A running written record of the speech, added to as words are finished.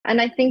And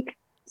I think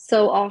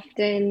so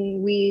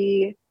often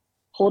we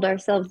hold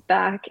ourselves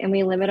back and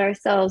we limit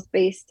ourselves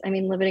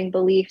limiting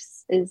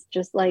beliefs is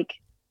just like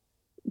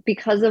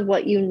because of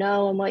what you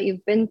know and what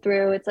you've been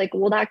through. It's like,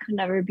 well, that could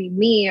never be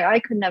me, or I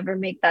could never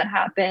make that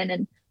happen.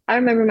 And I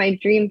remember my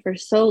dream for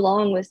so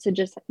long was to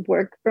just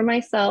work for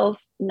myself,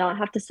 not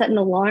have to set an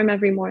alarm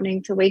every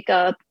morning to wake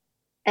up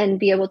and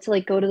be able to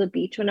like go to the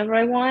beach whenever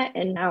I want.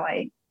 And now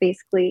I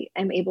basically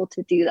am able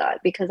to do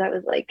that because I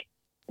was like,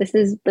 this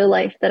is the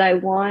life that I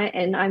want,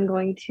 and I'm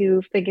going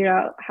to figure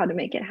out how to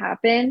make it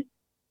happen.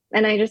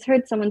 And I just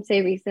heard someone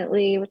say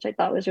recently, which I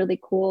thought was really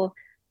cool.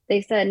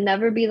 They said,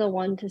 never be the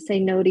one to say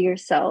no to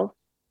yourself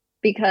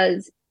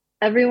because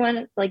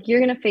everyone, like, you're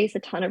going to face a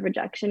ton of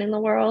rejection in the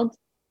world,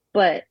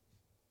 but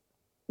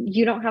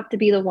you don't have to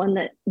be the one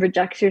that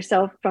rejects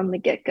yourself from the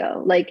get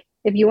go. Like,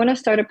 if you want to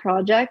start a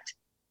project,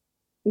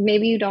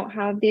 maybe you don't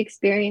have the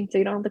experience or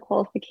you don't have the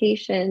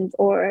qualifications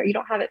or you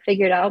don't have it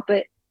figured out,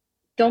 but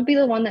don't be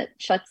the one that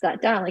shuts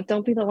that down. Like,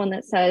 don't be the one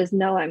that says,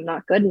 no, I'm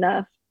not good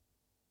enough.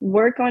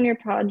 Work on your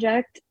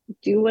project,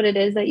 do what it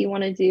is that you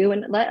want to do,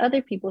 and let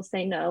other people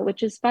say no,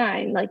 which is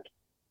fine. Like,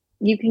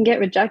 you can get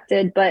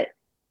rejected, but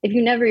if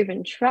you never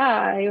even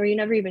try or you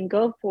never even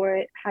go for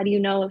it, how do you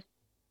know if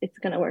it's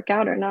going to work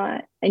out or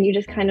not? And you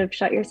just kind of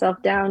shut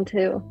yourself down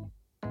to,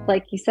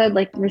 like you said,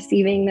 like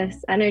receiving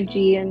this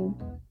energy, and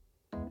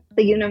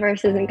the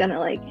universe isn't going to,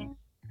 like,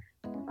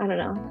 I don't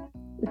know,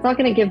 it's not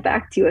going to give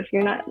back to you if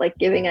you're not like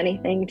giving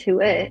anything to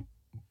it.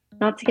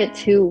 Not to get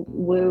too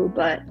woo,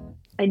 but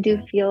I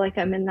do feel like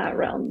I'm in that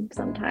realm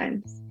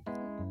sometimes.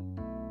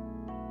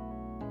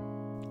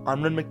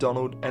 I'm Ren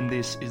McDonald, and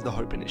this is The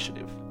Hope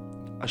Initiative,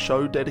 a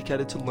show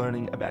dedicated to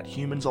learning about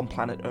humans on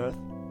planet Earth,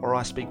 where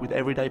I speak with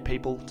everyday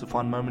people to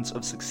find moments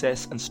of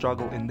success and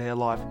struggle in their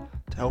life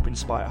to help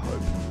inspire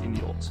hope in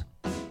yours.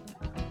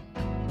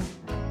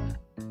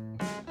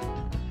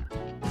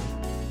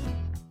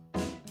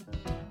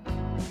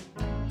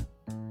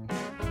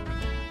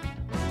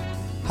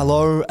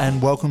 Hello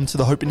and welcome to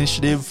The Hope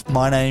Initiative.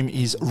 My name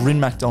is Rin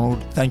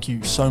MacDonald. Thank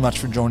you so much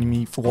for joining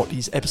me for what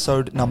is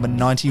episode number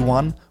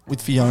 91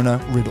 with Fiona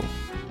Riddle.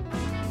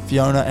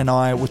 Fiona and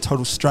I were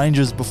total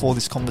strangers before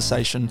this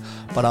conversation,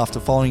 but after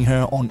following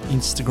her on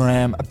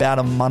Instagram about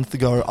a month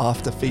ago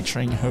after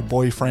featuring her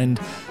boyfriend,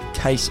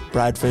 Case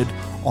Bradford,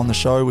 on the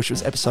show, which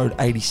was episode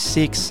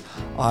 86,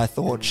 I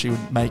thought she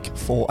would make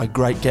for a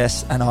great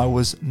guest, and I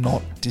was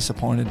not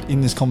disappointed.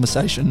 In this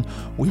conversation,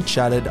 we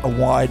chatted a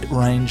wide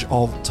range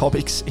of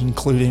topics,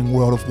 including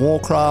World of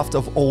Warcraft,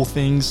 of all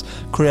things,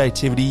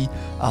 creativity,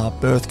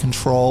 birth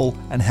control,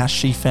 and how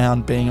she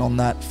found being on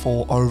that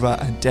for over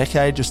a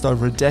decade, just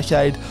over a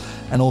decade,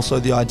 and also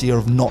the idea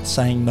of not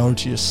saying no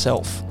to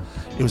yourself.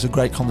 It was a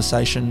great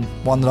conversation,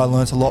 one that I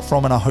learned a lot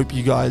from, and I hope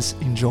you guys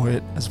enjoy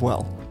it as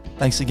well.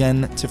 Thanks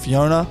again to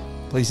Fiona.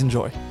 Please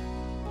enjoy.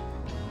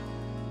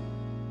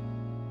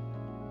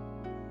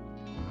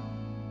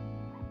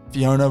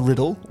 Fiona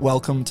Riddle,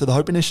 welcome to the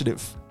Hope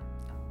Initiative.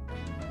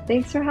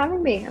 Thanks for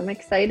having me. I'm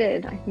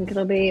excited. I think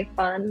it'll be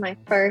fun. My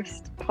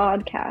first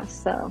podcast,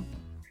 so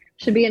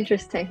should be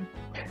interesting.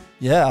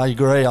 Yeah, I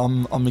agree.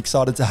 I'm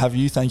excited to have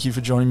you. Thank you for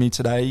joining me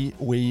today.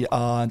 We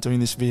are doing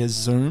this via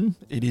Zoom.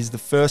 It is the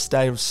first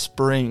day of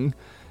spring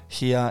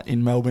here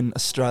in Melbourne,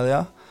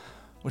 Australia,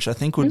 which I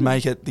think would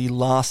make it the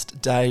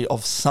last day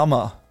of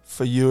summer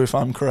for you, if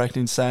I'm correct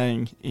in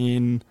saying,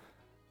 in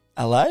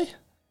LA?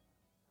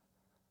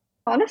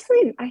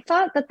 Honestly, I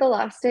thought that the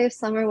last day of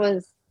summer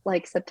was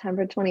like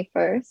September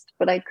 21st,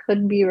 but I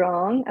could be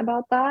wrong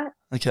about that.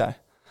 Okay.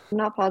 I'm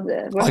not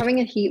positive. We're having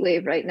a heat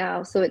wave right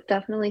now, so it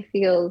definitely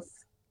feels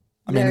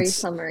very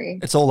summery.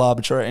 It's all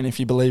arbitrary, and if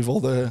you believe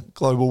all the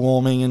global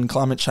warming and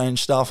climate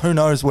change stuff, who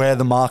knows where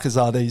the markers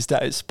are these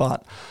days,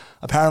 but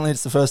apparently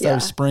it's the first day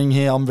of spring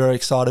here. I'm very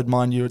excited,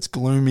 mind you. It's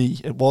gloomy.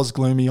 It was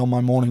gloomy on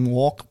my morning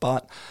walk,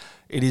 but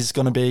it is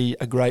going to be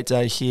a great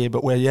day here.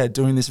 But we're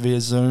doing this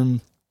via Zoom.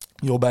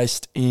 You're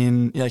based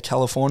in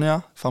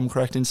California, if I'm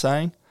correct in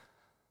saying.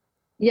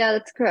 Yeah,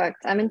 that's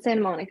correct. I'm in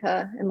Santa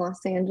Monica in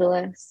Los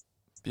Angeles.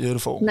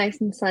 Beautiful. Nice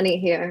and sunny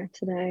here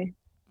today.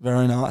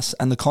 Very nice.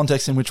 And the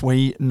context in which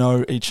we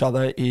know each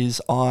other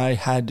is I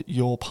had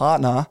your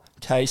partner,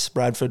 Case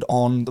Bradford,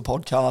 on the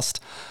podcast,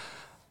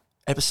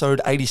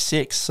 episode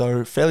 86.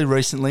 So fairly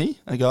recently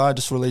ago. I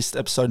just released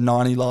episode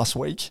 90 last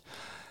week.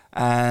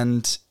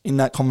 And in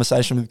that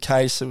conversation with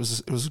Case, it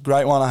was a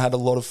great one. I had a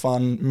lot of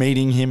fun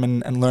meeting him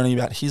and learning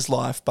about his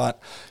life. But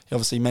he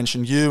obviously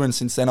mentioned you, and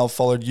since then I've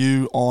followed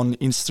you on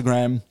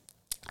Instagram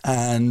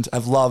and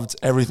I've loved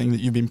everything that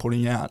you've been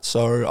putting out.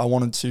 So I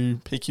wanted to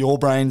pick your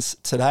brains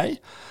today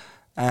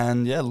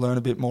and learn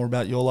a bit more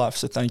about your life.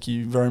 So thank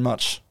you very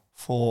much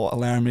for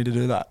allowing me to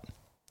do that.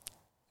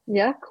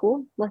 Yeah,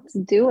 cool. Let's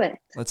do it.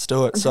 Let's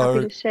do it. I'm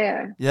happy to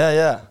share.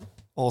 Yeah.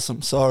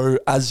 Awesome. So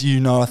as you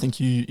know, I think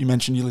you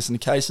mentioned you listen to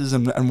Cases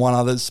and one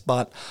others,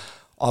 but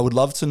I would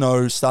love to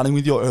know, starting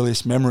with your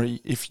earliest memory,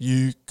 if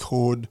you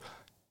could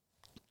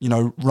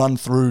run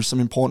through some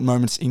important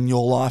moments in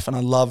your life. And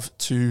I love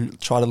to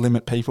try to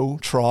limit people,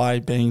 try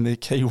being the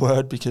key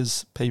word,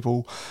 because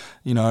people,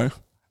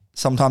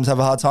 sometimes have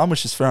a hard time,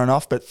 which is fair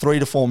enough, but 3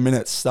 to 4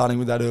 minutes starting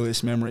with that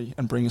earliest memory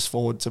and bring us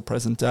forward to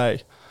present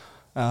day,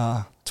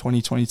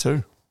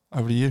 2022.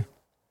 Over to you.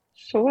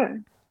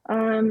 Sure.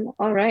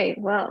 All right.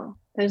 Well,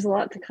 there's a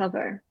lot to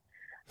cover.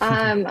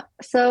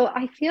 So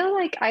I feel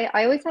like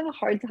I always have a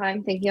hard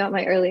time thinking about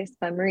my earliest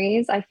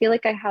memories. I feel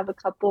like I have a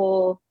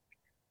couple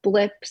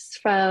blips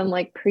from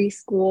like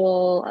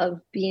preschool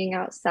of being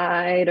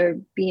outside or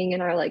being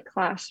in our like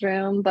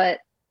classroom, but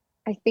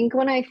I think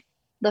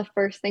the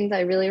first things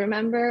I really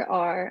remember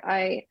are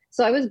I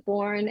was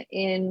born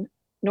in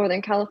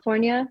Northern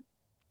California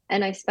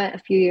and I spent a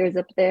few years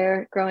up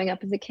there growing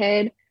up as a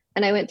kid.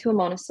 And I went to a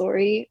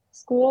Montessori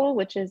school,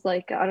 which is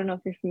like, I don't know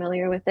if you're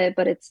familiar with it,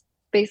 but it's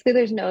basically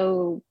there's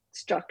no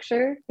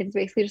structure. It's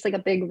basically just like a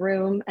big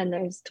room and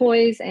there's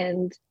toys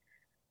and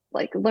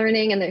like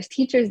learning and there's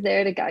teachers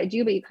there to guide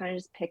you, but you kind of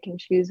just pick and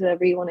choose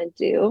whatever you want to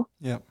do.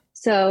 Yeah.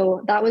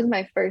 So that was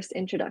my first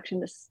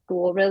introduction to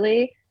school,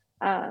 really.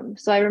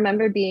 So I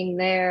remember being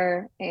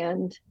there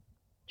and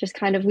just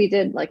kind of we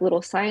did like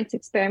little science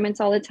experiments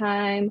all the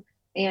time.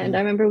 And I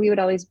Mm. remember we would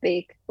always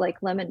bake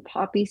like lemon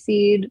poppy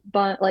seed,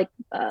 but like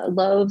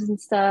loaves and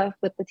stuff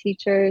with the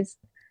teachers.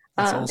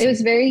 That's It awesome.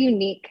 was very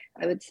unique,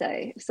 I would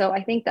say. So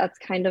I think that's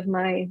kind of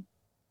my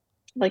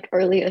like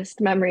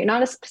earliest memory,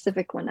 not a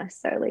specific one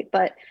necessarily,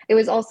 but it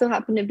was also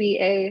happened to be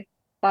a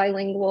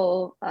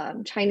bilingual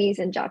Chinese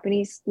and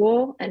Japanese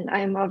school, and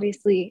I'm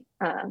obviously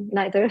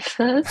neither of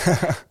those.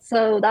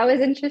 So that was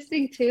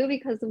interesting too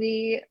because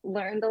we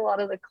learned a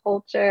lot of the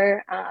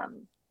culture.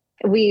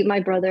 My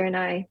brother and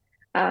I,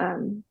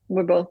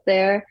 were both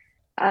there.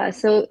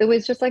 So it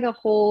was just like a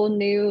whole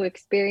new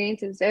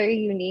experience. It was very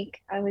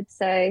unique, I would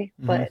say,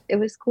 Hmm. but it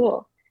was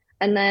cool.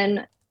 And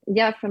then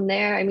yeah, from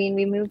there, I mean,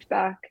 we moved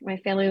back, my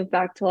family moved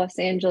back to Los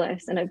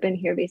Angeles, and I've been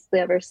here basically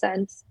ever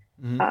since.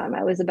 Hmm.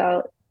 I was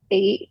about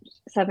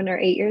 7 or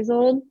 8 years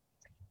old.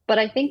 But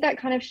I think that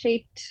kind of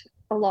shaped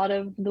a lot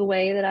of the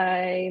way that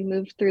I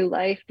moved through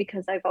life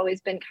because I've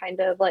always been kind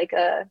of like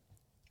a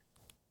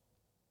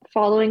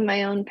following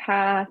my own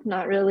path,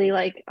 not really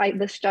like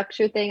the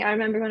structure thing. I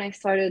remember when I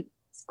started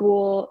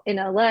school in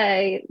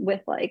LA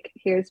with like,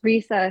 here's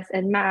recess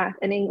and math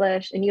and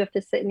English, and you have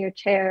to sit in your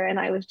chair. And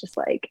I was just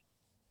like,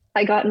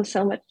 I got in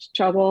so much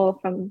trouble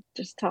from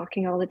just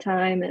talking all the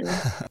time. And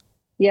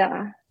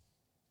yeah,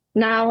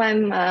 now I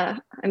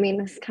mean,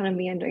 this is kind of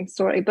meandering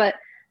story, but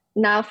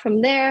now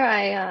from there,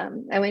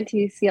 I went to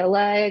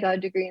UCLA, I got a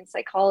degree in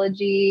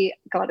psychology,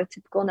 got a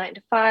typical 9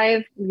 to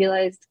 5,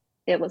 realized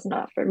it was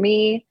not for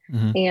me.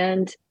 Hmm.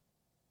 And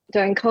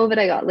during COVID,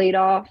 I got laid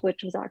off,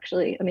 which was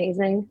actually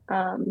amazing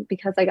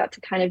because I got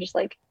to kind of just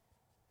like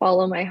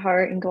follow my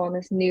heart and go on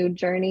this new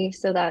journey.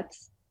 So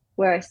that's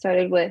where I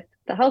started with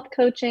the health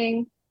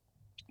coaching.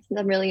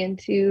 I'm really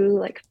into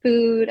like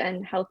food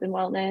and health and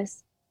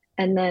wellness.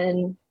 And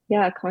then,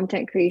 yeah,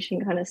 content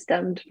creation kind of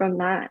stemmed from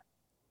that.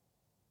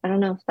 I don't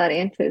know if that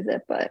answers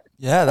it, but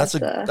Yeah, that's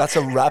that's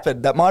a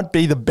rapid. That might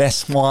be the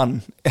best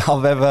one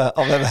I've ever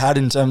had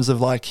in terms of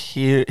like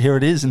here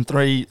it is in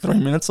 3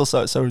 minutes or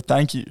so. So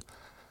thank you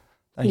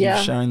for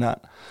yeah. sharing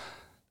that.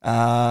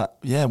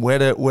 Yeah,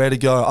 where to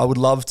go? I would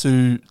love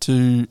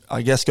to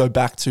I guess go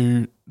back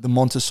to the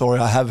Montessori.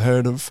 I have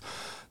heard of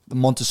the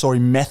Montessori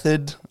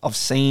method. I've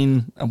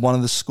seen at one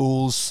of the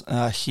schools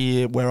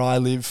here where I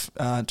live,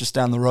 just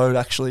down the road,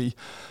 actually,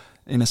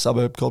 in a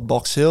suburb called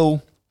Box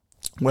Hill,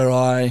 where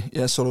I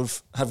sort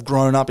of have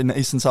grown up in the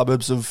eastern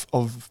suburbs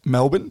of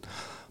Melbourne.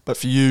 But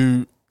for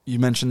you, you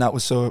mentioned that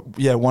was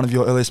one of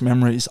your earliest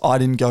memories. I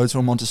didn't go to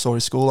a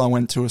Montessori school. I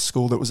went to a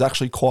school that was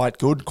actually quite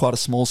good, quite a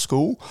small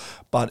school,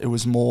 but it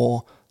was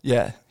more,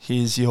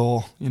 here's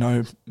your,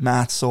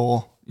 maths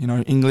or,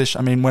 English.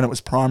 I mean, when it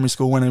was primary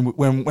school,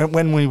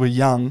 when we were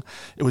young,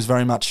 it was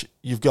very much,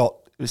 you've got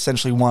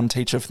essentially one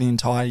teacher for the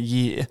entire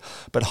year,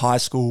 but high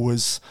school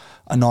was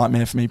a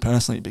nightmare for me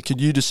personally. But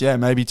could you just,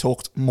 maybe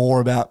talk more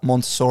about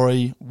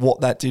Montessori, what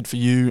that did for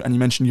you? And you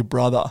mentioned your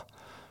brother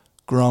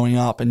growing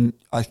up, and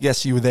I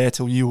guess you were there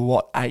till you were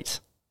what, 8,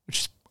 which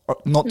is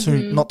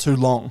Hmm. not too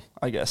long,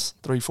 I guess,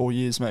 3-4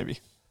 years maybe.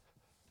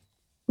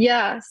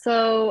 Yeah.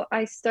 So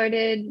I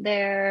started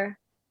there,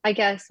 I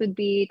guess would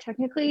be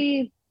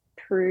technically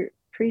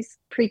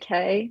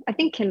pre-K, I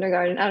think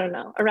kindergarten, I don't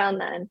know, around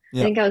then. I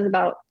Yeah. think I was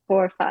about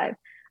 4 or 5.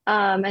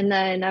 And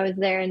then I was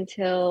there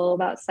until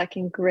about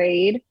second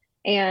grade.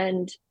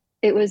 And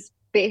it was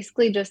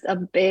basically just a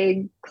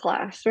big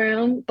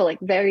classroom, but like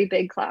very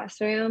big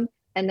classroom.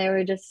 And there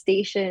were just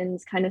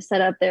stations kind of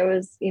set up. There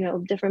was,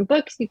 different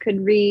books you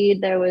could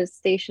read. There was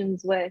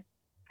stations with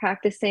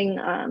practicing.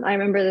 I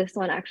remember this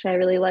one actually I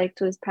really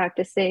liked was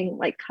practicing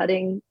like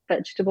cutting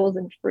vegetables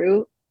and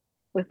fruit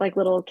with like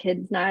little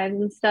kids' knives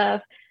and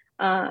stuff.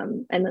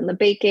 And then the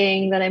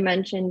baking that I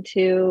mentioned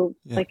too,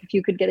 Yeah. like if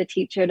you could get a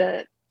teacher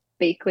to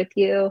bake with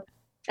you.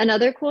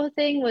 Another cool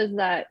thing was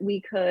that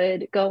we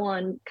could go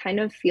on kind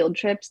of field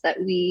trips that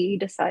we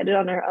decided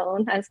on our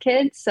own as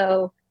kids.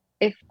 So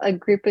if a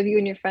group of you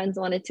and your friends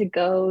wanted to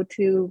go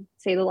to,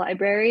 say, the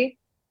library,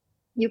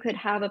 you could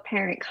have a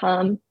parent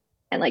come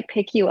and like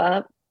pick you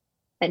up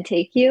and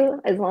take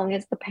you as long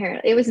as the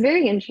parent. It was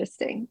very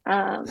interesting.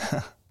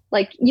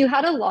 Like you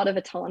had a lot of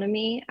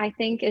autonomy, I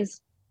think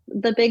is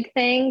the big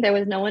thing. There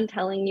was no one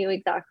telling you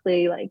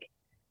exactly like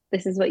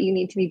this is what you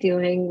need to be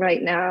doing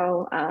right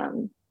now.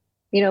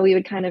 We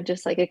would kind of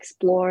just like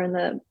explore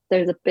in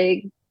there's a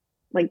big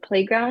like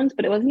playground,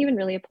 but it wasn't even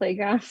really a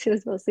playground. It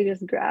was mostly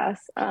just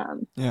grass.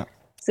 Yeah.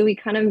 So we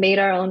kind of made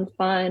our own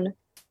fun,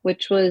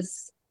 which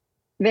was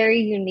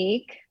very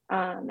unique.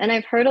 And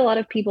I've heard a lot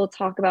of people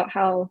talk about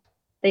how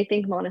they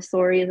think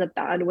Montessori is a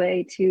bad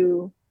way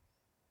to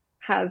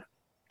have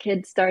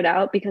kids start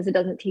out because it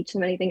doesn't teach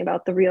them anything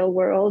about the real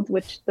world,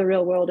 which the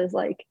real world is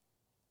like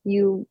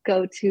you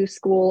go to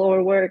school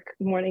or work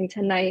morning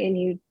to night and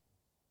you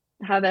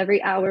have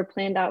every hour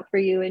planned out for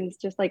you and it's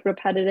just like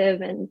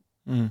repetitive and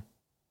Mm.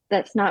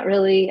 that's not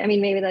really, I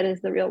mean, maybe that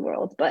is the real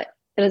world, but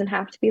it doesn't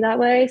have to be that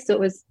way. So it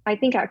was, I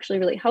think, actually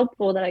really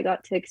helpful that I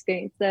got to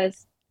experience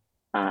this.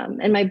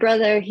 And my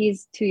brother,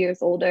 he's 2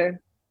 years older.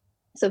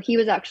 So he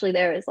was actually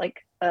there as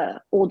like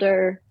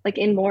older, like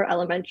in more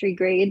elementary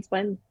grades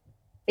when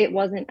it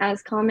wasn't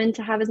as common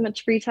to have as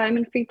much free time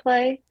and free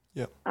play.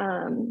 Yeah.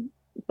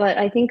 But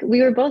I think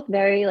we were both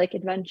very like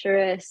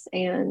adventurous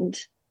and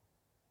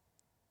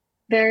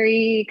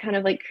very kind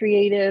of like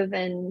creative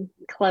and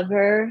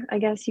clever, I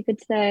guess you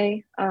could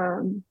say.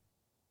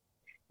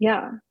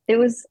 Yeah, it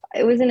was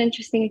an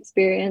interesting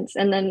experience.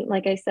 And then,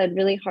 like I said,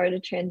 really hard to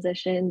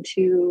transition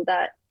to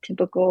that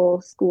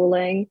typical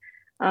schooling.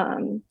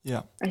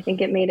 Yeah. I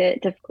think it made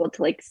it difficult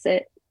to like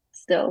sit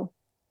still.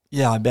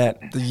 Yeah, I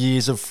bet. The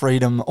years of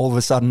freedom, all of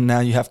a sudden now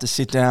you have to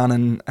sit down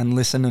and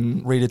listen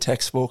and read a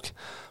textbook.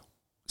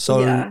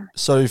 So Yeah.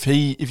 so if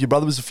your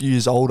brother was a few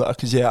years older,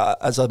 because yeah,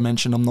 as I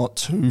mentioned, I'm not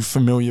too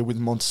familiar with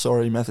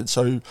Montessori method.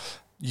 So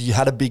you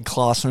had a big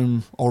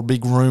classroom or a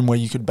big room where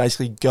you could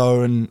basically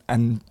go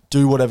and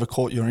do whatever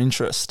caught your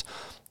interest.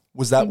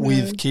 Was that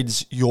with hmm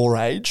kids your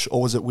age,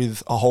 or was it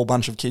with a whole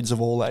bunch of kids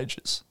of all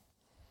ages?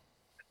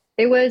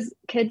 It was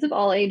kids of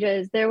all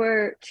ages. There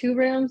were two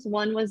rooms.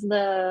 One was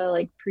the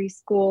like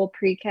preschool,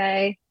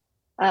 pre-K,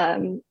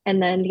 and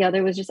then the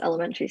other was just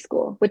elementary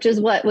school, which is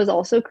what was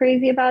also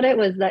crazy about it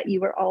was that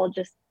you were all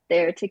just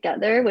there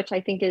together, which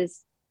I think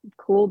is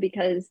cool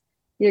because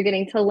you're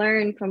getting to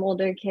learn from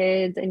older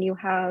kids and you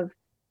have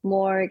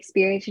more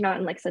experience. You're not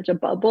in like such a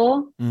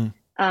bubble. Mm,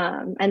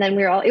 And then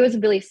it was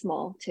really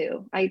small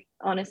too. I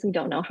honestly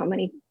don't know how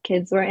many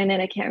kids were in it.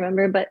 I can't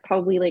remember, but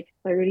probably like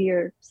 30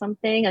 or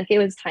something. Like it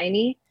was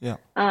tiny. yeah.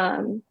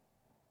 Um,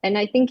 and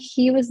I think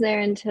he was there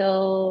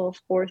until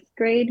fourth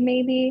grade,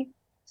 maybe.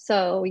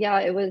 So yeah,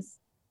 it was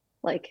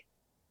like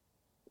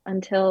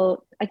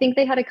until I think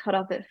they had a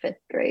cutoff at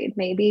fifth grade,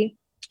 maybe.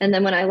 And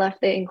then when I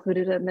left, they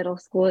included a middle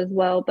school as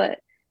well. But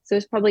so it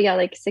was probably, yeah,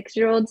 like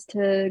 6-year-olds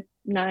to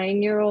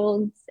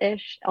 9-year-olds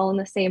ish, all in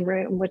the same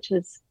room, which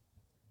is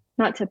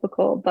not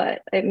typical,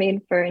 but it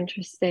made for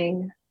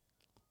interesting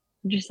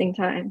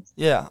times.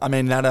 Yeah, I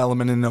mean that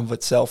element in and of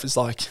itself is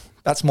like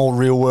that's more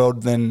real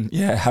world than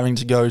having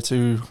to go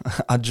to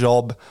a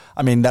job.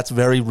 I mean that's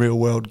very real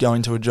world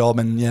going to a job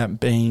and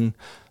being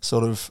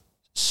sort of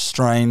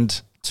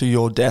strained to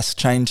your desk,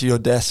 chained to your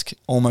desk,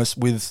 almost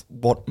with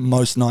what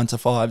most 9 to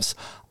 5s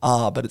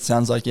are. But it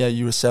sounds like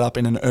you were set up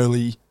in an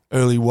early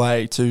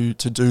way to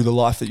do the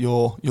life that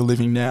you're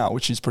living now,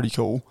 which is pretty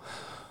cool.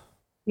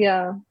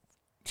 Yeah.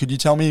 Could you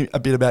tell me a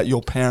bit about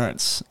your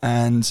parents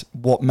and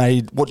what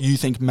you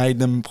think made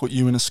them put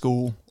you in a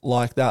school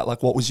like that?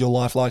 Like, what was your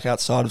life like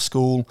outside of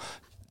school,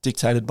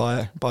 dictated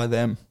by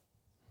them?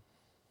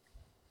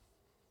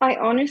 I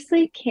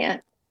honestly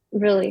can't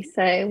really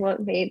say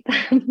what made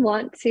them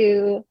want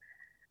to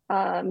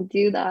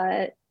do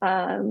that.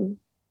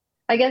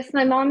 I guess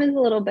my mom is a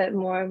little bit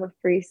more of a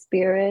free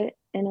spirit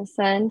in a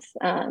sense.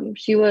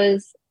 She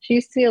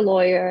used to be a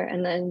lawyer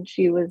and then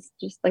she was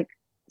just like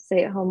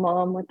stay-at-home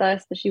mom with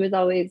us, but she was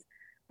always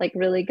like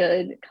really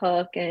good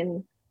cook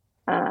and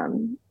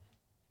um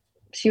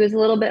she was a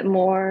little bit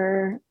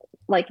more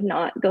like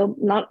not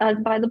as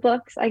by the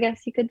books, I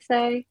guess you could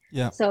say.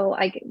 Yeah. So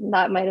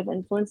that might have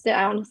influenced it.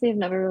 I honestly have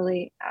never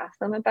really asked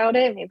them about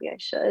it. Maybe I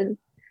should.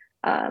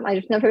 I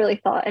just never really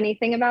thought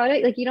anything about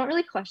it. Like you don't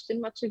really question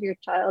much of your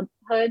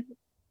childhood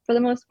for the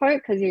most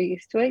part because you're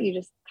used to it. You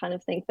just kind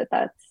of think that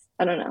that's,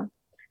 I don't know.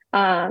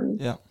 Um,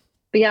 Yeah.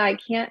 but yeah, I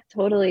can't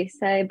totally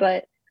say,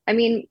 but I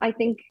mean, I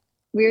think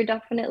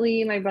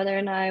my brother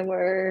and I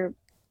were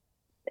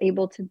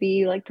able to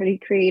be like pretty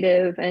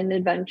creative and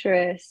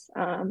adventurous.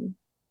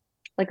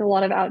 Like a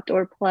lot of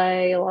outdoor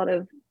play, a lot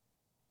of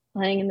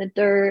playing in the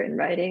dirt and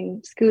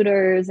riding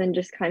scooters and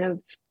just kind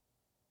of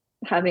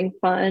having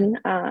fun.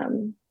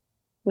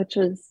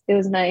 It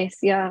was nice.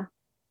 Yeah.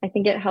 I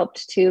think it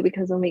helped too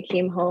because when we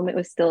came home, it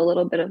was still a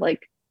little bit of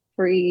like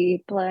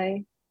free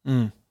play.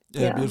 Mm.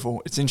 Yeah, Yeah.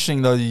 beautiful. It's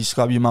interesting though that you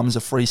describe your mum as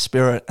a free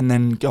spirit and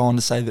then go on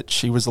to say that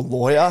she was a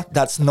lawyer.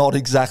 That's not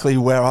exactly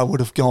where I would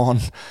have gone.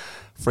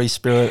 Free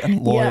spirit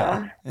and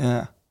lawyer. Yeah.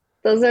 Yeah.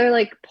 Those are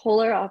like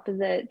polar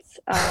opposites.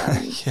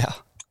 Yeah.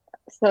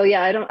 So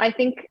yeah, I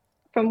think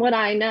from what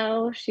I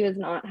know, she was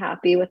not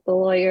happy with the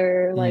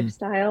lawyer Mm.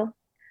 lifestyle.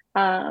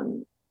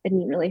 Um, it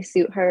didn't really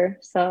suit her.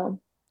 So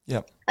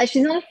Yep.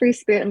 she's not a free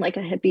spirit in like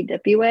a hippy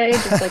dippy way,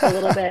 just like a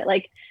little bit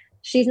like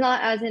she's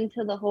not as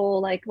into the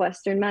whole like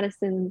Western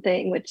medicine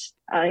thing, which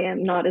I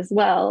am not as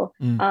well.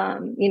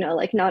 Mm.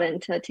 Like not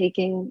into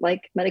taking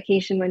like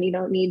medication when you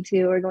don't need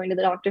to or going to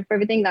the doctor for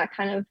everything, that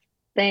kind of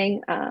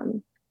thing.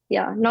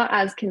 Yeah, not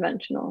as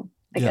conventional,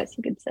 I Yep. guess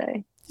you could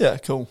say. Yeah,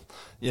 cool.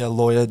 Yeah,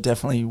 lawyer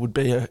definitely would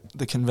be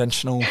the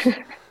conventional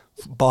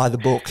by the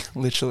book,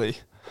 literally.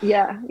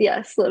 Yeah,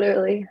 yes,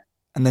 literally.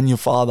 And then your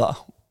father,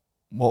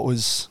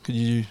 could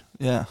you,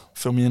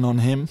 fill me in on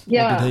him? What did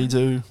Yeah. he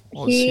do?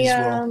 What was He his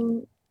role?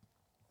 um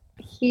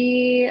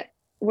he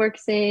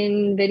works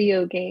in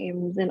video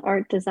games and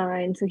art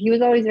design, so he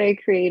was always very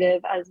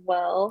creative as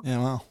well. Yeah,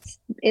 wow.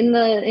 In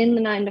the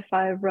 9 to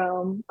 5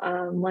 realm,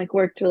 like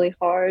worked really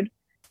hard,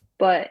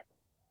 but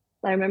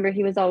I remember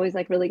he was always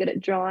like really good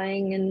at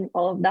drawing and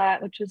all of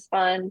that, which was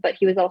fun. But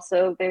he was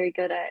also very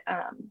good at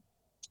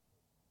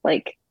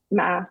like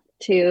math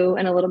too,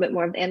 and a little bit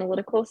more of the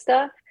analytical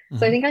stuff. So I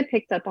Mm-hmm. think I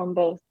picked up on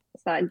both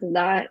sides of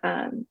that.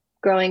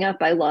 Growing up,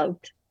 I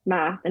loved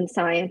math and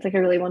science. Like I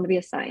really wanted to be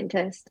a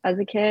scientist as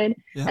a kid.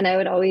 Yeah. And I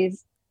would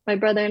always, my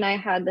brother and I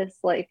had this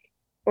like,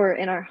 or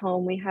in our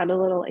home, we had a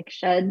little like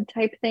shed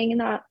type thing in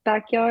that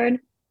backyard.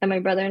 And my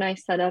brother and I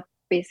set up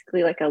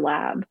basically like a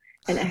lab.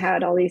 And it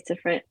had all these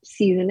different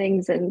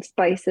seasonings and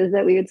spices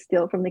that we would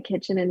steal from the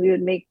kitchen and we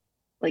would make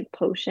like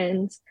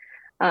potions.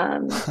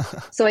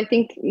 So I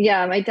think,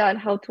 yeah, my dad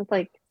helped with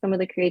like some of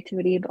the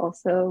creativity, but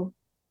also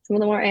some of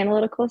the more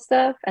analytical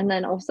stuff. And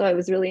then also I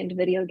was really into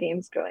video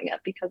games growing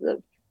up because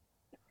of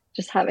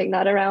just having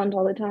that around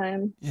all the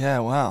time. Yeah,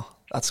 wow.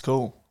 That's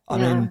cool. I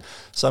Yeah. mean,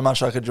 so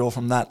much I could draw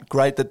from that.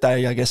 Great that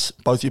they, I guess,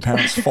 both your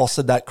parents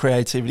fostered that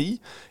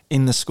creativity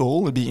in the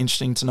school. It'd be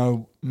interesting to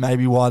know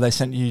maybe why they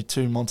sent you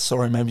to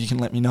Montessori. Maybe you can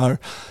let me know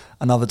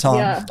another time,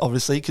 Yeah.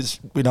 obviously, because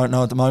we don't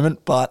know at the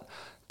moment. But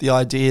the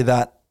idea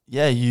that,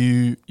 yeah,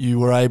 you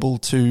were able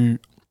to,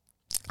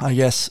 I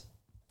guess,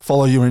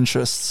 follow your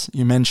interests.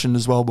 You mentioned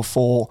as well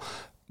before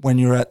when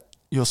you're at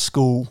your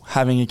school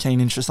having a keen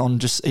interest on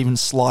just even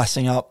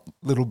slicing up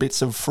little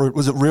bits of fruit.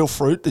 Was it real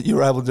fruit that you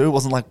were able to do? It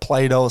wasn't like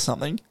Play-Doh or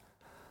something?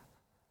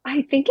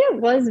 I think it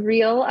was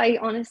real. I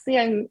honestly,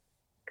 I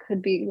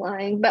could be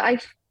lying, but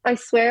I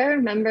swear I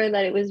remember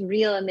that it was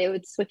real and they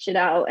would switch it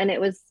out. And it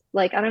was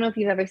like, I don't know if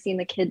you've ever seen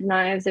the kids'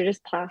 knives. They're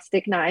just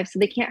plastic knives. So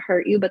they can't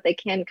hurt you, but they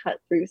can cut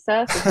through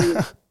stuff if you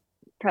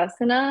press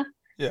enough.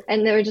 Yeah.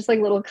 And they were just like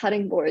little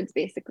cutting boards,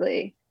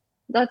 basically.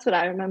 That's what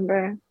I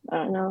remember. I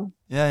don't know.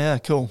 Yeah,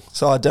 cool.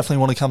 So I definitely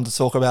want to come to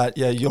talk about,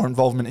 your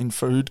involvement in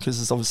food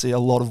because it's obviously a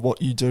lot of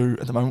what you do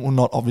at the moment. Well,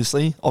 not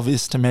obviously,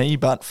 obvious to me,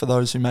 but for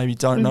those who maybe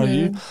don't know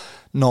you,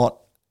 not.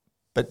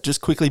 But just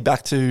quickly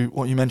back to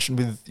what you mentioned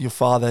with your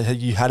father,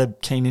 you had a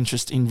keen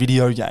interest in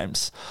video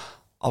games.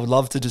 I would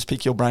love to just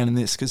pick your brain on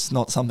this because it's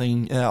not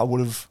something I would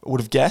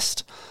have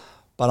guessed.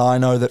 But I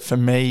know that for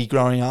me,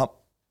 growing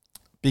up,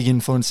 big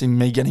influence in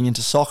me getting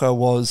into soccer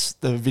was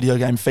the video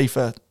game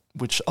FIFA,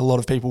 which a lot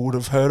of people would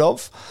have heard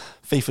of.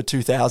 FIFA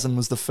 2000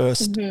 was the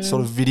first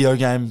sort of video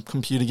game,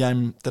 computer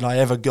game that I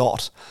ever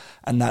got,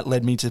 and that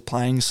led me to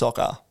playing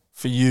soccer.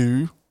 For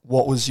you,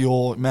 what was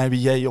your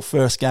your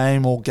first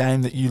game or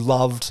game that you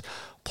loved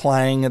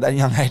playing at that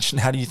young age,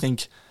 and how do you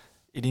think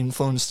it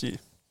influenced you?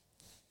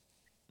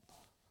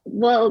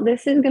 Well,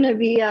 this is going to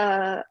be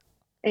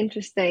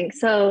interesting.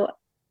 So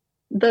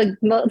the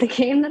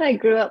game that I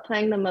grew up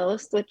playing the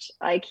most, which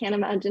I can't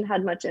imagine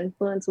had much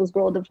influence, was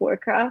World of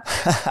Warcraft.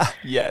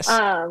 Yes.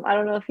 I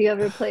don't know if you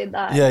ever played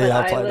that, but Yeah,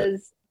 I I played it.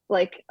 was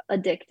like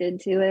addicted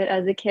to it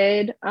as a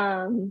kid,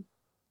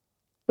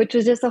 which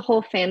was just a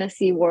whole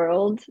fantasy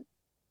world.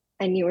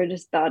 And you were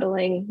just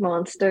battling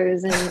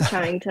monsters and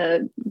trying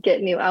to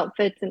get new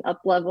outfits and up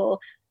level.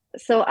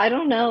 So I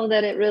don't know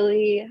that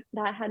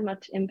that had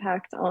much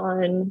impact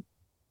on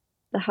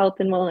the health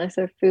and wellness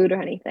or food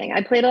or anything.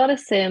 I played a lot of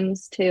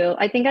Sims too.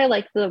 I think I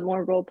liked the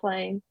more role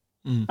playing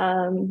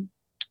Mm.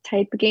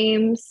 type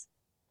games.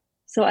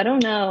 So I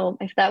don't know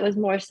if that was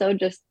more so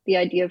just the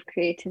idea of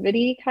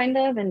creativity kind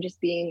of and just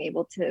being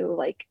able to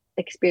like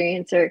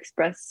experience or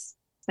express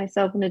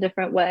myself in a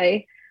different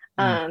way.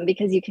 Mm.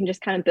 Because you can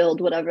just kind of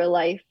build whatever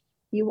life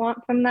you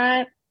want from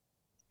that,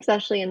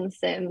 especially in The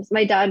Sims.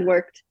 My dad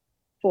worked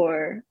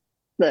for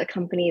the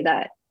company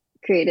that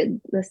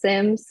created The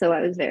Sims, so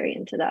I was very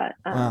into that.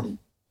 Wow.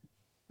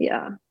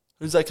 Yeah,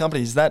 Who's that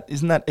company?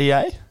 Isn't that EA?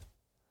 yeah,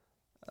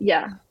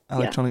 yeah.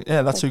 Electronic.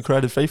 Yeah, that's who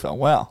created FIFA.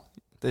 Wow.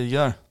 There you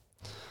go.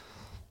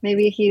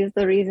 Maybe he's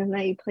the reason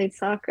that you played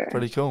soccer.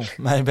 Pretty cool.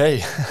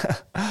 Maybe.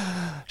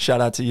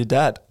 Shout out to your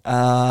dad.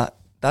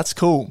 That's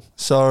cool.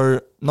 So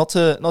not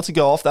to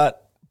go off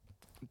that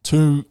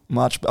too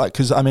much,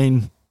 because I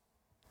mean,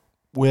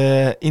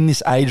 we're in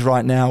this age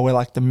right now where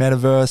like the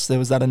metaverse, there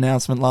was that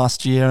announcement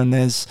last year, and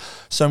there's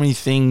so many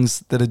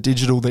things that are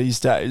digital these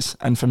days.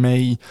 And for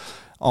me,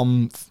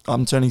 I'm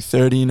turning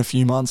 30 in a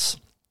few months.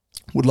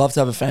 Would love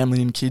to have a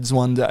family and kids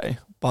one day,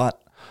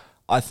 but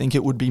I think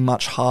it would be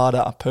much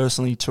harder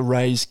personally to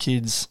raise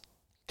kids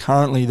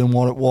currently than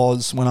what it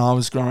was when I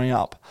was growing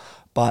up.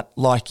 But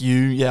like you,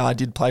 yeah, I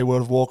did play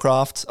World of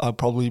Warcraft. I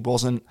probably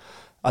wasn't,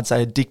 I'd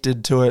say,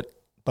 addicted to it,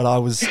 but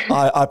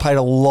I played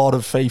a lot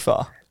of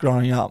FIFA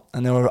growing up,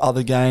 and there were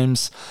other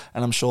games,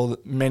 and I'm sure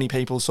that many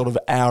people sort of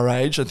our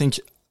age, I think,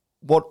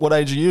 what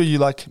age are you? Are you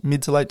like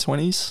mid to late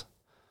 20s?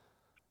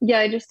 Yeah,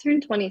 I just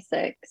turned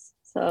 26,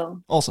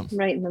 so Awesome.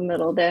 right in the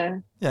middle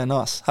there. Yeah,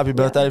 nice. Happy Yeah.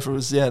 birthday if it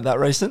was, yeah, that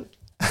recent.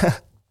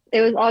 It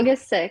was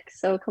August 6th,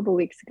 so a couple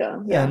weeks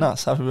ago. Yeah, Yeah.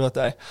 nice. Happy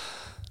birthday. Thank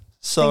you.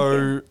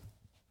 So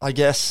I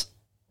guess,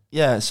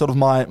 yeah, sort of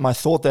my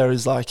thought there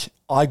is like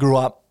I grew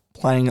up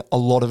playing a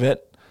lot of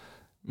it,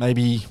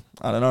 maybe,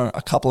 I don't know,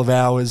 a couple of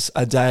hours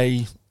a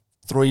day,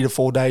 3 to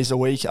 4 days a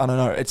week. I don't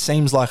know. It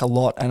seems like a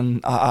lot. And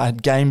I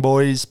had Game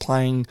Boys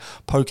playing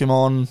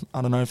Pokemon.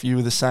 I don't know if you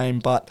were the same,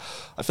 but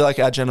I feel like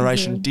our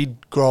generation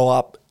did grow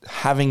up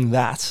having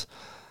that.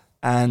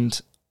 And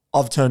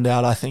I've turned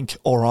out, I think,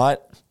 all right.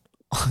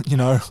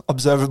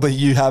 Observably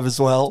you have as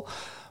well.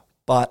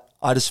 But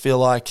I just feel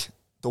like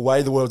the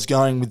way the world's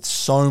going with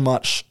so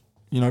much,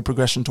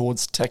 progression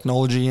towards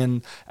technology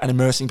and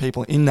immersing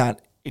people in that,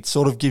 it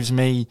sort of gives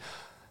me,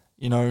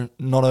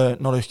 not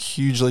a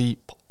hugely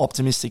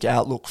optimistic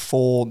outlook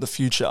for the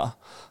future.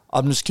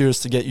 I'm just curious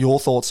to get your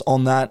thoughts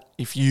on that.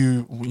 If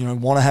you,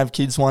 want to have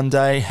kids one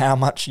day, how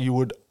much you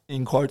would,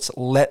 in quotes,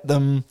 let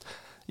them,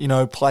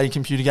 play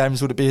computer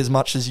games? Would it be as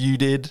much as you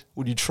did?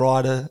 Would you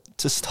try to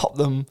stop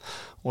them?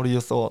 What are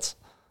your thoughts?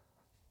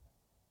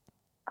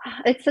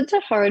 It's such a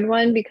hard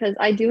one because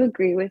I do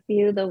agree with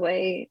you the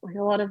way like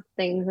a lot of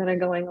things that are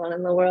going on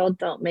in the world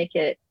don't make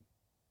it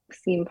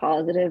seem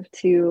positive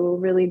to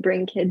really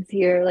bring kids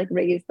here, like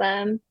raise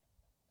them.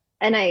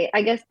 And I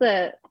guess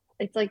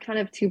it's like kind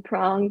of two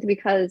pronged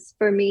because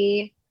for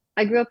me,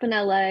 I grew up in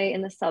LA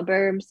in the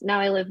suburbs. Now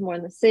I live more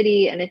in the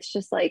city, and it's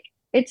just like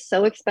it's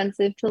so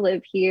expensive to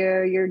live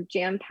here. You're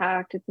jam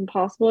packed. It's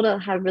impossible to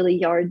have really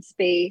yard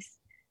space.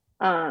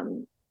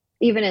 Um,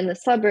 Even in the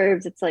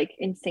suburbs, it's like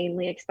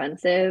insanely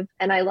expensive.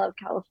 And I love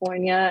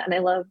California and I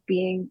love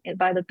being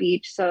by the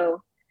beach.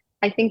 So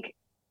I think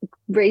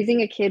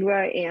raising a kid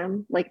where I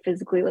am, like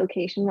physically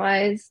location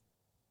wise,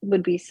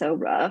 would be so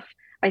rough.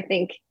 I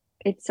think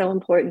it's so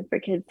important for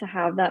kids to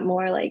have that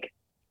more like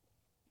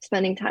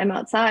spending time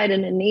outside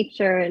and in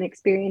nature and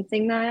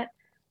experiencing that.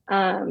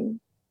 So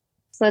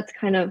that's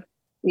kind of,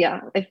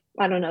 yeah, if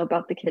I don't know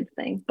about the kids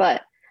thing,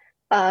 but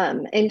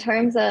in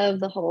terms of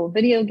the whole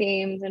video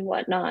games and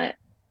whatnot,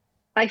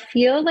 I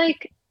feel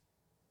like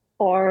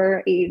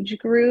our age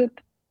group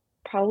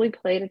probably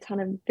played a ton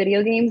of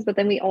video games, but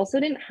then we also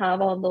didn't have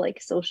all the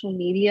like social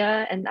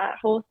media and that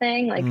whole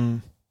thing. Like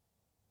Mm,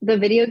 the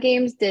video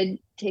games did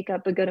take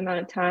up a good amount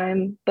of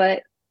time,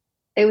 but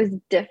it was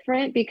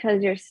different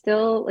because you're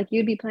still like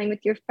you'd be playing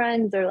with your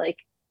friends or like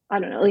I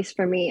don't know, at least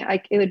for me,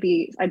 I'd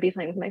be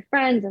playing with my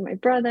friends or my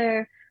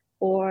brother,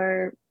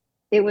 or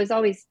it was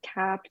always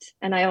capped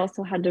and I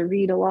also had to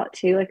read a lot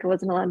too. Like I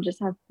wasn't allowed to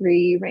just have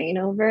free reign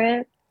over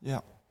it.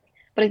 yeah.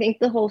 But I think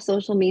the whole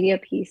social media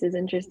piece is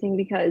interesting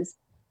because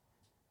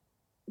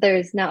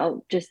there's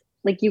now just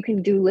like you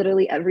can do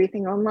literally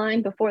everything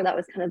online. Before that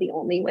was kind of the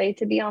only way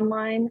to be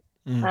online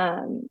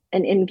Mm,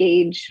 and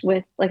engage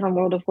with like on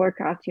World of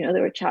Warcraft,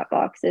 there were chat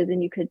boxes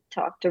and you could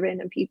talk to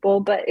random people,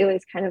 but it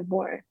was kind of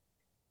more,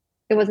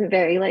 it wasn't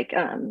very like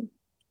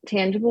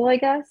tangible, I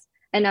guess.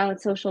 And now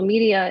with social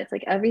media, it's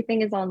like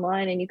everything is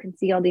online and you can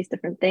see all these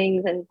different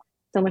things. And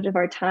so much of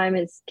our time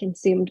is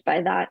consumed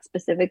by that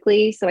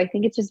specifically. So I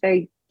think it's just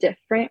very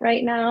different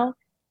right now.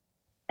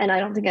 And I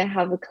don't think I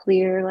have a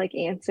clear like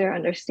answer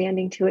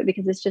understanding to it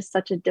because it's just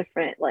such a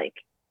different like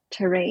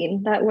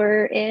terrain that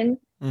we're in.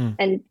 mm,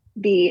 And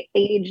the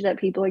age that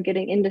people are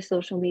getting into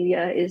social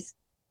media is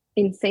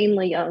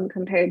insanely young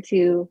compared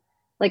to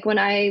like when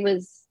I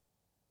was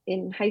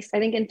in high I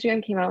think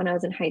Instagram came out when I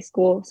was in high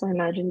school. So I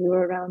imagine you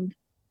were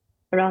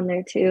around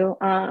there too.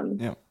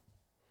 yeah.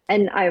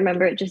 And I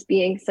remember it just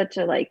being such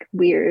a like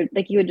weird,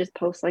 like you would just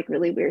post like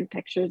really weird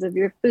pictures of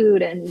your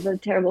food and the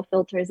terrible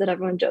filters that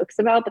everyone jokes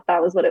about, but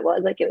that was what it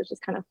was. Like it was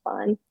just kind of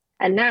fun.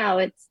 And now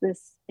it's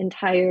this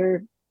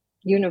entire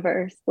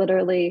universe,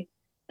 literally,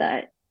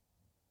 that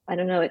I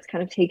don't know, it's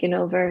kind of taken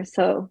over.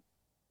 So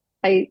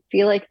I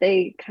feel like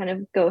they kind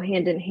of go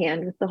hand in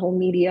hand with the whole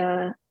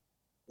media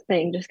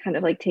thing, just kind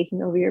of like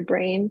taking over your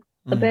brain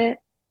a Mm. bit.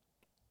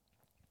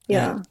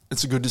 Yeah, Yeah.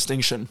 it's a good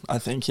distinction. I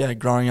think, yeah,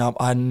 growing up,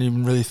 I hadn't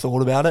even really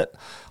thought about it.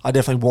 I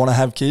definitely want to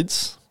have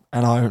kids.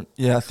 And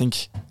I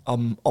think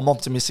I'm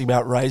optimistic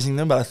about raising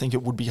them, but I think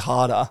it would be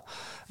harder.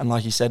 And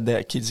like you said,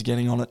 their kids are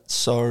getting on it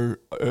so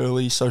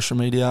early, social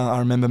media. I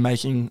remember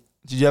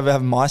did you ever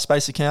have a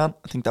MySpace account?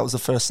 I think that was the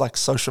first like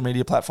social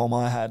media platform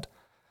I had.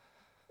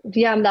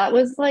 Yeah, that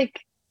was like,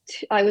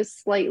 I was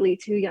slightly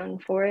too young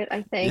for it, I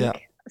Yeah.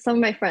 think. Some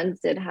of my friends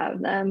did have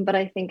them, but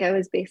I think I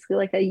was basically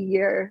like a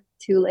year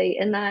too late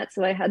in that.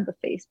 So I had the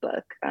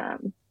Facebook.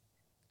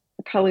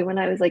 Probably when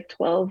I was like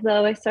 12,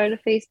 though, I started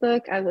a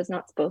Facebook. I was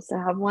not supposed to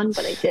have one,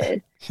 but I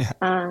did. Yeah.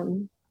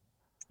 Um,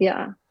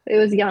 yeah, it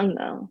was young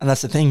though. And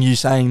that's the thing you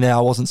saying there,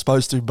 I wasn't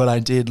supposed to, but I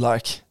did.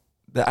 Like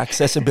the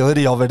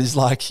accessibility of it is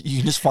like you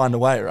can just find a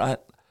way, right?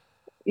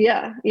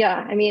 Yeah, yeah.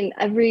 I mean,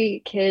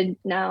 every kid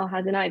now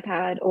has an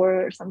iPad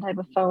or some type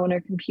of phone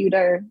or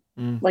computer.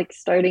 Mm. Like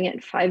starting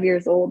at 5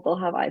 years old, they'll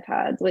have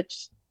iPads,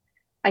 which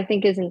I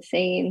think is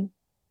insane.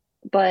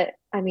 But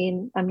I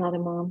mean, I'm not a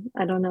mom.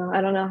 I don't know.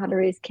 I don't know how to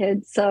raise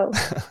kids. So,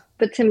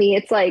 but to me,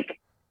 it's like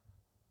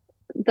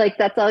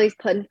that's always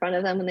put in front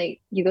of them when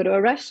you go to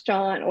a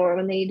restaurant or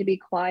when they need to be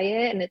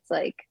quiet, and it's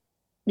like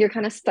you're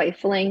kind of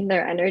stifling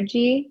their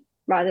energy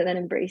rather than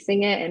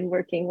embracing it and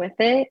working with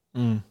it,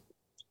 Mm.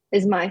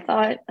 is my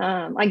thought.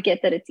 I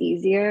get that it's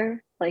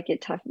easier. Like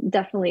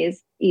definitely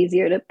is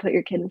easier to put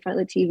your kid in front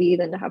of the TV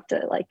than to have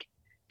to like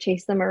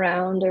chase them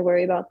around or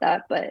worry about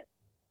that. But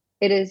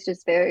it is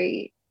just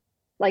very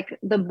like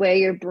the way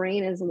your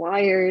brain is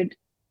wired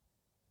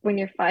when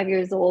you're 5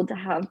 years old to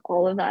have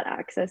all of that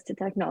access to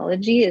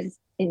technology is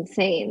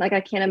insane. Like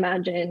I can't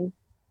imagine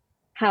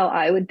how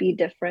I would be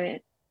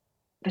different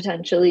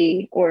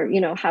potentially, or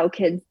how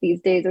kids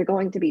these days are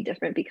going to be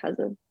different because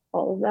of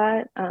all of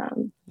that.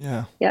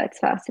 Yeah, Yeah, it's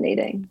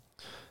fascinating.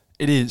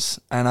 it is.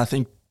 And I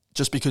think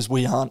just because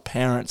we aren't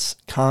parents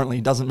currently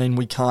doesn't mean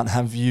we can't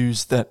have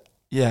views that,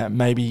 yeah,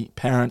 maybe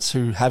parents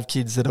who have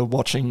kids that are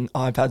watching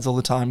iPads all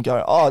the time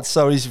go, oh, it's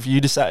so easy for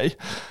you to say.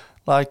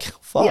 Like,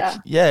 fuck, Yeah,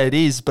 yeah, it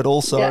is. But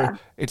also, yeah,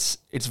 it's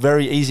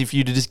very easy for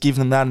you to just give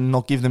them that and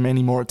not give them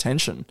any more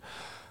attention.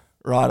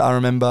 Right, I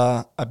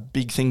remember a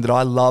big thing that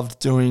I loved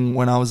doing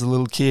when I was a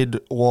little kid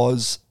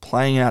was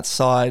playing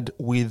outside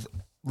with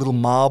little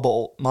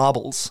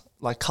marbles,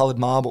 like colored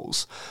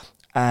marbles,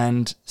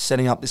 and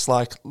setting up this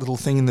like little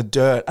thing in the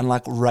dirt and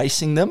like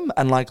racing them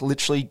and like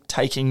literally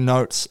taking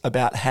notes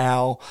about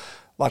how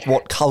like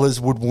what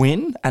colors would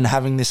win and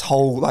having this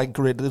whole like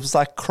grid. It was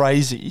like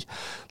crazy,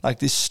 like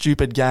this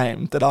stupid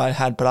game that I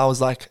had, but I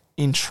was like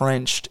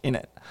entrenched in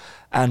it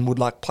and would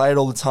like play it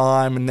all the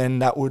time. And then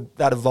that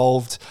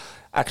evolved.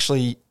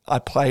 Actually, I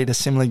played a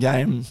similar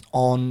game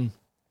on.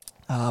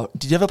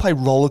 Did you ever play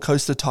Roller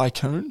Coaster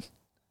Tycoon?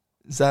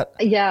 Is that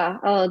yeah.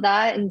 Oh,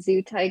 that and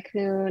Zoo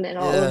Tycoon and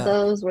all of yeah?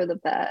 those were the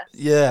best.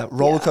 Yeah,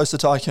 Roller Yeah. Coaster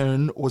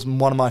Tycoon was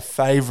one of my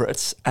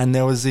favorites, and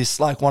there was this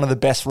like one of the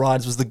best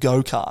rides was the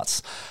go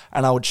karts,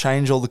 and I would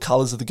change all the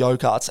colors of the go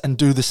karts and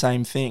do the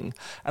same thing,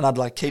 and I'd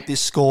like keep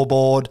this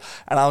scoreboard,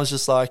 and I was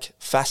just like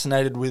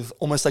fascinated with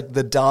almost like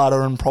the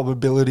data and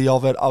probability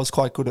of it. I was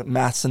quite good at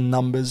maths and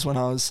numbers when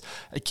I was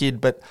a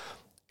kid, but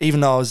even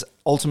though I was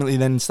ultimately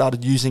then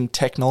started using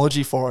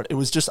technology for it, it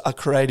was just a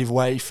creative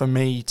way for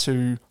me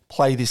to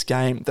play this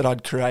game that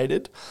I'd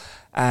created,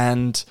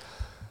 and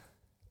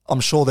I'm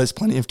sure there's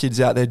plenty of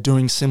kids out there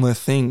doing similar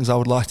things, I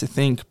would like to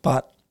think,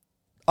 but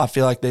I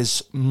feel like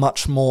there's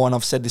much more, and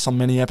I've said this on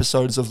many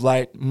episodes of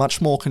late, much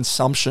more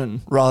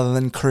consumption rather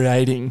than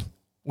creating,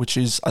 which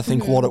is, I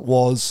think, what Hmm. it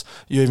was.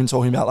 You're even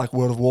talking about like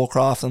World of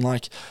Warcraft and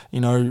like,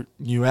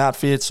 new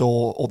outfits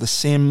or The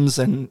Sims.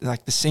 And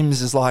like The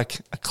Sims is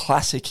like a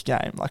classic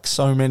game. Like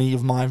so many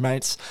of my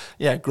mates,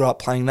 yeah, grew up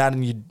playing that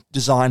and you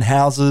design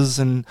houses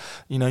and,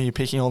 you're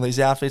picking all these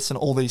outfits and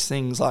all these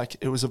things. Like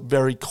it was a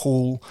very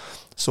cool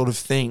sort of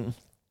thing.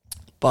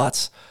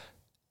 But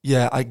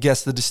yeah, I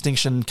guess the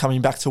distinction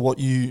coming back to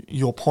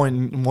your point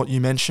and what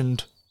you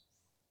mentioned,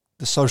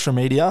 the social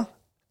media,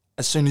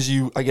 as soon as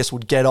you, I guess,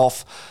 would get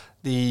off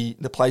the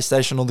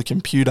PlayStation or the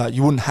computer,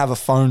 you wouldn't have a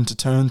phone to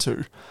turn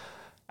to.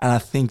 And I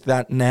think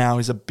that now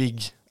is a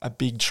big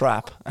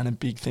trap and a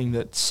big thing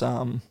that's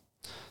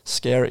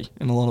scary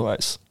in a lot of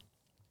ways.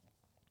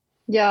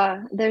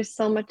 Yeah, there's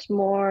so much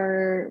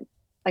more,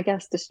 I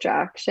guess,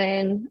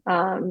 distraction,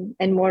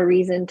 and more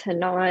reason to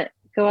not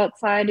go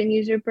outside and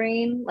use your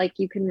brain. Like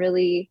you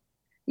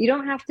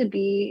don't have to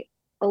be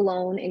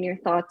alone in your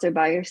thoughts or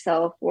by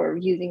yourself or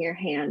using your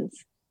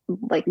hands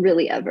like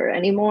really ever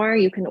anymore.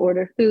 You can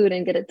order food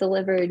and get it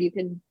delivered. You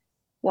can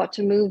watch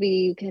a movie.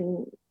 You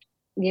can,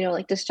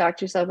 like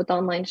distract yourself with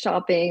online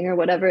shopping or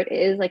whatever it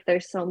is. Like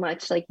there's so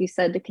much, like you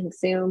said, to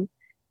consume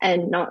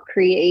and not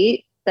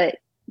create that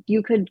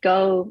you could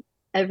go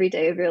every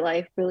day of your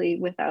life really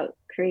without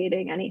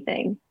creating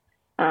anything,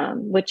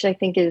 which I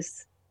think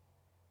is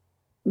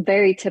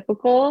very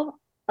typical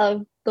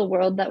of the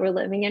world that we're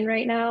living in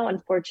right now.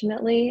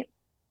 Unfortunately,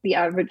 the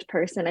average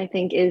person, I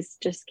think, is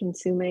just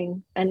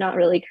consuming and not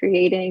really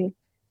creating.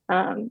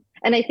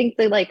 And I think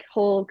the like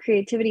whole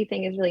creativity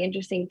thing is really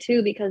interesting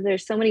too, because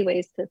there's so many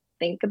ways to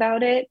think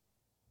about it.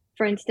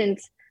 For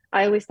instance,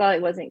 I always thought I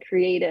wasn't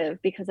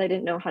creative because I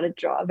didn't know how to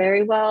draw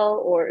very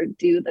well or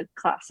do the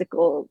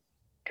classical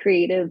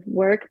creative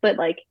work. But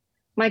like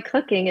my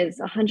cooking is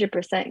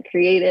 100%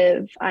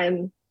 creative.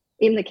 I'm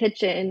in the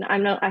kitchen.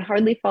 I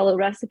hardly follow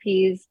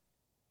recipes.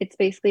 It's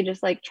basically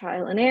just like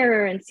trial and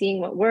error and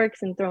seeing what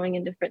works and throwing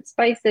in different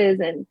spices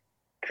and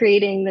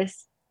creating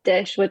this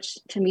dish, which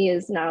to me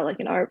is now like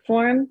an art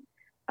form.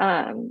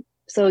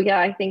 So yeah,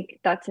 I think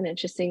that's an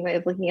interesting way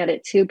of looking at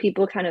it too.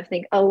 People kind of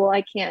think, oh, well,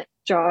 I can't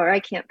draw or I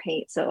can't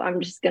paint, so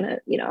I'm just gonna,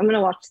 I'm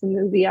gonna watch the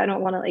movie. I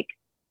don't want to like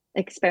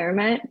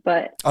experiment,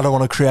 but I don't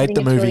want to I create think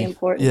the it's really movie.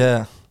 important.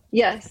 Yeah.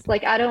 Yes,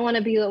 like I don't want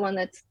to be the one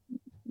that's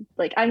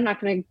like I'm not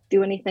going to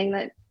do anything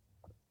that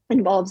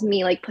involves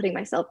me like putting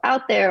myself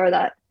out there or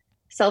that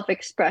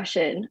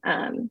self-expression.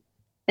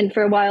 And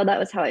for a while that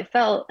was how I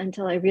felt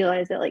until I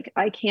realized that like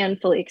I can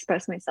fully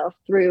express myself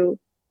through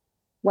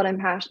what I'm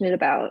passionate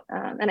about.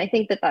 And I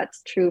think that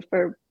that's true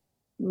for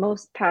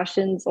most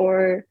passions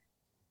or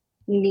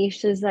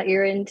niches that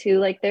you're into.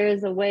 Like there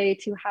is a way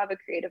to have a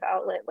creative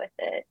outlet with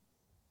it.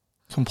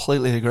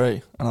 Completely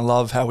agree. And I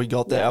love how we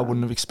got there. I Yeah.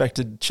 wouldn't have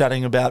expected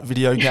chatting about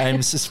video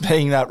games as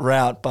being that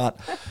route, but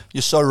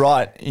you're so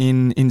right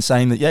in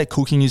saying that, yeah,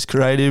 cooking is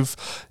creative.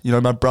 You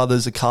know, my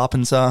brother's a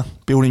carpenter.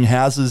 Building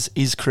houses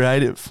is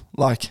creative.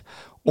 Like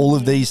all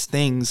of Mm-hmm. these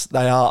things,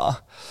 they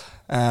are.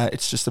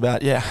 It's just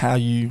about, yeah, how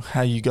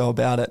you go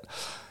about it.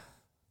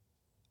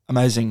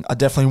 Amazing. I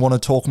definitely want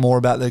to talk more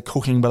about the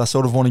cooking, but I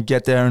sort of want to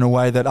get there in a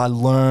way that I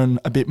learn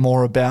a bit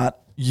more about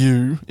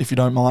you, if you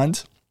don't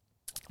mind.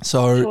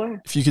 So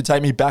Sure. if you could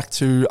take me back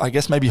to, I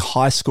guess, maybe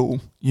high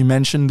school. You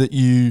mentioned that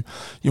you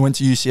went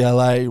to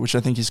UCLA, which I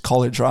think is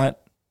college, right?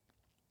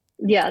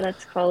 Yeah,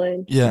 that's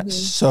college. Yeah. Mm-hmm.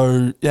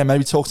 So, yeah,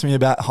 maybe talk to me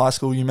about high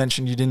school. You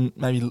mentioned you didn't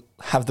maybe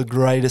have the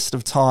greatest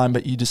of time,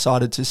 but you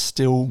decided to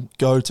still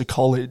go to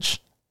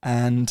college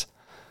and,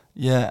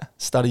 yeah,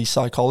 study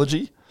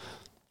psychology.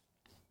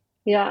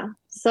 Yeah.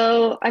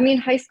 So, I mean,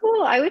 high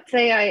school, I would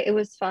say it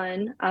was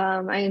fun.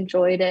 I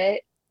enjoyed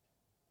it.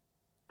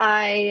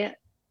 I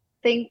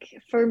think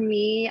for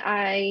me,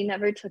 I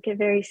never took it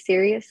very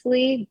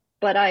seriously,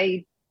 but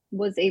I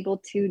was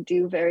able to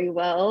do very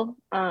well.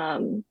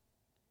 And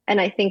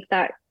I think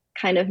that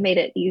kind of made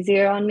it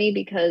easier on me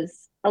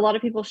because a lot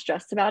of people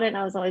stressed about it. And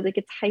I was always like,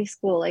 it's high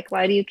school. Like,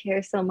 why do you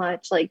care so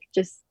much? Like,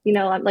 just,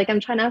 I'm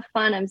trying to have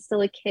fun. I'm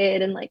still a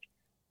kid and like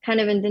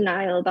kind of in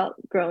denial about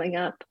growing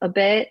up a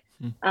bit.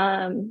 Mm.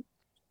 Um,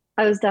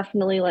 I was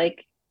definitely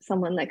like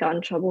someone that got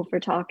in trouble for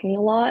talking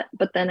a lot,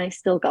 but then I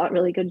still got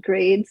really good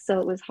grades. So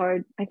it was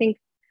hard. I think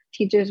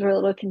teachers were a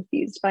little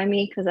confused by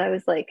me because I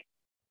was like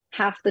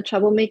half the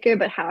troublemaker,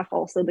 but half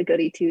also the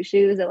goody two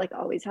shoes that like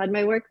always had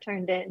my work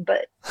turned in,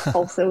 but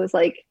also was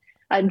like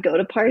I'd go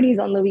to parties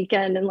on the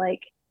weekend and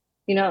like,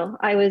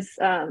 I was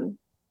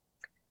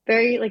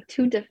very like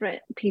two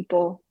different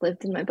people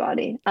lived in my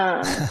body.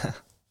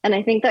 And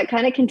I think that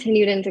kind of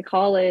continued into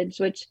college,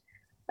 which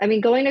I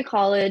mean, going to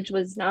college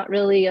was not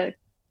really a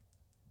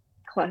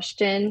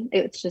question.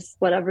 It's just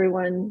what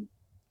everyone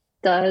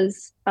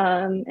does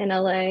in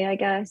LA, I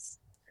guess.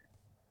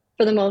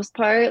 For the most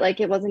part,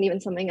 like it wasn't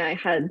even something I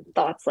had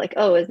thoughts like,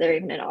 oh, is there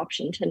even an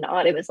option to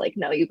not? It was like,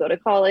 no, you go to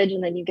college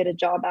and then you get a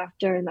job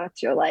after, and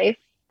that's your life.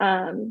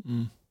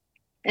 Mm.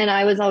 And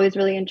I was always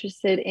really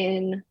interested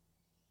in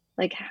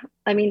like,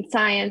 I mean,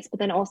 science, but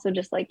then also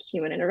just like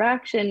human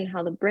interaction and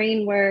how the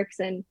brain works.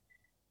 And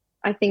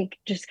I think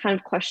just kind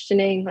of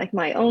questioning like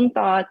my own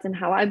thoughts and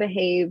how I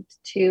behaved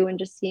too, and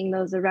just seeing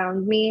those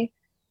around me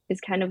is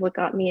kind of what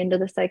got me into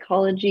the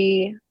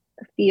psychology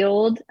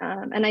field.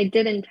 And I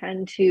did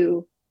intend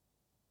to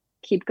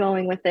keep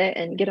going with it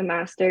and get a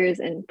master's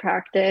and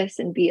practice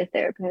and be a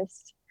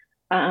therapist.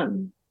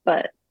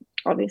 But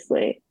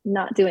obviously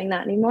not doing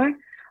that anymore.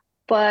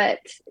 But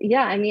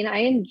yeah, I mean, I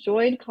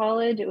enjoyed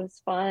college. It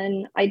was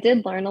fun. I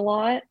did learn a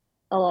lot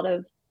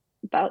of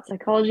about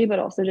psychology, but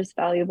also just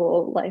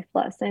valuable life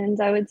lessons,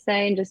 I would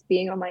say, and just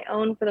being on my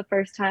own for the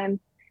first time.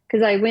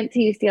 Because I went to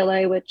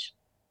UCLA, which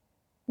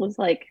was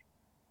like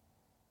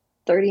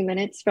 30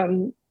 minutes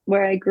from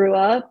where I grew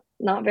up,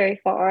 not very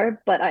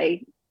far, but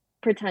I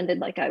pretended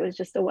like I was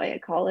just away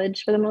at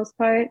college for the most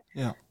part.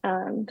 Yeah.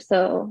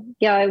 So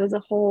yeah, it was a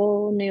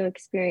whole new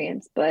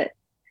experience, but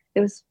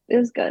it was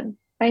good.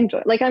 I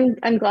enjoyed. Like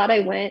I'm glad I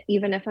went,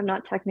 even if I'm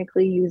not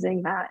technically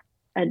using that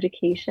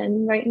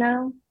education right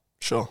now.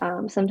 Sure.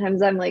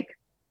 Sometimes I'm like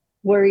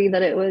worried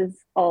that it was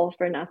all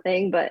for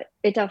nothing, but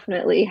it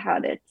definitely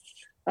had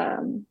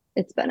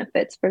its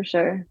benefits for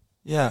sure.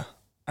 Yeah.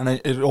 And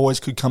it always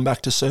could come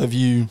back to serve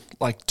you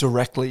like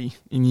directly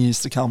in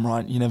years to come,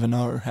 right? You never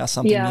know how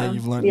something, yeah, Yeah,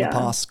 you've learned in the yeah.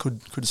 past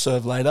could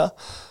serve later,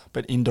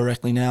 but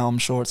indirectly now I'm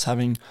sure it's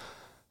having,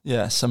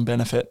 yeah, some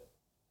benefit.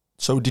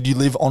 So did you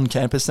live on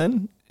campus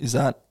then? Is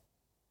that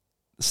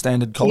the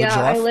standard college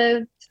Yeah,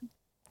 life?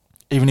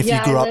 Even if you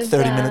I grew up lived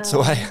 30 minutes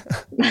away?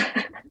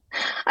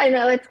 I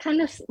know it's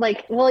kind of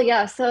like, well,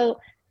 yeah, so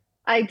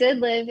I did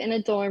live in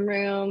a dorm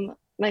room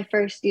my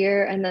first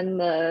year, and then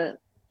the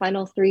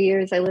final 3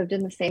 years I lived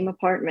in the same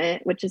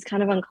apartment, which is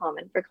kind of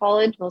uncommon for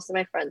college. Most of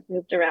my friends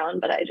moved around,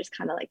 but I just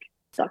kind of like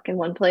stuck in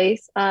one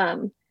place.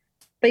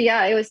 But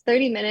yeah, it was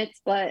 30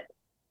 minutes, but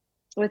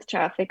with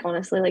traffic,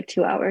 honestly, like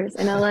 2 hours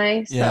in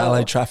LA. Yeah, LA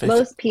So traffic.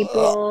 most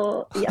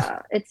people,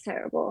 yeah, it's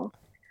terrible.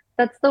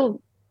 That's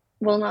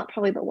well, not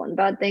probably the one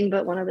bad thing,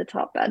 but one of the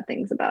top bad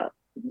things about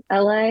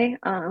LA.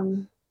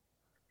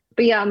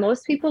 But yeah,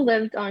 most people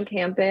lived on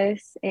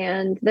campus,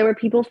 and there were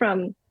people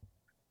from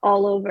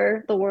all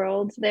over the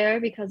world there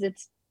because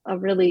it's a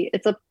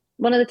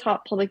one of the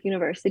top public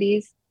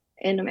universities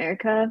in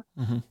America.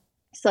 Hmm.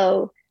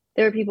 So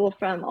there were people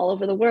from all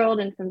over the world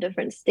and from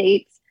different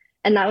states.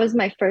 And that was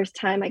my first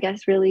time, I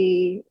guess,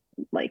 really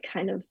like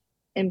kind of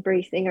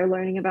embracing or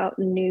learning about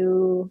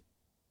new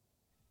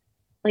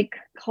like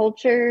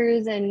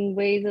cultures and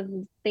ways of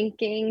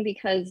thinking,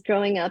 because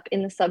growing up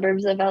in the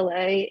suburbs of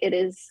LA, it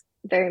is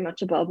very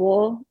much a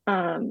bubble.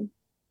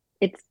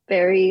 It's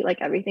very like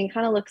everything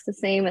kind of looks the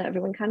same and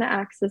everyone kind of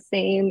acts the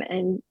same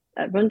and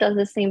everyone does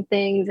the same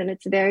things, and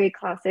it's very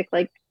classic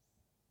like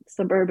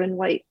suburban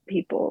white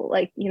people,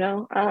 like,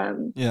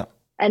 Yeah.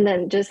 and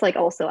then just like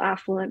also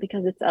affluent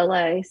because it's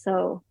LA.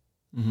 So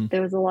Hmm.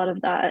 there was a lot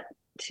of that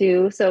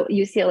too. So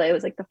UCLA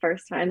was like the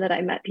first time that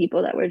I met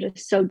people that were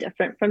just so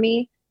different from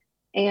me,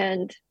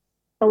 and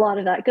a lot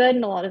of that good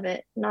and a lot of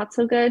it not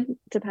so good,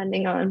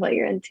 depending on what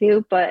you're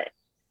into. But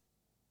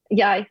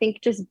yeah, I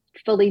think just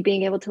fully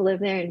being able to live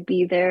there and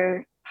be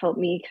there helped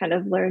me kind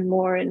of learn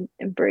more and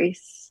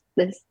embrace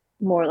this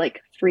more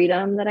like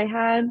freedom that I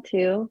had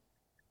too.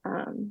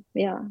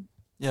 Yeah.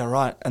 Yeah,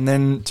 right. And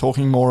then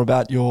talking more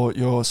about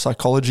your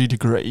psychology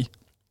degree,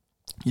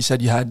 you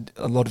said you had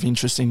a lot of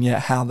interest in, yeah,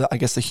 how I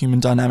guess the human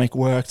dynamic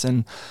worked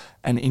and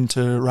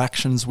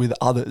interactions with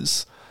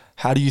others.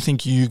 How do you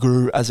think you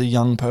grew as a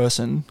young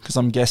person? Because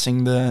I'm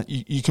guessing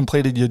you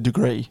completed your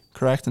degree,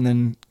 correct? And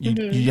then you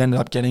Hmm. ended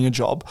up getting a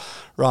job,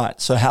 right?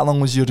 So how long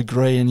was your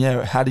degree? And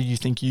yeah, how do you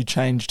think you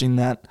changed in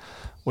that,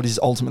 what is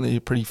ultimately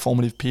a pretty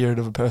formative period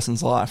of a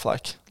person's life,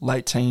 like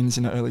late teens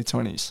and early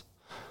 20s?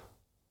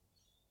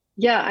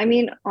 Yeah, I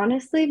mean,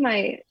 honestly,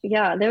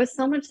 there was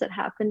so much that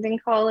happened in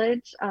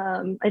college.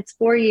 It's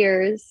 4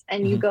 years,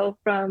 and you Hmm. go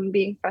from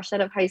being fresh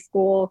out of high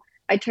school.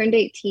 I turned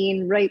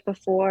 18 right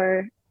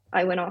before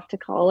I went off to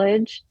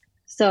college.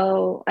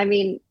 So, I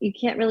mean, you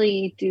can't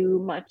really do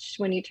much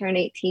when you turn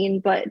 18,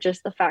 but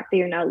just the fact that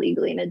you're now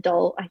legally an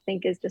adult, I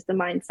think, is just a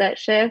mindset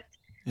shift.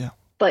 Yeah.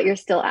 But you're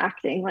still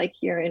acting like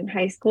you're in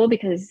high school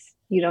because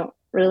you don't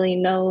really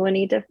know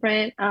any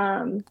different.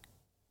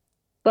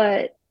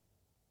 But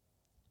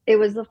it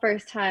was the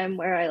first time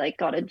where I like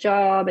got a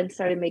job and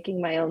started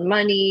making my own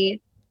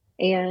money,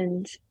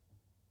 and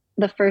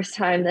the first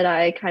time that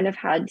I kind of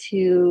had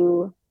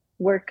to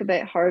work a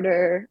bit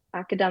harder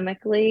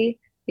academically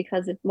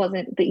because it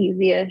wasn't the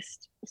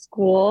easiest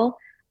school.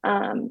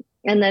 And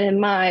then in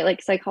my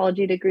like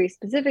psychology degree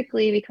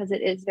specifically, because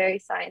it is very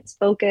science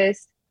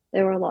focused,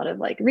 there were a lot of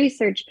like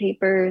research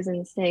papers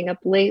and staying up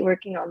late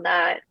working on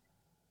that.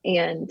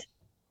 And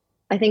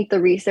I think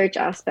the research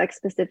aspect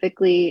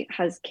specifically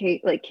has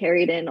like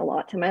carried in a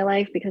lot to my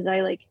life because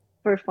I like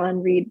for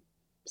fun read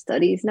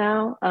studies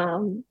now,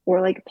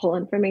 or like pull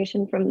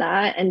information from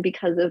that. And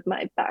because of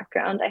my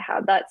background, I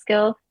have that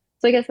skill.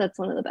 So I guess that's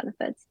one of the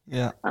benefits.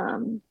 Yeah.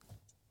 Um,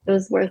 it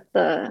was worth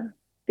the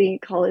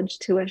college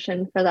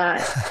tuition for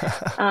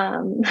that.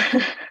 Um,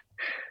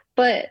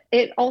 but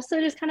it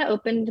also just kind of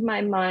opened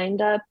my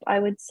mind up, I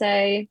would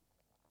say.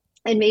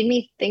 It made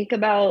me think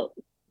about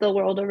the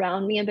world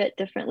around me a bit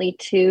differently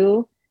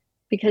too,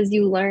 because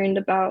you learned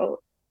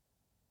about,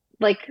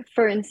 like,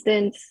 for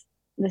instance,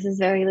 this is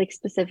very like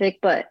specific,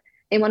 but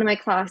in one of my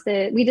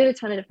classes, we did a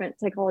ton of different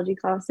psychology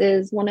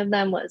classes. One of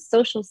them was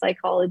social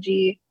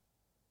psychology,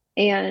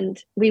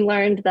 and we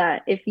learned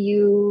that if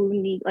you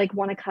need like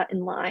want to cut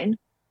in line,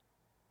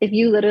 if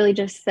you literally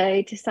just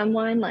say to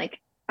someone like,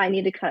 I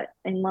need to cut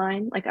in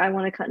line, like I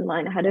want to cut in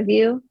line ahead of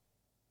you,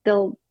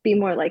 they'll be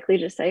more likely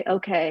to say,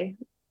 okay.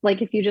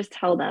 Like if you just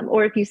tell them,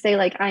 or if you say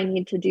like, I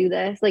need to do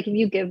this, like if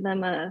you give them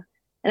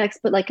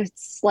like a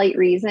slight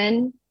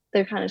reason,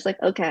 they're kind of just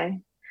like, okay.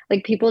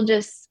 Like people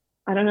just,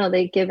 I don't know,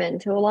 they give in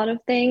to a lot of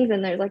things,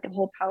 and there's like a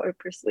whole power of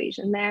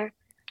persuasion there,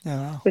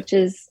 Yeah. which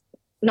is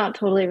not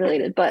totally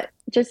related, but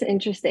just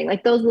interesting.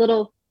 Like those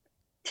little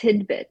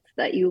tidbits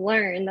that you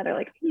learn that are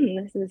like,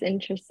 this is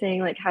interesting.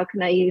 Like, how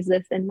can I use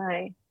this in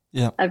my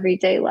Yeah.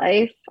 everyday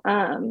life?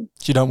 You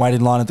don't wait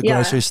in line at the Yeah.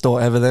 grocery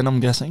store ever then, I'm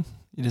guessing.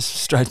 You just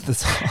straight to the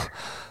top.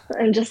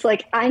 I'm just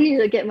like, I need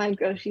to get my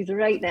groceries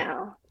right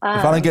now.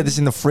 If I don't get this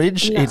in the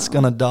fridge, it's No,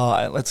 gonna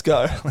die. Let's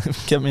go.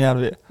 Get me out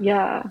of here.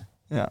 yeah.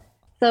 Yeah.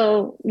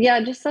 So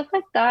yeah, just stuff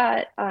like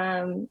that.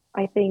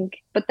 I think,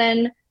 but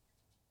then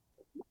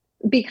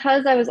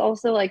because I was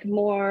also like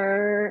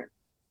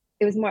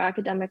it was more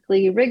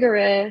academically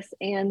rigorous,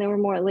 and there were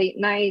more late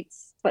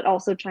nights, but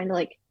also trying to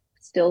like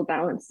still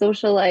balance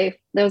social life.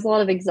 There was a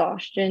lot of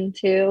exhaustion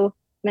too,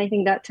 and I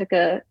think that took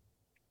a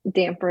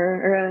damper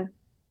or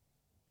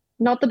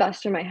not the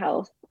best for my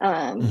health.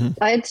 Hmm.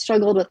 I had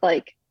struggled with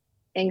like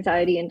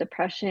anxiety and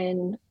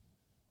depression,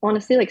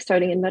 honestly, like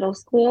starting in middle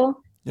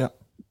school. Yeah.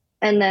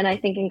 And then I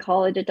think in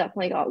college it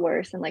definitely got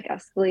worse and like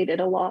escalated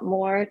a lot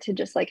more to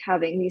just like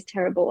having these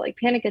terrible like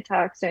panic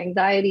attacks or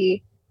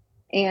anxiety.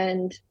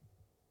 And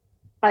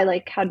I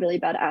like had really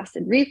bad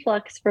acid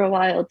reflux for a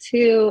while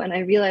too. And I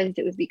realized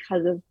it was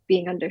because of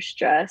being under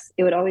stress.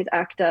 It would always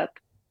act up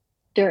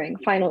during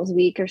finals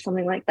week or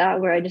something like that,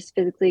 where I just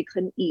physically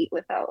couldn't eat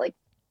without like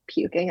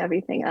puking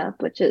everything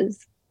up, which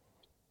is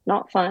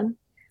not fun.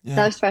 That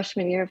Yeah. was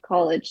freshman year of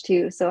college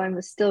too. So I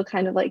was still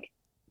kind of like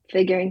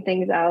figuring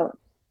things out.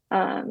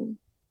 Um,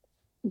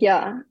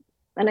 yeah.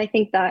 And I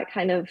think that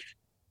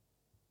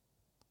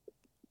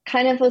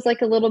kind of was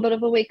like a little bit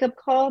of a wake up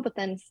call, but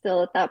then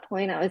still at that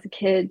point I was a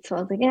kid, so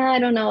I was like, yeah, I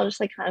don't know, I'll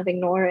just like kind of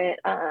ignore it.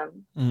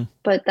 Mm,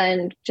 But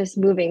then just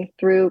moving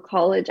through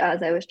college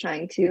as I was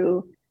trying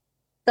to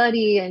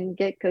study and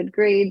get good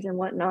grades and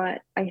whatnot,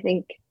 I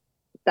think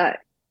that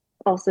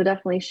also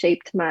definitely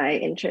shaped my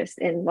interest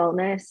in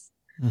wellness,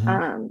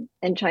 hmm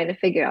and trying to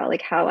figure out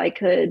like how I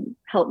could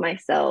help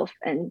myself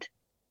and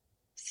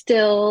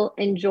still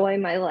enjoy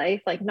my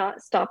life, like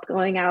not stop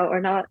going out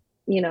or not,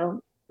 you know,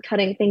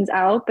 cutting things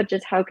out, but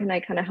just how can I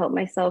kind of help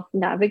myself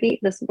navigate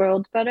this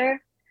world better?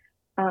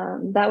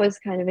 That was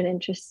kind of an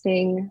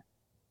interesting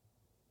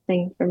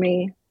thing for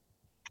me,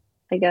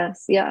 I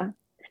guess. Yeah.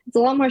 It's a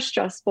lot more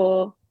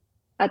stressful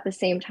at the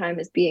same time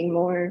as being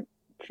more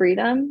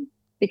freedom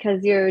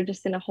because you're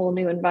just in a whole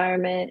new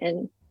environment.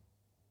 And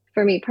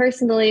for me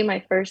personally,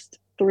 my first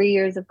 3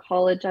 years of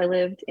college, I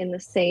lived in the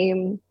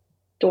same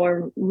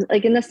dorm,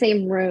 like in the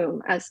same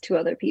room as two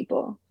other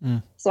people.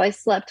 mm. So I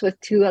slept with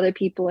two other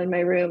people in my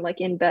room, like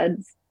in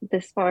beds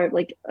this far,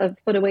 like a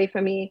foot away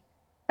from me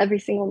every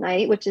single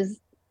night, which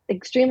is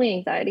extremely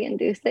anxiety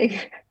inducing.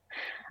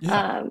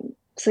 Yeah.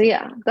 So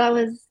yeah, that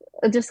was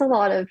just a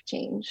lot of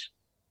change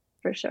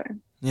for sure.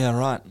 Yeah,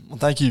 right. Well,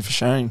 thank you for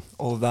sharing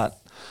all of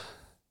that.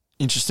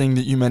 Interesting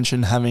that you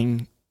mentioned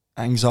having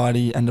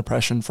anxiety and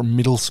depression from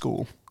middle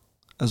school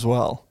as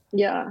well.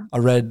 Yeah. I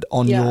read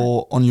Yeah.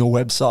 on your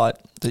website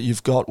that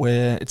you've got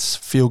where it's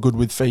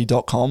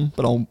feelgoodwithfee.com,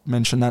 but I'll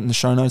mention that in the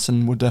show notes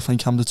and we'll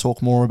definitely come to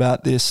talk more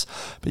about this.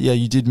 But yeah,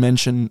 you did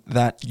mention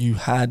that you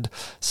had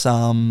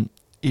some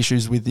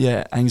issues with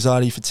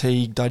anxiety,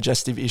 fatigue,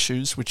 digestive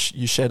issues, which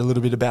you shared a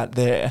little bit about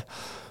there.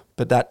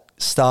 But that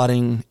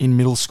starting in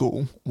middle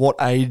school, what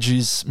age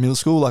is middle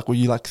school? Like were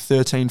you like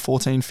 13,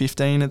 14,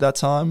 15 at that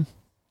time?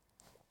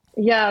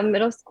 Yeah,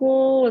 middle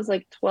school was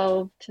like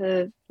 12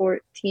 to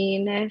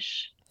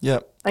 14-ish.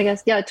 Yep. I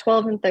guess, yeah,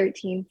 12 and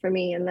 13 for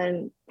me. And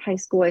then high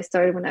school, I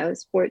started when I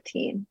was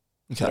 14.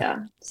 Okay.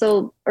 Yeah.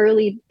 So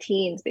early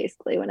teens,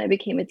 basically, when I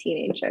became a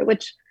teenager,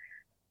 which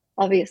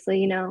obviously,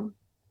 you know,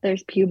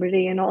 there's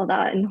puberty and all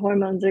that, and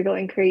hormones are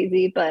going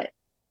crazy, but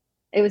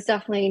it was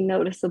definitely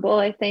noticeable,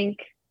 I think,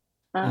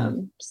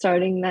 Mm.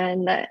 starting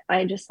then that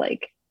I just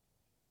like,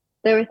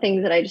 there were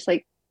things that I just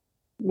like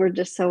were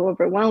just so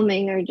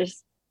overwhelming or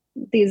just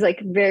these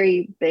like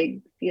very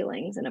big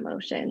feelings and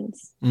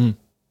emotions. Mm.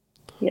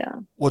 Yeah.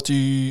 What do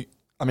you,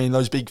 I mean,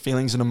 those big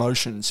feelings and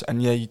emotions,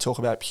 and yeah, you talk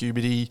about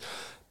puberty,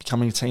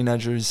 becoming a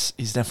teenager is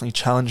definitely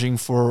challenging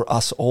for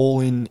us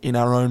all in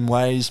our own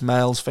ways,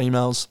 males,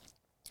 females,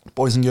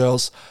 boys and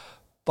girls.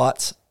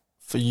 But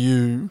for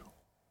you,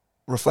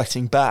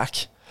 reflecting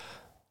back,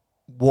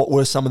 what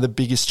were some of the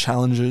biggest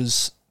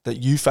challenges that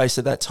you faced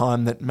at that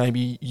time that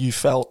maybe you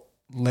felt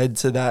led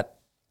to that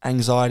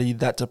anxiety,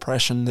 that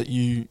depression that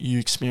you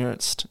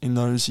experienced in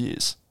those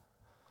years?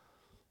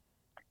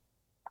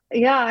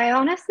 Yeah, I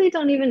honestly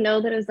don't even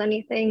know that it was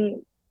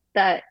anything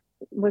that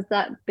was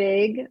that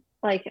big.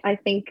 Like, I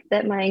think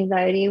that my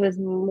anxiety was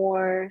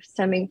more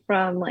stemming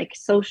from like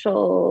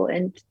social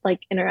and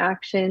like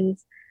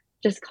interactions,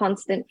 just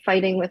constant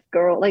fighting with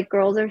like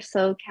girls are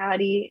so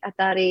catty at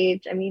that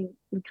age. I mean,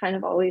 we kind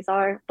of always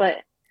are, but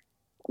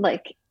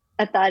like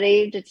at that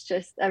age, it's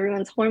just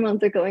everyone's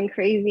hormones are going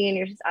crazy and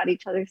you're just at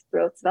each other's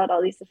throats about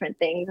all these different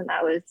things. And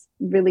that was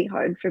really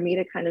hard for me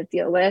to kind of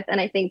deal with.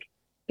 And I think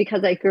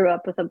because I grew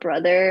up with a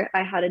brother,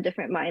 I had a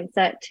different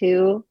mindset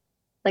too.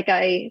 Like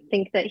I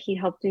think that he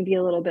helped me be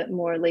a little bit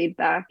more laid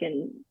back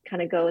and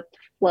kind of go with the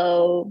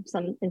flow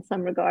in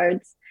some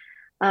regards.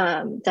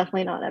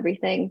 Definitely not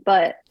everything,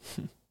 but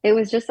it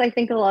was just I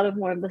think a lot of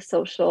more of the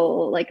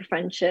social like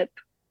friendship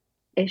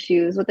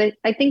issues, what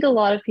I think a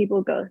lot of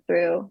people go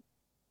through.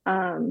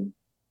 Um,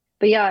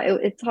 but yeah,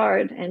 it's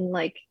hard. And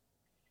like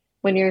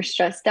when you're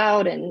stressed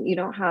out and you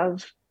don't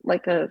have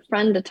like a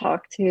friend to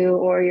talk to,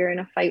 or you're in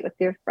a fight with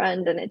your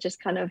friend and it just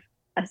kind of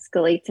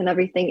escalates and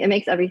everything, it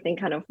makes everything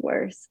kind of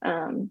worse.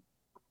 And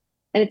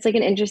it's like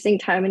an interesting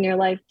time in your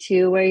life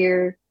too, where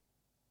you're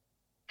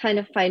kind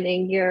of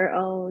finding your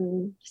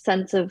own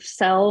sense of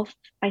self,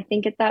 I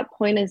think, at that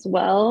point as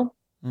well.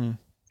 Mm.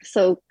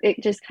 So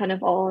it just kind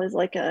of all is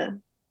like a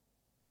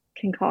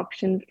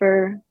concoction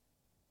for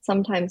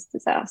sometimes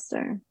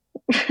disaster.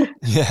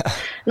 Yeah.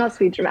 Not to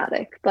be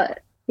dramatic, but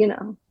you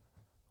know.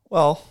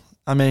 Well,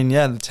 I mean,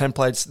 yeah, the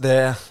template's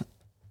there.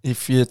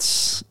 If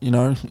it's,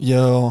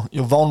 you're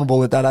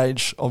vulnerable at that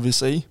age,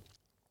 obviously,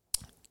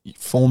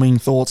 forming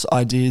thoughts,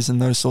 ideas, and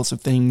those sorts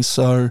of things.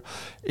 So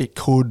it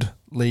could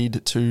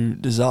lead to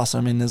disaster.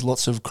 I mean, there's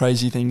lots of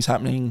crazy things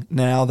happening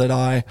now that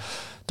I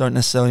don't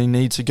necessarily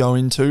need to go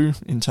into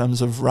in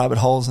terms of rabbit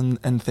holes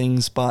and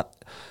things.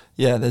 But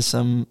yeah, there's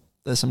some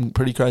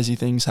pretty crazy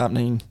things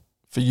happening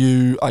for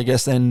you, I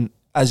guess. Then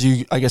as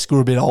you, I guess, grew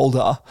a bit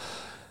older,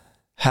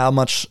 how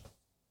much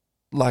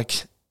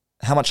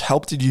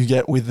help did you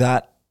get with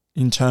that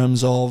in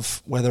terms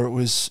of whether it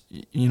was,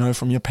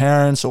 from your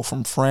parents or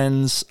from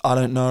friends? I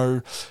don't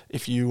know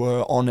if you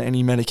were on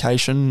any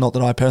medication, not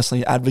that I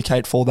personally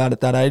advocate for that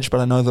at that age, but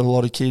I know that a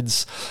lot of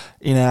kids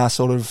in our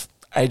sort of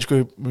age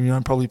group,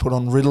 probably put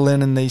on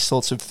Ritalin and these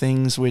sorts of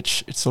things,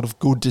 which it's sort of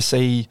good to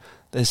see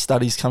there's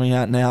studies coming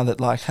out now that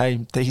like,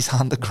 hey, these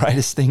aren't the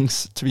greatest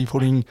things to be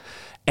putting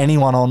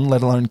anyone on,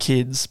 let alone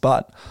kids.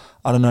 But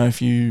I don't know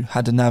if you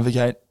had to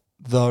navigate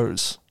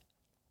those.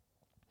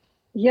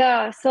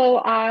 Yeah, so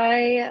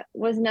I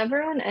was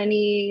never on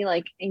any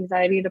like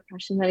anxiety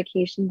depression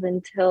medications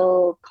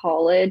until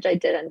college. I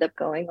did end up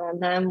going on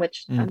them,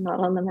 which Mm. I'm not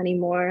on them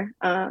anymore.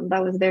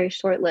 That was very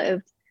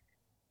short-lived.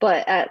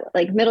 But at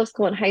like middle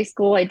school and high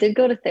school, I did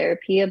go to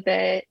therapy a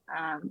bit.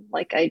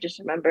 Like I just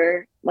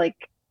remember like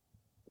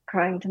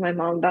crying to my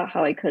mom about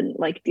how I couldn't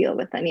like deal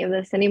with any of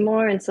this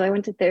anymore. And so I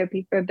went to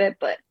therapy for a bit,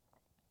 but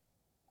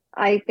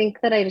I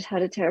think that I just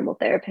had a terrible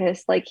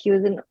therapist. Like he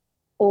was an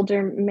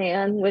older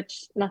man,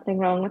 which nothing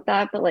wrong with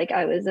that, but like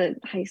I was a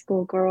high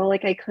school girl,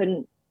 like I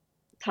couldn't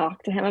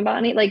talk to him about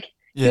any like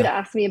he would Yeah.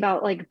 ask me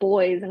about like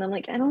boys and I'm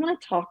like, I don't want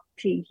to talk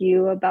to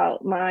you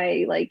about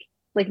my like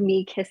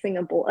me kissing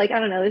a boy. Like I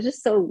don't know, it's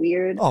just so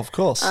weird. Oh, of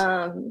course.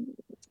 Um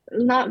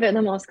Not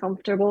the most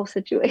comfortable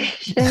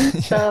situation. Yeah.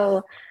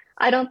 So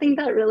I don't think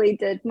that really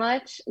did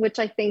much, which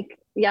I think,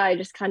 yeah, I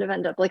just kind of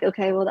end up like,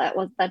 okay, well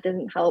that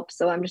didn't help.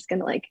 So I'm just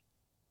gonna like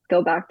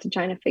go back to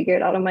trying to figure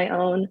it out on my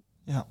own.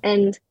 Yeah.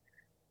 And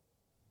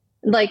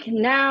like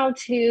now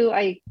too,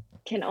 I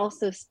can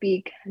also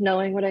speak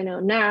knowing what I know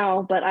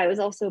now, but I was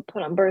also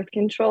put on birth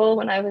control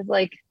when I was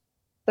like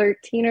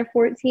 13 or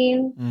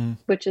 14, Mm.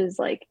 which is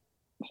like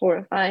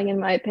horrifying in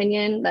my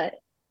opinion that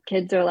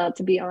kids are allowed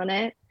to be on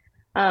it.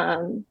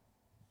 Um,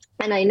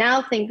 and I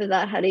now think that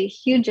that had a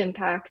huge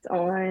impact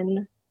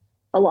on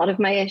a lot of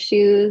my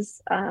issues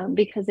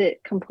because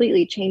it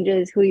completely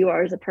changes who you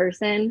are as a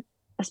person,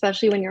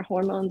 especially when your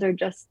hormones are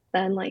just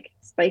then like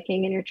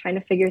spiking and you're trying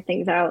to figure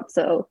things out.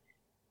 So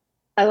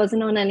I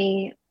wasn't on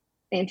any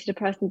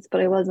antidepressants, but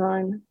I was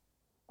on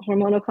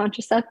hormonal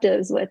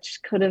contraceptives, which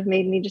could have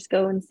made me just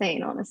go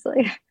insane,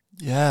 honestly.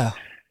 Yeah.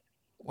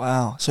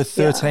 Wow. So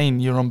Yeah. 13,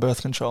 you're on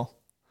birth control.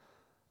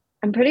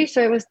 I'm pretty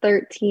sure it was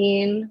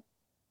 13.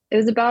 It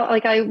was about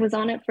like I was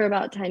on it for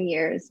about 10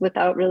 years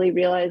without really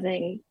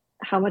realizing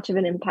how much of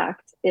an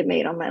impact it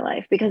made on my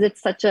life because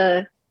it's such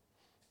a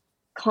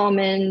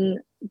common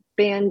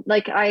band.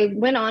 Like I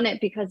went on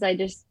it because I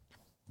just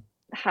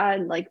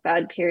had like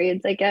bad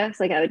periods, I guess.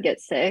 Like I would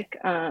get sick.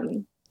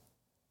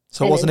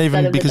 So it And wasn't instead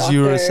even of the because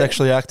you were doctor,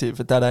 sexually active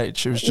at that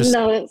age. It was just,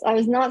 no, I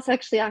was not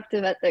sexually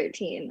active at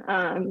 13.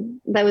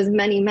 That was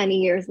many, many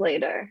years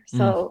later. mm,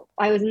 So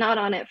I was not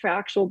on it for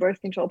actual birth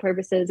control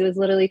purposes. It was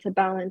literally to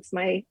balance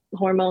my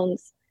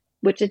hormones,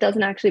 which it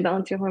doesn't actually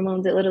balance your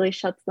hormones. It literally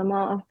shuts them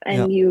off yeah.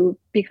 and you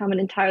become an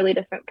entirely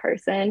different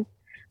person,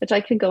 which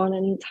I could go on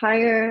an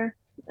entire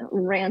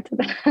rant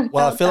Well, I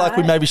about feel like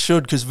we that. maybe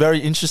should because very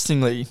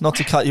interestingly, not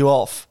to cut you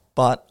off,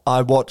 but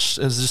I was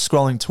just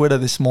scrolling Twitter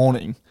this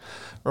morning,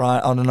 right?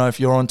 I don't know if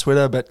you're on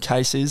Twitter, but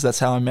Case is. That's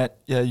how I met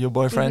your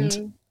boyfriend.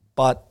 Mm-hmm.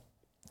 But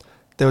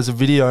there was a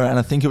video, and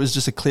I think it was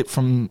just a clip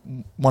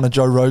from one of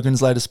Joe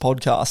Rogan's latest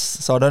podcasts.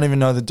 So I don't even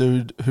know the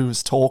dude who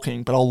was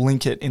talking, but I'll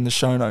link it in the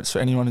show notes for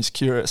anyone who's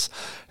curious.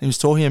 And he was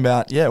talking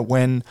about,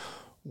 when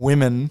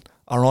women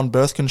are on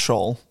birth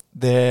control,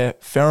 their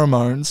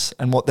pheromones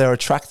and what they're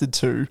attracted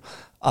to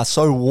are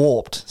so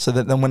warped so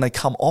that then when they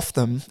come off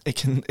them,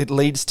 it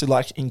leads to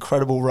like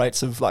incredible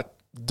rates of like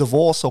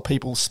divorce or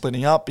people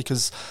splitting up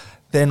because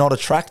they're not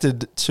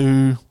attracted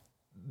to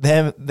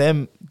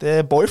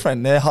their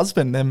boyfriend, their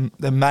husband,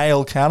 their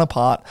male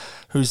counterpart,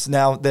 who's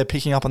now they're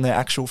picking up on their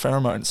actual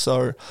pheromones.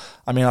 So,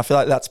 I mean, I feel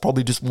like that's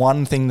probably just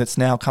one thing that's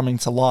now coming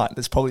to light.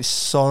 There's probably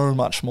so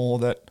much more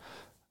that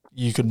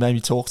you could maybe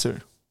talk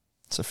to.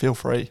 So feel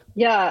free.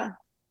 Yeah,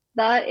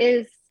 that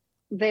is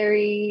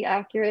very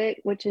accurate,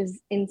 which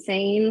is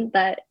insane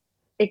that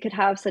it could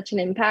have such an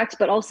impact,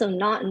 but also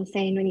not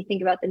insane when you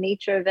think about the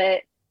nature of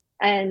it.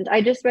 And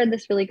I just read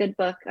this really good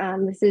book.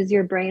 This is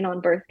Your Brain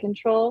on Birth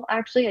Control.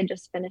 Actually, I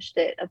just finished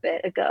it a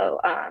bit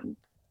ago.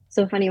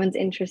 So if anyone's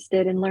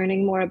interested in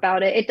learning more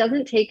about it, it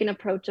doesn't take an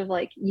approach of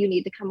like you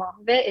need to come off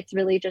of it. It's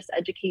really just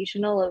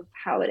educational of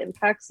how it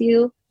impacts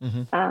you.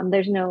 Mm-hmm.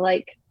 There's no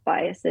like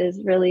biases.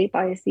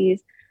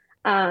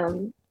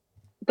 Um,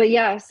 but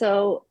yeah,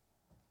 so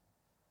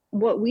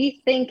what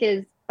we think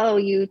is, oh,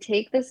 you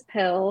take this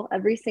pill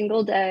every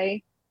single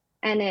day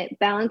and it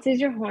balances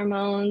your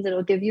hormones.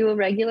 It'll give you a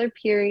regular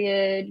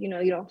period. You know,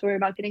 you don't have to worry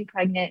about getting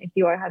pregnant if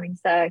you are having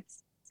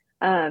sex.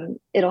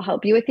 It'll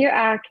help you with your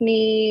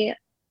acne.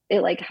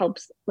 It like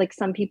helps like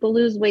some people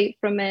lose weight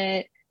from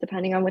it,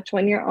 depending on which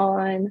one you're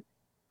on.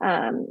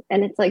 And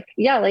it's like,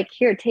 yeah, like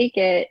here, take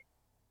it.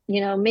 You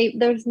know,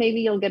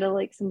 maybe you'll get a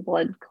like some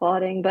blood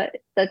clotting, but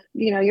that's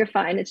you're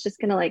fine. It's just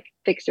gonna like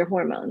fix your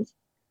hormones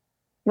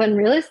when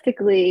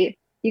realistically,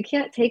 you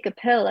can't take a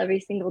pill every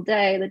single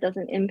day that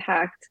doesn't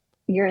impact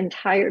your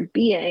entire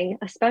being,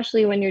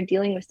 especially when you're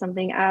dealing with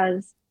something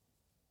as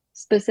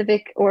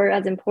specific or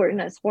as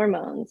important as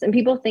hormones. And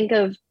people think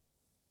of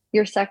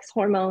your sex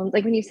hormones,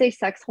 like when you say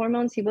sex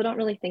hormones, people don't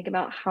really think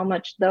about how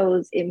much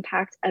those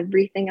impact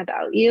everything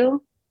about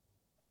you.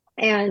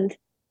 And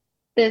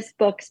this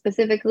book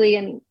specifically,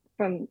 and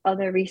from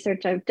other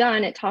research I've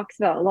done, it talks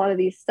about a lot of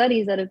these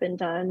studies that have been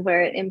done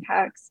where it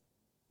impacts,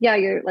 yeah,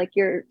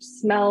 your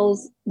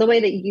smells, the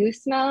way that you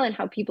smell and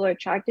how people are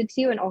attracted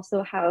to you, and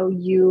also how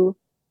you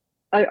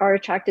are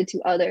attracted to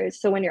others.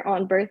 So when you're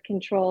on birth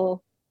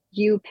control,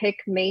 you pick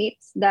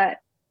mates that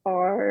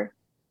are,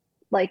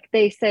 like,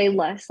 they say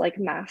less like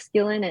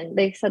masculine, and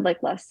they said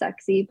like less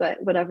sexy,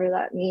 but whatever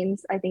that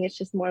means, I think it's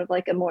just more of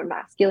like a more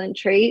masculine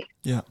trait.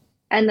 Yeah.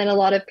 And then a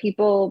lot of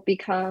people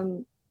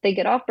they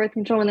get off birth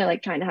control and they're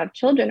like trying to have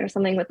children or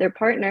something with their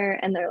partner,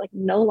 and they're like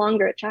no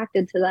longer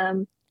attracted to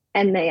them,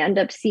 and they end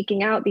up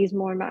seeking out these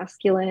more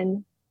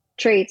masculine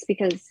traits,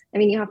 because I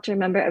mean, you have to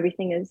remember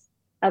everything is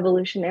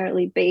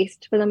evolutionarily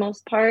based for the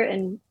most part,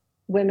 and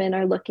women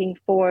are looking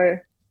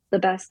for the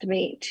best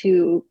mate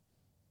to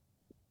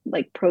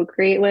like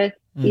procreate with,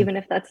 even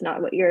if that's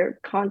not what you're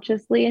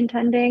consciously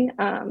intending.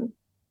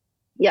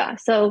 Yeah,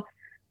 so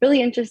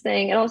really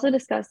interesting. It also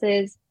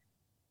discusses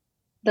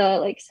the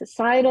like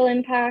societal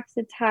impacts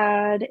it's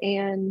had,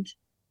 and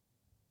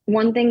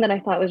one thing that I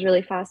thought was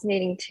really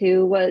fascinating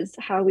too was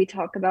how we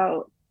talk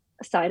about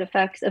side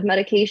effects of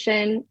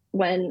medication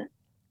when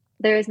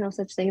there is no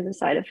such thing as a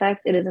side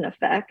effect, it is an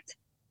effect.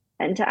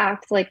 And to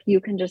act like you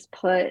can just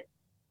put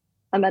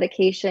a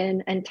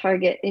medication and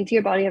target into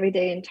your body every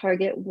day and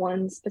target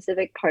one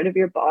specific part of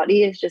your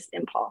body is just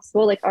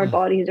impossible. Like our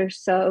bodies are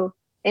so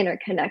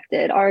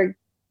interconnected. Our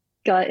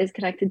gut is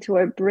connected to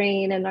our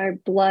brain, and our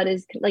blood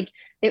is like,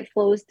 it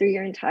flows through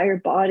your entire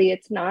body.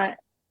 It's not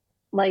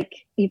like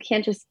you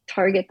can't just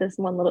target this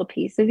one little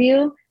piece of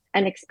you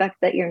and expect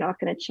that you're not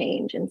going to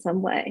change in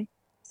some way.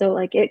 So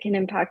like it can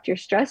impact your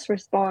stress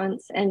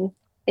response and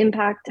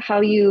impact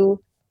how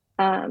you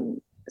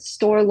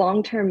store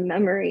long-term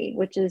memory,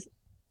 which is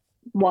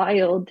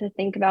wild to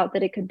think about,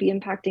 that it could be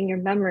impacting your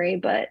memory,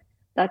 but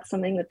that's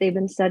something that they've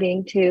been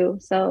studying too.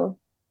 So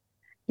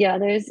yeah,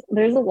 there's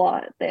a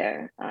lot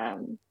there.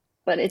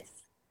 But it's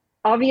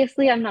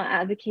obviously, I'm not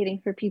advocating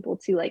for people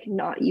to like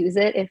not use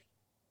it if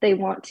they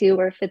want to,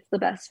 or if it's the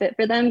best fit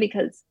for them,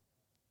 because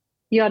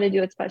you got to do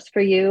what's best for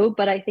you.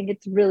 But I think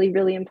it's really,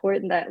 really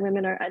important that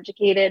women are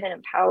educated and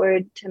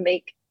empowered to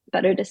make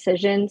better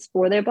decisions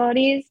for their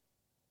bodies.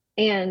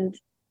 And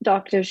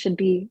doctors should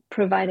be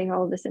providing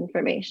all of this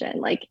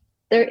information. Like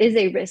there is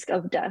a risk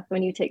of death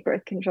when you take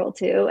birth control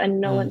too,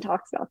 and no one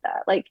talks about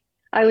that. Like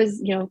I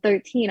was,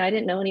 13. I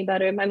didn't know any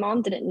better. My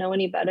mom didn't know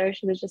any better.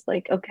 She was just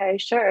like, okay,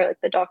 sure. Like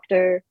the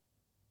doctor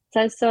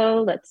says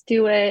so, let's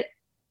do it.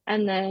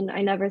 And then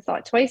I never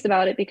thought twice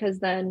about it, because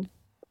then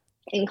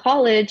in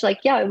college, like,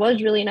 yeah, it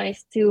was really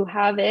nice to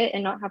have it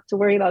and not have to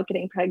worry about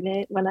getting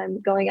pregnant when I'm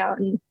going out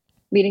and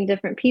meeting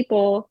different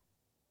people.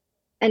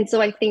 And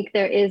so I think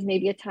there is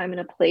maybe a time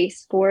and a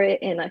place for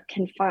it in a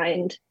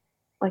confined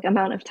like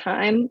amount of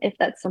time, if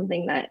that's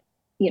something that,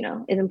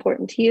 is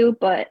important to you.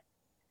 But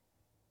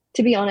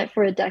to be on it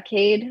for a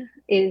decade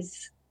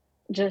is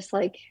just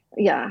like,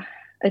 yeah,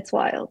 it's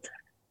wild.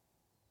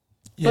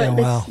 Yeah,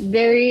 But wow. it's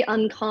very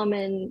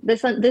uncommon.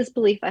 This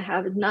belief I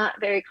have is not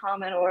very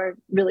common or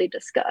really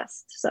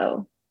discussed.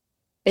 So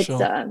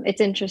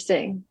it's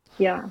interesting.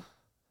 Yeah.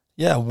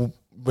 Yeah, well,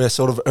 we're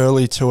sort of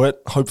early to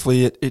it.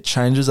 Hopefully it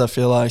changes. I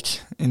feel like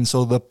in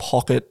sort of the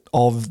pocket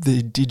of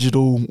the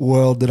digital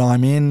world that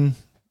I'm in,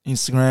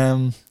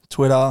 Instagram,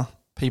 Twitter,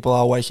 people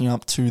are waking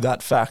up to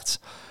that fact.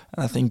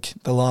 And I think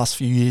the last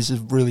few years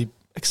have really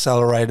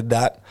accelerated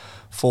that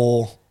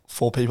for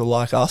people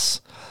like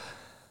us.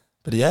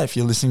 But yeah, if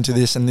you're listening to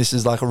this and this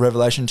is like a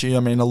revelation to you, I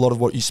mean, a lot of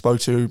what you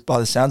spoke to by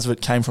the sounds of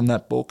it came from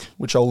that book,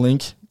 which I'll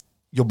link,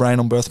 Your Brain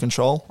on Birth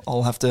Control.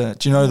 Do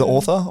you know the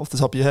author off the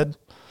top of your head?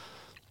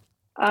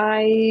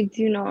 I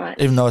do not.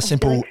 Even though a like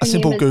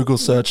simple Google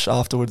search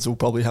afterwards will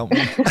probably help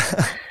me.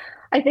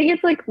 I think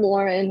it's like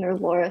Lauren or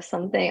Laura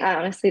something. I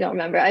honestly don't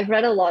remember. I've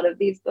read a lot of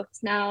these books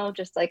now,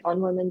 just like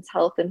on women's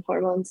health and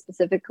hormones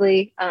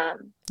specifically.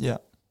 Yeah.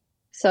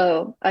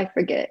 So I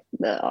forget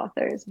the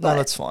authors, but No,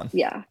 that's fine.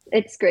 yeah,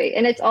 it's great.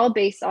 And it's all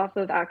based off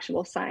of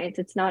actual science.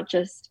 It's not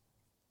just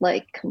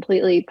like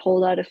completely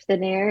pulled out of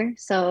thin air.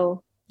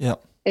 So yeah,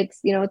 it's,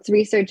 it's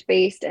research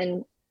based,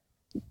 and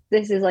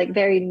this is like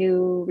very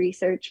new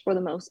research for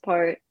the most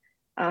part.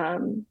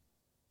 And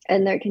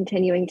they're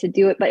continuing to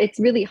do it, but it's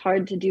really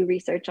hard to do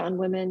research on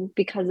women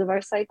because of our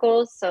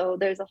cycles. So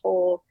there's a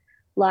whole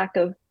lack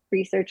of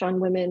research on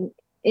women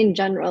in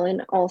general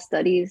in all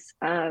studies.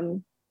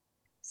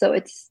 So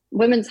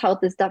women's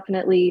health is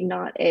definitely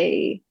not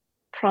a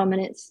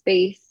prominent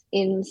space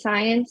in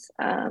science.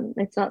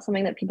 It's not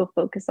something that people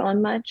focus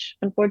on much,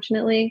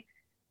 unfortunately,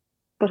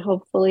 but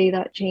hopefully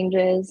that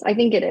changes. I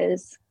think it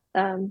is.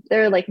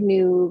 There are like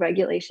new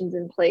regulations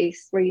in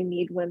place where you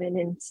need women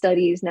in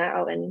studies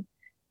now, and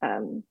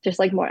just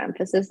like more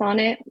emphasis on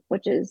it,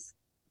 which is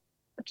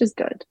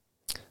good.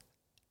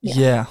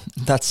 Yeah,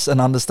 that's an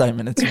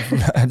understatement.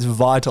 It's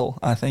vital,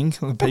 I think.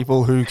 The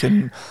people who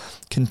can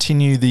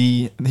continue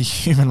the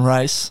human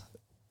race,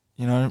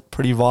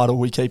 pretty vital.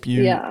 We keep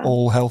you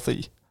all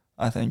healthy,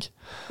 I think.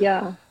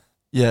 Yeah.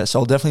 Yeah, so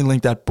I'll definitely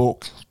link that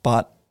book.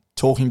 But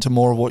talking to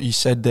more of what you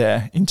said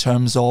there in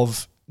terms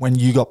of when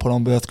you got put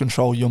on birth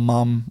control, your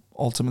mum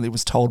ultimately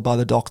was told by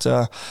the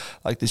doctor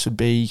like this would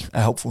be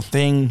a helpful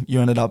thing.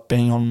 You ended up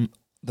being on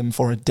them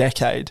for a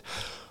decade,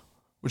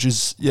 which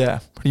is, yeah,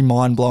 pretty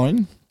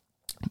mind-blowing.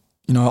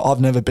 You know, I've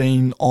never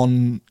been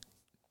on,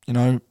 you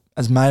know,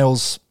 as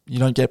males, you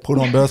don't get put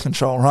on birth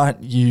control, right?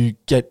 You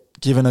get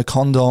given a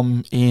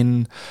condom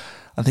in,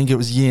 I think it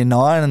was year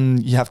 9,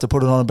 and you have to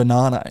put it on a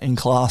banana in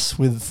class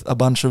with a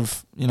bunch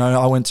of, you know,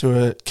 I went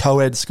to a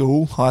co-ed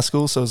school, high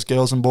school, so it was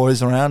girls and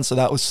boys around, so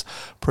that was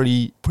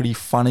pretty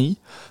funny.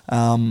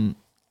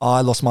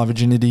 I lost my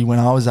virginity when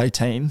I was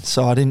 18,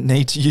 so I didn't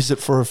need to use it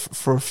for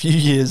a few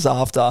years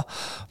after.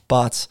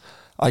 But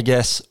I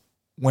guess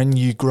when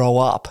you grow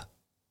up,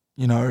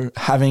 you know,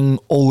 having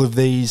all of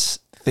these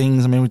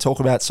things, I mean, we talk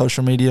about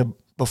social media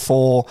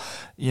before,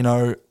 you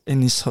know,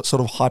 in this sort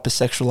of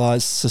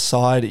hypersexualized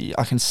society,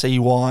 I can see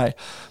why,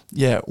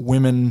 yeah,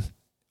 women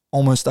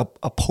almost are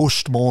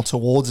pushed more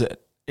towards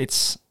it.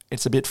 It's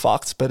a bit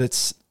fucked, but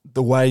it's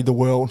the way the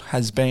world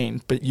has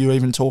been. But you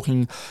even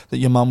talking that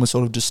your mum was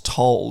sort of just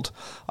told,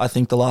 I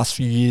think the last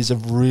few years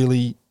have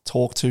really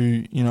talked to,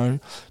 you know,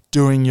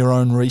 doing your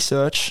own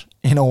research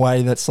in a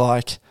way that's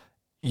like,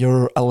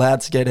 you're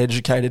allowed to get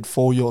educated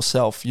for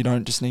yourself. You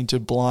don't just need to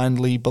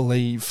blindly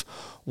believe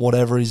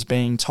whatever is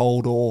being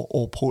told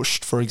or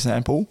pushed, for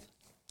example.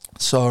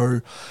 So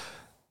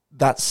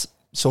that's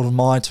sort of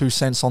my 2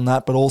 cents on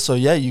that. But also,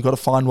 yeah, you got to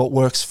find what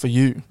works for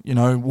you. You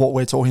know, what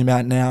we're talking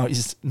about now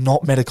is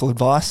not medical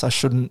advice. I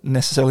shouldn't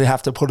necessarily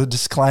have to put a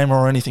disclaimer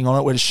or anything on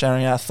it. We're just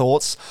sharing our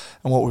thoughts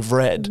and what we've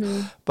read.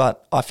 Mm-hmm.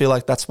 But I feel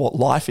like that's what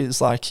life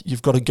is. Like,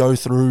 you've got to go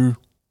through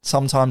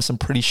sometimes some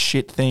pretty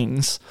shit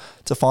things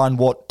to find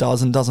what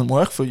does and doesn't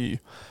work for you.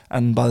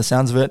 And by the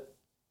sounds of it,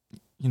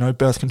 you know,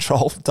 birth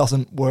control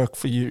doesn't work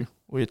for you,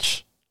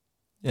 which,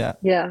 yeah.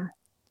 Yeah.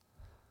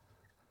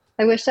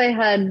 I wish I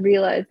had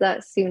realized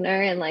that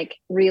sooner and like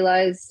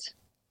realized,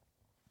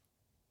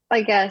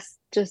 I guess,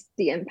 just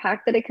the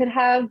impact that it could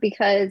have,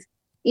 because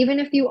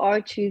even if you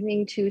are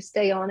choosing to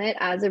stay on it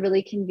as a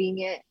really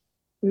convenient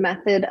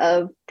method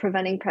of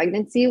preventing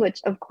pregnancy,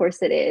 which of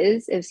course it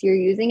is, if you're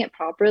using it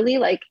properly,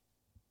 like,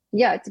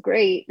 yeah, it's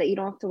great that you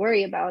don't have to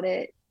worry about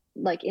it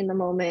like in the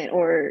moment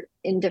or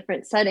in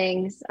different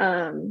settings.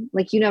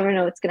 Like, you never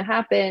know what's going to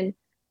happen,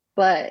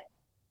 but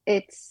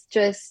it's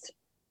just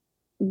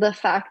the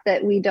fact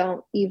that we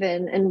don't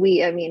even, and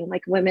we, I mean,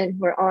 like women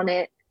who are on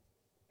it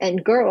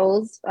and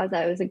girls, as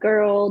I was a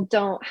girl,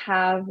 don't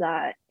have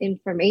that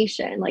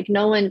information. Like,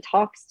 no one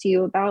talks to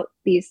you about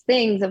these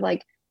things of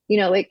like, you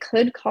know, it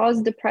could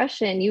cause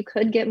depression. You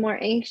could get more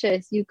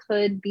anxious. You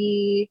could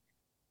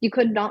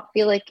not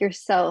feel like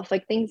yourself.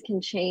 Like, things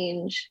can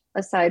change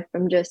aside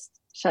from just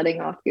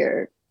shutting off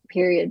your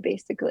period,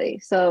 basically.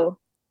 So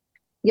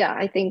yeah,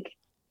 I think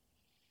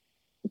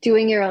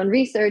doing your own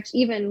research,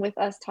 even with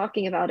us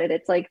talking about it,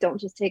 it's like, don't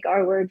just take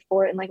our word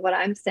for it and like what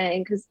I'm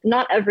saying, because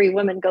not every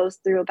woman goes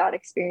through a bad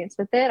experience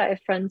with it. I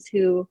have friends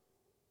who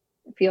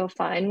feel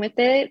fine with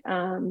it.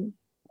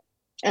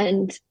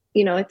 And,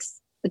 you know, it's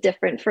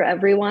different for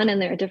everyone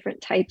and there are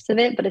different types of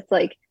it, but it's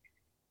like,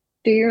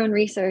 do your own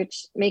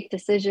research, make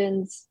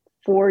decisions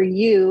for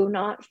you,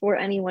 not for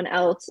anyone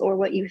else or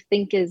what you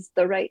think is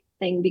the right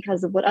thing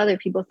because of what other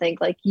people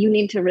think. Like, you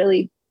need to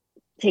really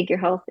take your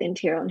health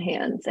into your own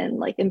hands and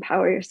like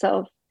empower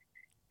yourself.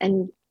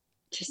 And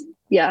just,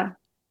 yeah,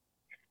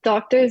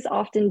 doctors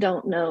often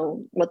don't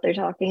know what they're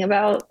talking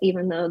about,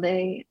 even though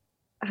they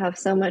have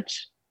so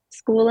much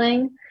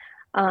schooling.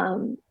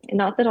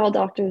 Not that all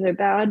doctors are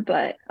bad,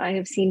 but I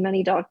have seen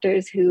many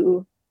doctors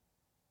who,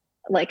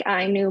 like,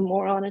 I knew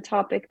more on a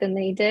topic than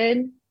they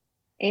did.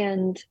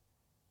 And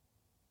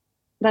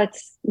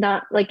that's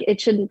not like, it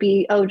shouldn't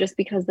be, oh, just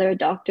because they're a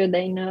doctor,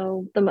 they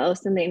know the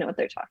most and they know what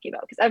they're talking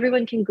about. Because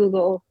everyone can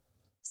Google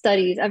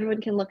studies,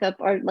 everyone can look up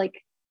art,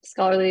 like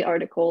scholarly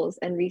articles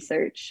and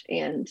research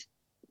and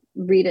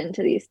read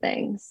into these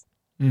things.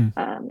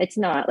 It's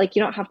not like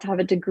you don't have to have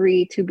a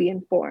degree to be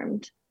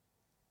informed.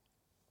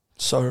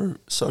 So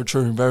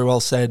true. Very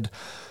well said.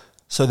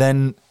 So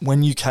then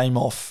when you came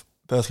off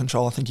birth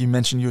control, I think you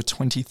mentioned you were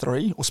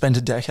 23 or spent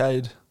a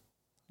decade.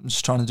 I'm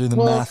just trying to do the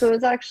math. So it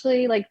was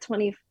actually like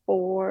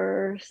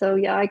 24. So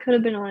yeah, I could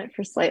have been on it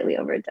for slightly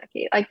over a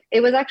decade.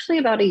 It was actually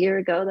about a year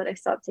ago that I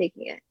stopped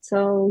taking it.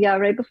 So yeah,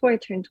 right before I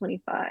turned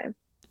 25.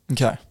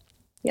 Okay.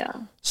 Yeah.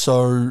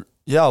 So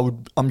yeah,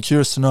 I'm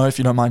curious to know, if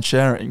you don't mind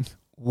sharing,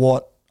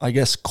 what I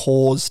guess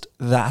caused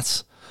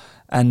that,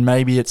 and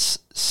maybe it's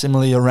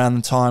similarly around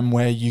the time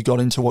where you got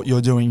into what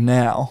you're doing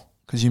now,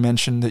 because you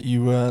mentioned that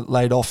you were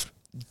laid off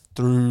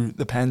through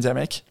the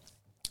pandemic,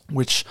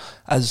 which,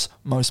 as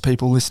most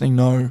people listening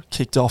know,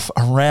 kicked off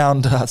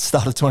around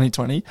start of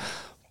 2020.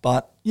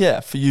 But yeah,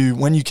 for you,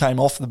 when you came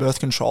off the birth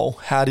control,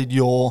 how did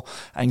your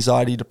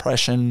anxiety,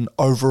 depression,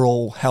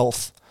 overall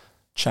health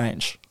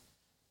change?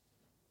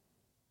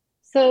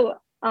 So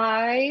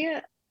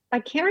I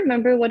can't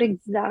remember what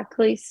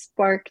exactly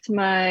sparked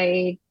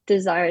my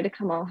desire to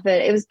come off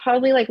it. It was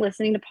probably like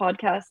listening to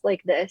podcasts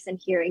like this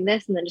and hearing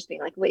this and then just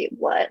being like, wait,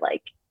 what?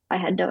 Like, I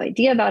had no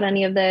idea about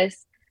any of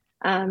this.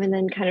 And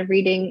then kind of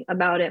reading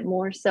about it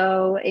more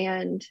so.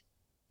 And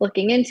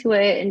looking into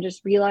it and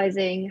just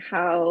realizing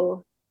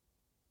how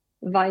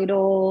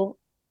vital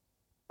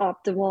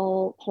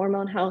optimal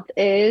hormone health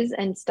is,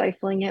 and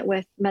stifling it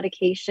with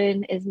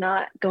medication is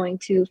not going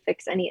to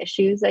fix any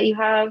issues that you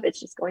have. It's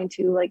just going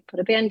to like put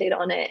a band-aid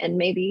on it, and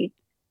maybe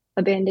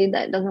a band-aid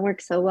that doesn't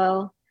work so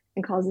well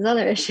and causes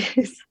other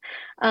issues.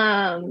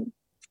 um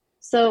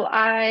so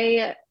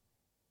I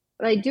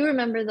do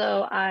remember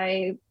though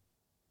I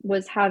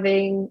was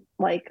having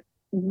like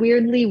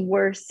weirdly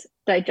worse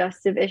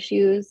digestive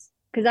issues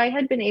because I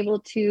had been able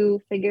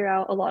to figure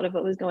out a lot of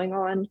what was going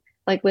on,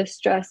 like with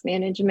stress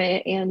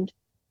management and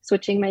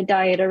switching my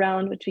diet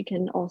around, which we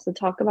can also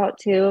talk about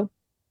too.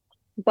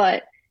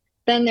 But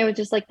then there was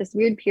just like this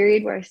weird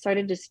period where I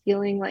started just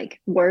feeling like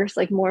worse,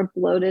 like more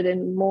bloated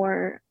and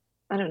more,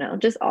 I don't know,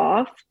 just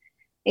off.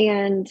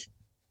 And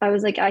I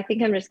was like, I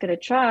think I'm just going to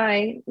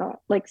try, not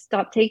like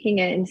stop taking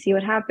it and see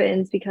what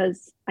happens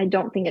because I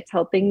don't think it's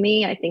helping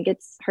me. I think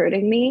it's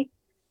hurting me.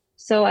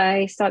 So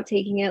I stopped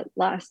taking it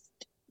last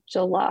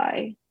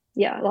July.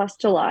 Yeah, last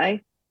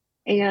July.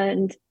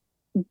 And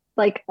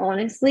like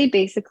honestly,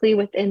 basically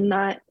within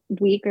that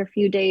week or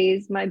few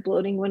days, my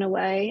bloating went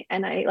away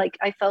and I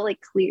felt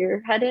like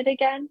clear headed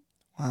again.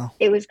 Wow.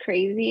 It was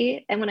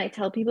crazy. And when I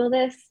tell people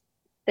this,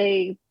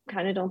 they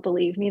kind of don't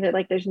believe me. They're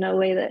like, there's no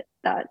way that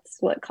that's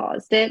what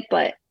caused it,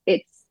 but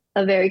it's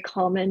a very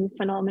common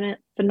phenomenon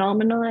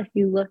if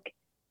you look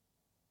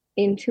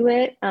into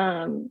it.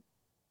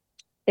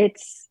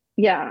 It's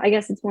yeah, I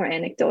guess it's more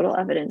anecdotal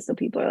evidence, so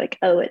people are like,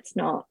 oh, it's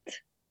not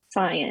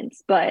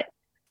science, but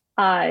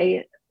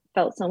I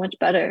felt so much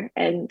better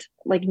and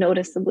like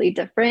noticeably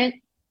different.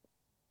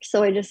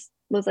 So I just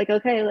was like,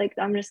 okay, like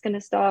I'm just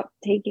gonna stop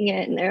taking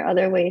it. And there are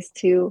other ways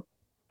to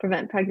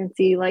prevent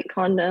pregnancy, like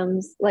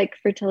condoms, like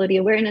fertility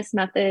awareness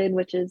method,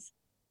 which is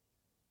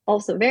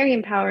also very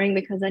empowering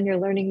because then you're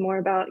learning more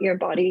about your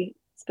body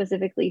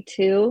specifically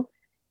too.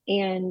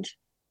 And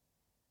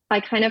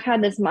I kind of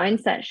had this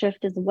mindset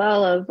shift as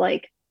well of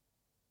like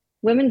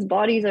women's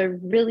bodies are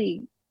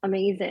really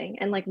amazing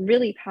and like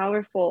really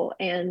powerful.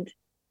 And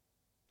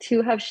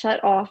to have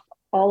shut off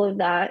all of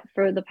that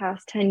for the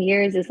past 10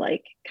 years is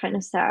like kind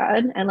of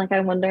sad. And like, I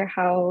wonder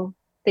how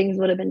things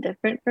would have been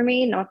different for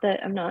me. Not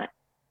that I'm not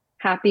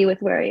happy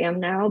with where I am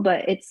now,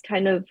 but it's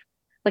kind of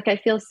like, I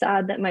feel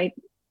sad that my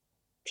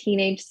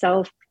teenage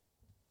self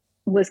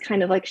was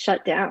kind of like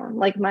shut down.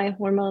 Like my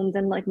hormones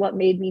and like what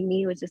made me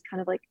me was just kind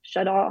of like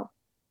shut off.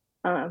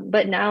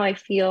 But now I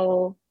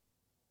feel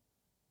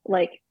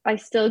like I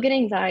still get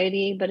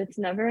anxiety, but it's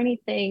never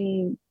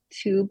anything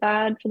too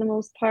bad for the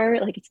most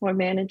part. Like it's more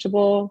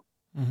manageable.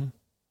 Mm-hmm.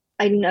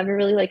 I'm never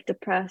really like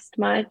depressed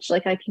much.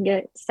 Like I can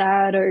get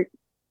sad or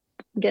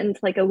get into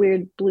like a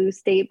weird blue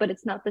state, but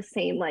it's not the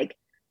same like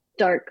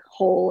dark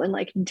hole and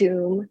like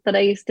doom that I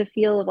used to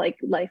feel of like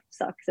life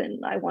sucks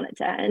and I want it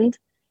to end.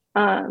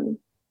 Um,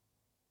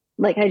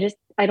 like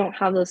I don't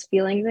have those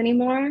feelings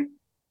anymore.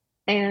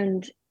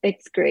 And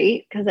it's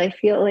great because I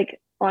feel like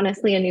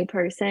honestly a new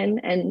person,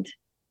 and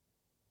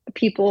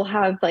people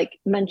have like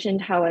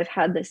mentioned how I've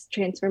had this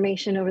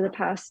transformation over the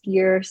past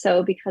year or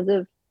so because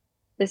of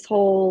this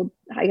whole,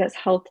 I guess,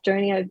 health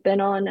journey I've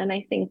been on. And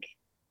I think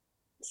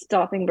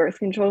stopping birth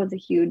control was a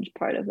huge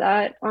part of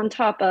that, on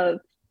top of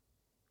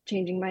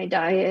changing my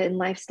diet and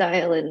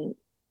lifestyle and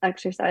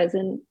exercise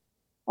and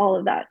all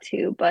of that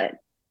too. But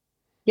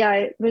yeah,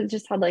 it was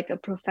just had like a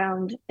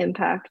profound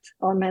impact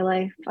on my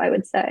life, I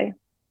would say.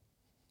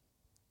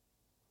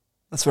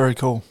 That's very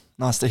cool.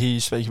 Nice to hear you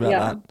speak about Yeah.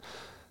 that.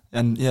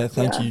 And yeah,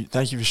 Yeah.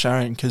 thank you for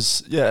sharing.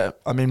 Because yeah,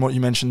 I mean, what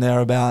you mentioned there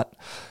about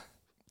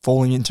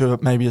falling into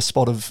maybe a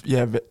spot of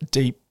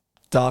deep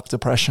dark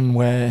depression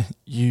where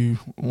you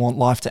want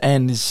life to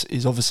end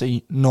is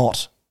obviously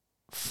not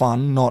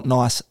fun, not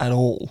nice at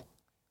all.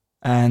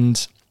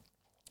 And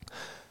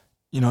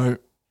you know,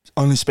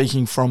 only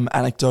speaking from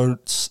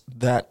anecdotes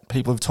that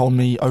people have told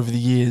me over the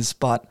years,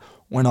 but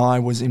when I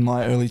was in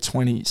my early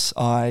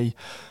 20s,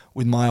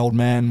 with my old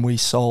man, we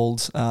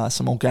sold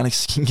some organic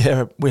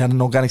skincare. We had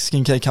an organic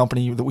skincare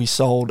company that we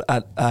sold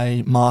at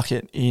a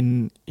market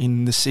in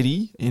the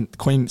city.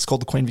 It's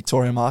called the Queen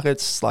Victoria Market.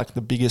 It's like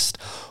the biggest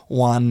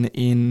one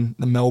in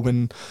the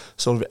Melbourne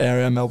sort of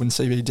area, Melbourne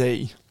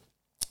CBD.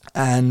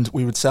 And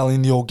we would sell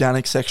in the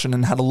organic section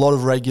and had a lot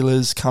of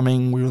regulars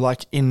coming. We were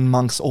like in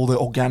amongst all the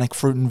organic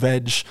fruit and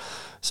veg.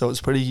 So it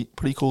was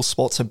pretty cool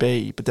spot to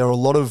be. But there were a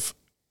lot of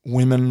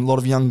women, a lot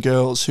of young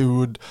girls who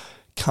would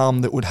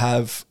come that would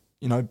have,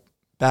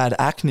 bad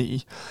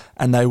acne,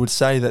 and they would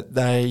say that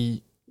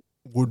they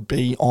would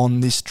be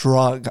on this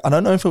drug. I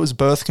don't know if it was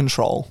birth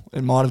control.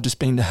 It might have just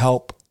been to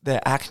help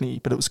their acne,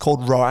 but it was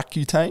called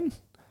Roaccutane.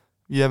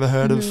 You ever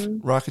heard of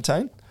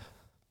Roaccutane?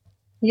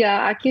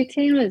 Yeah,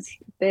 Accutane was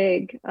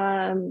big,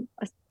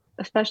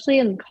 especially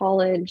in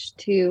college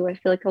too. I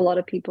feel like a lot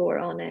of people were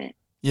on it,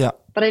 Yeah.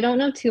 but I don't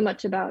know too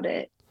much about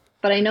it.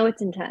 But I know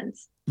it's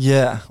intense.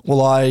 Yeah.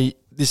 Well,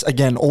 this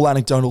again, all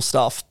anecdotal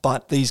stuff,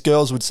 but these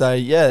girls would say,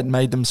 yeah, it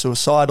made them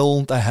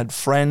suicidal. They had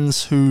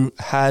friends who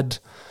had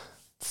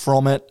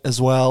from it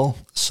as well.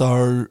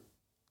 So,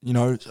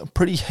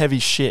 pretty heavy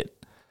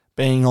shit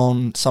being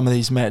on some of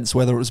these meds,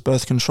 whether it was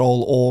birth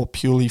control or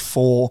purely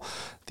for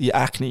the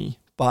acne.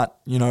 But,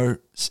 you know,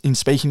 in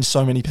speaking to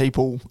so many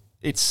people,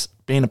 it's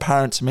been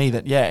apparent to me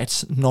that, yeah,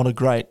 it's not a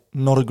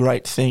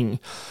great thing.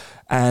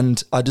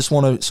 And I just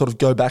want to sort of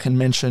go back and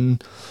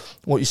mention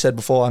what you said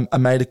before. I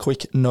made a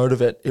quick note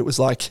of it. It was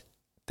like,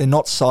 they're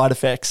not side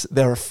effects,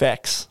 they're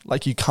effects.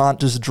 Like, you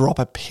can't just drop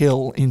a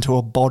pill into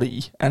a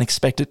body and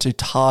expect it to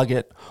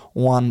target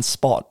one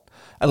spot.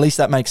 At least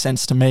that makes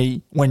sense to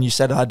me when you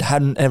said it. I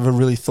hadn't ever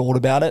really thought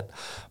about it.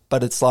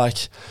 But it's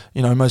like,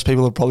 you know, most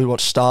people have probably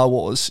watched Star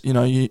Wars. You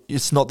know,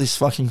 it's not this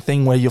fucking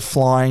thing where you're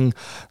flying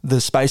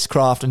the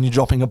spacecraft and you're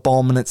dropping a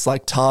bomb and it's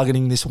like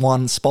targeting this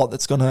one spot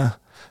that's going to,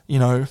 you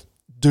know,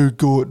 do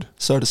good,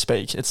 so to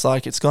speak. It's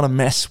like it's going to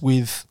mess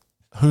with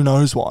who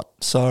knows what.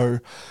 So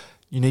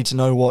you need to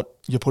know what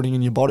you're putting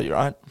in your body,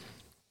 right?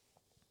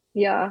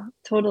 Yeah,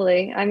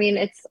 totally. I mean,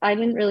 I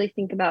didn't really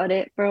think about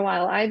it for a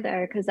while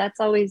either, because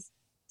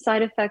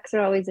side effects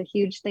are always a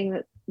huge thing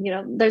that, you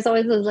know, there's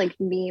always those like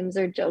memes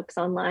or jokes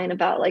online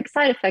about like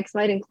side effects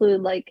might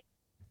include like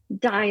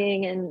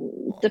dying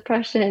and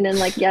depression and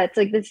like, yeah, it's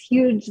like this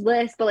huge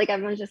list, but like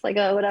everyone's just like,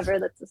 oh, whatever,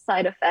 that's a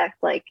side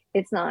effect. Like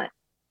it's not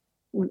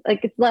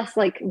like, it's less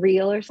like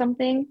real or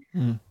something.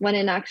 Mm. When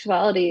in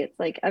actuality, it's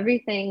like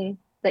everything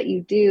that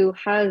you do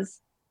has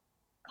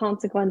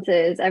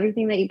consequences.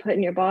 Everything that you put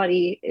in your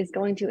body is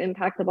going to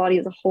impact the body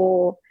as a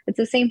whole. It's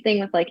the same thing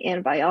with like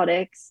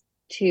antibiotics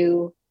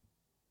to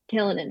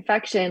kill an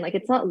infection. Like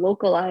it's not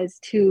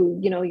localized to,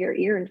 you know, your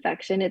ear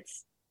infection.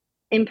 It's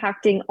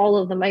impacting all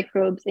of the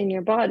microbes in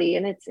your body,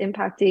 and it's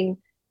impacting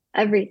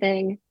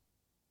everything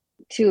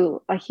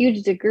to a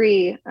huge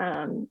degree.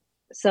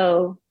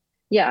 So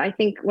yeah, I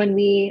think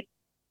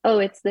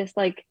it's this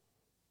like,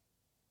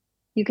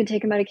 you can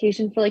take a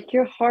medication for like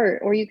your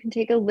heart, or you can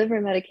take a liver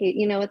medication,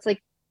 you know, it's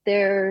like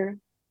they're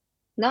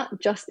not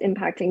just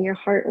impacting your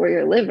heart or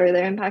your liver,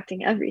 they're impacting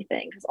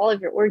everything because all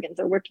of your organs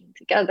are working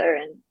together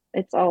and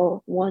it's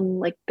all one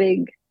like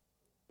big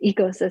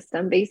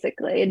ecosystem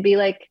basically. It'd be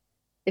like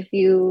if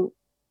you,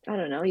 I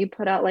don't know, you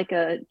put out like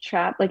a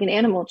trap, like an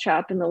animal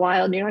trap in the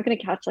wild, you're not going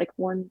to catch like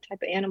one type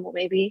of animal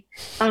maybe.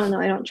 I don't know,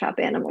 I don't trap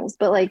animals,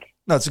 but like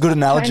No, it's a good I'm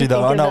trying analogy to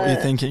though. think I of know what you're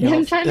a thinking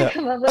I'm of. trying to Yeah.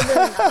 come up with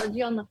an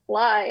analogy on the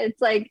fly.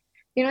 It's like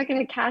you're not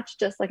going to catch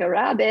just like a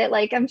rabbit.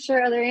 Like I'm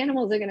sure other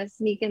animals are going to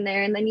sneak in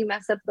there and then you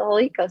mess up the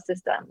whole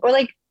ecosystem. Or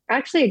like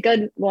actually a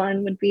good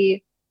one would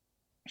be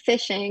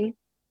fishing,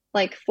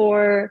 like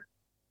for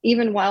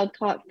even wild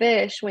caught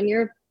fish,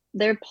 when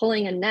they're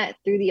pulling a net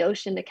through the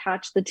ocean to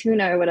catch the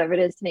tuna or whatever it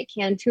is to make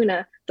canned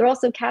tuna, they're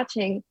also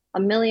catching a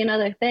million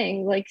other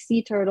things like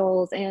sea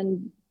turtles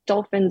and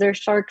dolphins or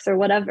sharks or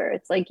whatever.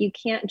 It's like you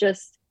can't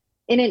just,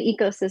 in an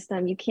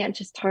ecosystem, you can't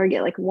just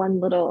target like one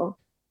little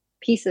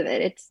piece of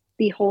it. It's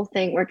the whole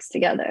thing works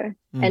together.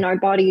 Mm. And our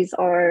bodies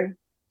are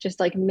just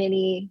like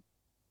mini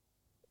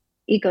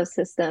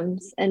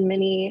ecosystems and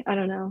mini, I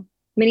don't know,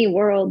 mini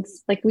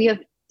worlds. Like we have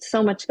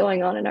so much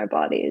going on in our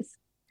bodies.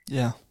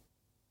 Yeah.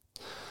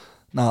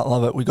 No, I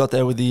love it. We got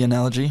there with the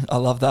analogy. I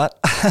love that.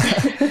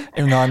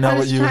 Even though I know I what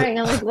was you... trying,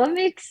 I'm like, what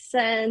makes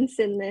sense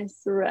in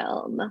this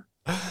realm?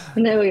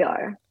 And there we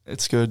are.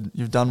 It's good.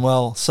 You've done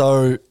well.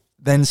 So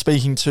then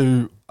speaking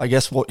to, I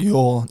guess, what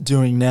you're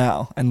doing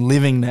now and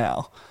living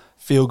now,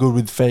 Feel Good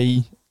with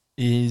Fee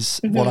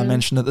is what I Mm-hmm.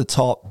 mentioned at the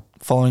top,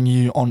 following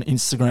you on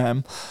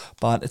Instagram,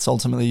 but it's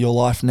ultimately your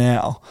life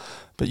now.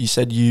 But you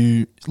said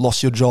you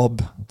lost your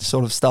job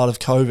sort of start of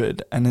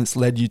COVID and it's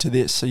led you to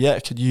this. So yeah,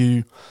 could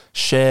you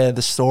share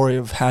the story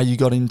of how you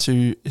got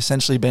into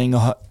essentially being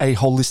a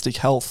holistic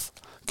health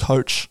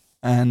coach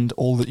and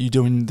all that you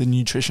do in the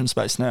nutrition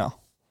space now?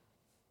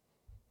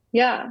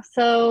 Yeah,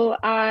 so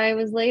I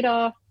was laid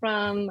off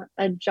from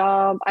a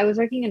job. I was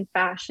working in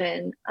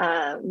fashion,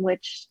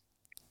 which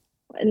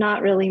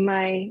not really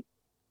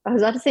I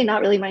was about to say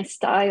not really my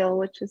style,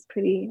 which was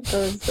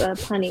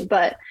punny,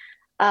 but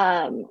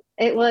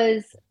it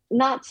was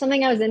not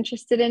something I was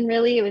interested in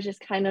really. It was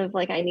just kind of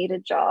like I need a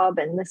job,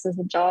 and this is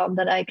a job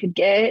that I could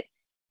get.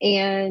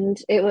 And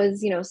it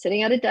was, you know,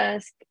 sitting at a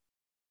desk,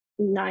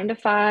 9 to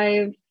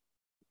 5,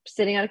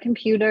 sitting at a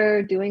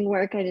computer, doing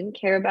work I didn't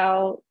care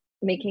about,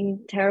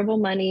 making terrible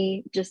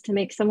money just to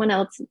make someone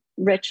else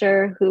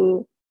richer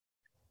who,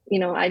 you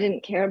know, I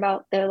didn't care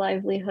about their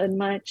livelihood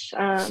much.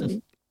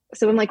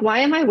 So I'm like, why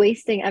am I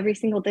wasting every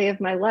single day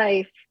of my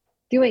life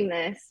doing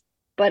this?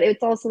 But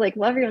it's also like,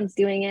 well, everyone's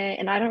doing it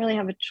and I don't really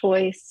have a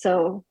choice,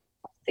 so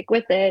I'll stick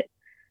with it.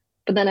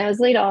 But then I was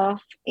laid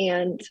off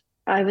and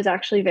I was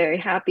actually very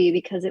happy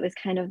because it was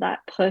kind of that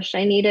push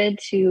I needed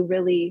to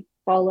really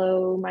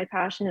follow my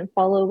passion and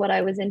follow what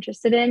I was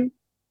interested in.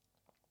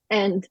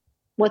 And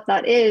what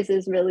that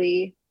is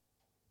really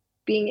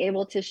being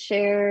able to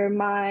share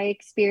my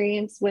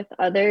experience with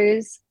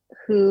others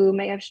who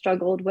may have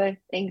struggled with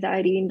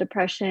anxiety and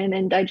depression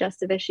and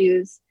digestive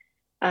issues,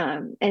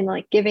 and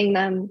like giving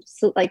them,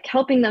 like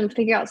helping them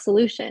figure out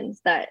solutions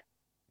that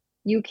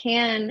you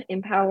can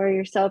empower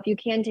yourself. You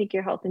can take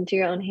your health into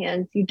your own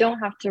hands. You don't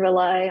have to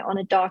rely on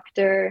a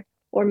doctor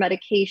or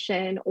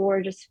medication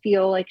or just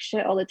feel like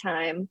shit all the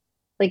time.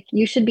 Like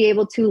you should be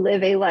able to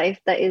live a life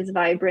that is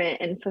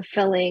vibrant and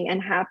fulfilling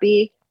and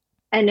happy.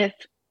 And if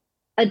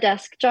a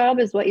desk job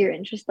is what you're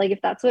interested, like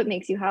if that's what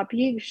makes you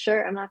happy,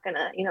 sure, I'm not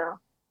gonna,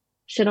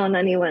 shit on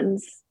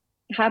anyone's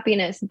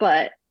happiness.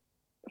 But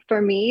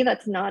for me,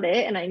 that's not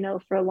it. And I know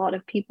for a lot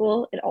of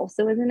people, it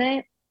also isn't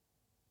it.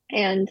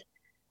 And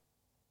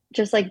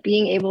just like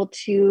being able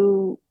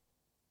to,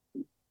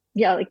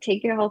 yeah, like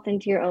take your health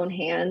into your own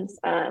hands.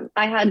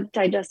 I had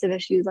digestive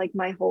issues like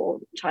my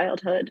whole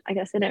childhood. I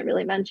guess I didn't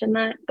really mention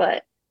that,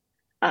 but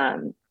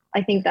um,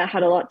 I think that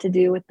had a lot to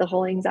do with the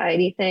whole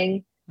anxiety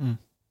thing. Mm.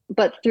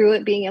 But through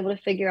it, being able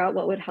to figure out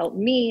what would help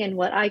me and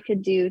what I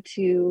could do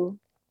to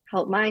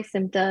help my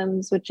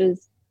symptoms, which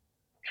is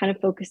kind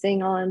of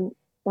focusing on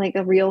like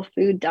a real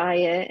food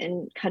diet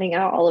and cutting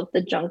out all of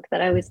the junk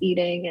that I was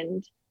eating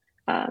and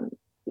um,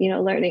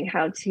 learning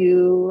how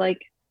to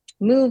like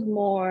move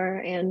more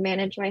and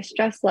manage my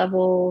stress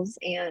levels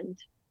and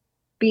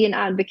be an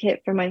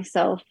advocate for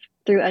myself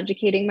through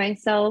educating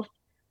myself.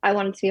 I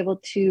wanted to be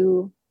able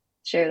to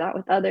share that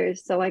with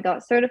others. So I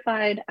got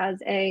certified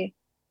as a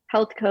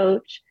health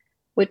coach,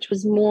 which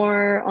was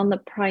more on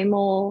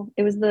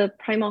it was the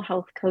Primal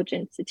Health Coach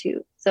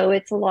Institute. So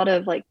it's a lot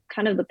of like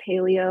kind of the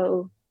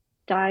paleo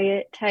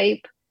diet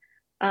type,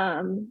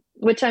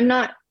 which I'm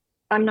not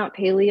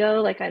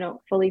paleo, like I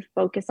don't fully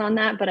focus on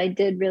that, but I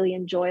did really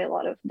enjoy a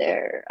lot of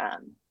their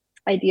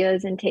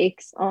ideas and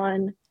takes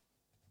on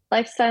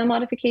lifestyle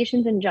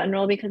modifications in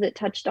general because it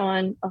touched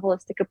on a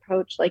holistic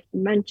approach, like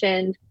you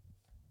mentioned.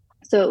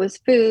 So it was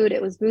food,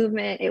 it was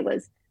movement, it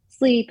was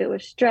sleep, it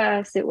was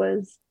stress, it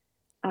was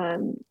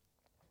um,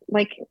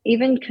 like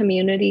even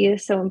community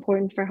is so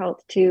important for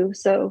health too.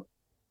 So,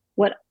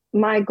 what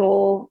my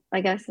goal,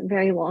 I guess, a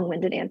very long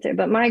winded answer,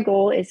 but my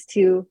goal is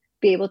to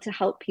be able to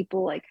help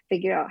people like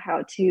figure out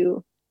how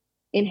to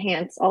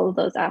enhance all of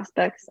those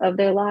aspects of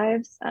their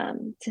lives,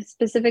 to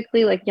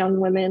specifically like young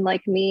women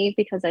like me,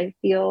 because I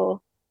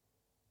feel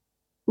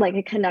like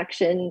a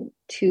connection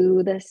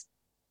to this,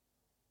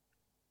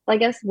 I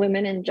guess,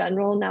 women in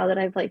general now that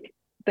I've like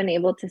been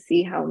able to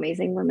see how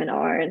amazing women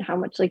are and how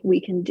much like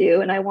we can do.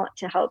 And I want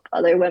to help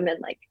other women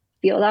like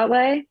feel that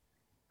way.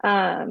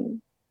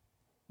 Um,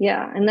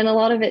 yeah. And then a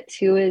lot of it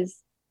too is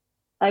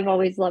I've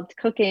always loved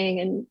cooking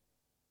and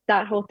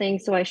that whole thing.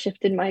 So I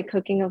shifted my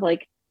cooking of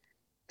like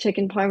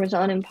chicken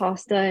parmesan and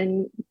pasta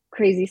and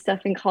crazy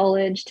stuff in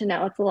college to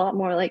now it's a lot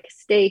more like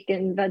steak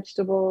and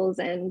vegetables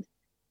and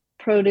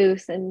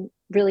produce and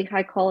really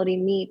high quality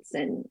meats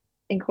and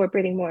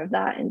incorporating more of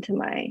that into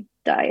my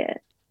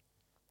diet.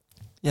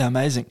 Yeah,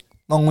 amazing.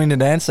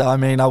 Long-winded answer. I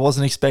mean, I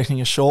wasn't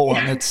expecting a short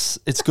one. Yeah.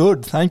 It's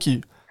good. Thank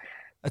you.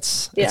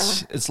 It's Yeah.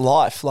 it's it's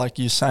life, like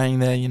you're saying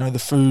there. The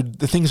food,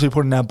 the things we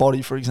put in our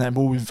body. For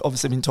example, we've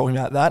obviously been talking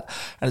about that,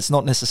 and it's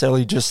not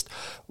necessarily just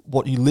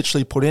what you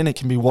literally put in. It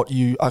can be what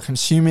you are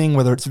consuming,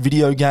 whether it's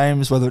video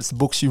games, whether it's the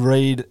books you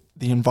read,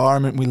 the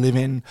environment we live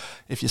in.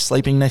 If you're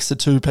sleeping next to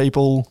two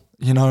people,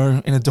 in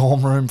a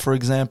dorm room, for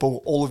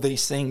example, all of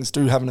these things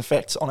do have an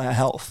effect on our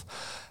health,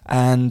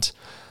 and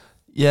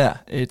yeah,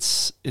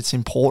 it's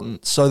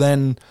important. So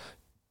then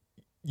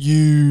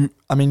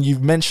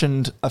you've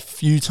mentioned a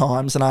few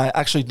times, and I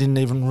actually didn't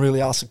even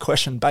really ask a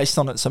question based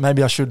on it, so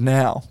maybe I should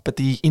now. But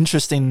the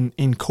interest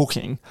in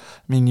cooking,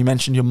 I mean, you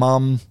mentioned you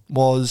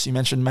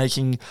mentioned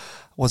making,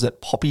 was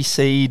it poppy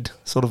seed,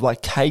 sort of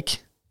like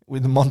cake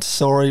with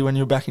Montessori when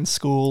you were back in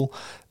school,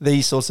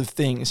 these sorts of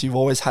things. You've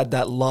always had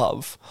that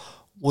love.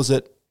 Was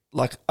it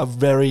like a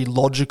very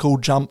logical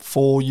jump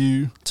for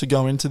you to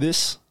go into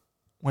this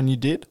when you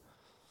did?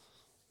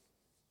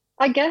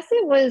 I guess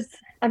it was,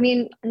 I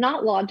mean,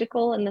 not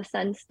logical in the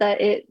sense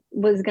that it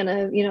was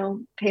gonna,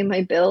 pay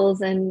my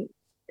bills. And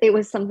it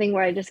was something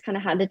where I just kind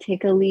of had to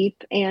take a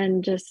leap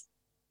and just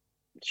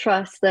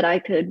trust that I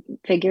could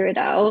figure it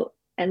out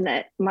and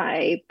that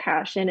my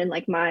passion and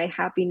like my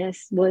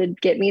happiness would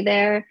get me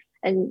there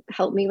and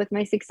help me with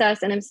my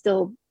success. And I'm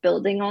still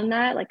building on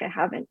that. Like I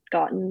haven't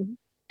gotten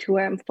to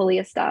where I'm fully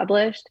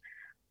established,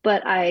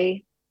 but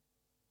I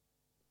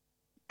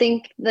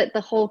think that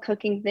the whole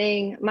cooking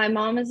thing, my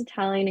mom is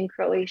Italian and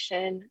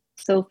Croatian,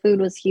 so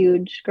food was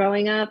huge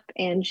growing up,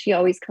 and she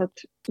always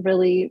cooked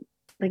really,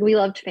 like we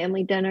loved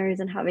family dinners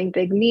and having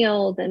big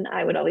meals, and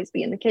I would always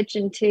be in the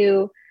kitchen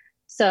too.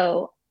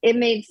 So it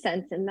made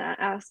sense in that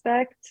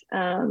aspect.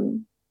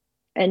 And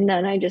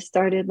then I just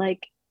started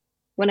like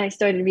when I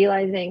started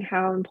realizing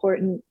how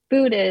important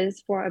food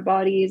is for our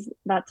bodies,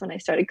 that's when I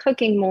started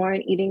cooking more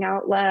and eating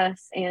out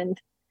less and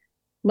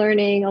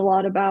learning a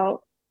lot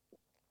about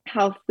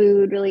how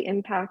food really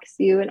impacts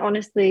you. And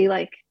honestly,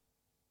 like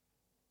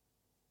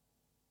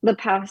it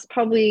was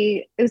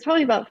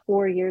probably about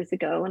 4 years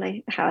ago when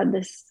I had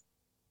this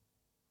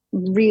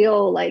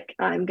real, like,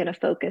 I'm going to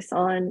focus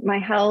on my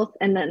health.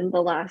 And then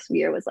the last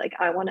year was like,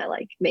 I want to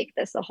like make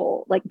this a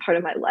whole, like part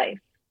of my life,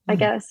 I Mm.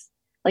 guess,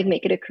 like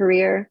make it a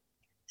career.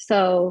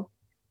 So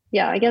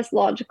yeah, I guess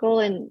logical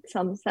in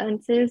some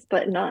senses,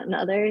 but not in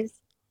others.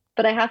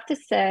 But I have to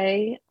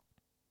say,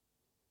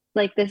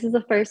 like, this is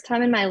the first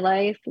time in my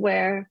life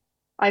where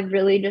I've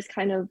really just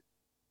kind of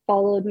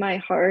followed my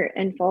heart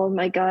and followed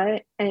my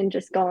gut and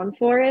just gone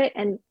for it.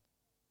 And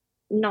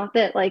not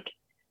that like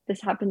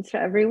this happens to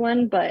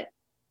everyone, but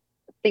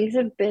things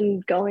have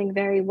been going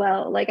very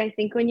well. Like I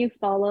think when you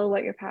follow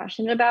what you're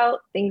passionate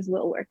about, things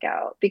will work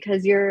out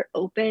because you're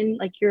open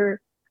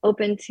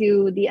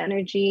to the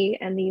energy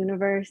and the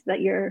universe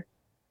that you're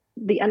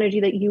the energy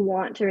that you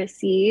want to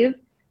receive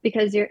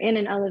because you're in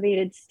an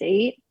elevated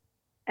state.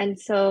 And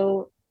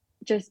so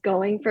just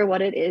going for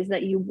what it is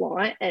that you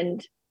want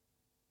and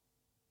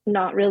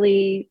not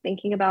really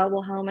thinking about,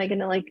 well, how am I going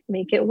to like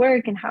make it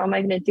work and how am I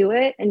going to do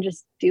it and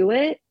just do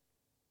it.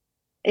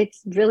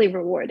 It's really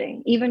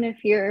rewarding. Even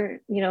if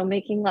you're,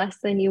 making less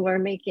than you were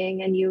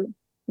making and you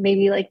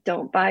maybe like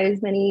don't buy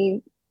as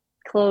many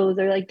clothes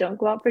or like don't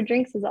go out for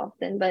drinks as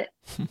often, but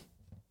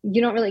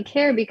you don't really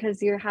care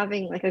because you're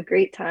having like a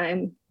great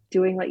time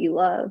doing what you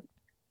love.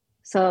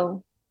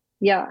 So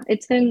yeah,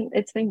 it's been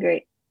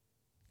great.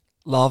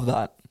 Love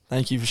that.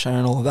 Thank you for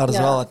sharing all of that as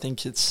well. Yeah. I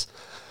think it's,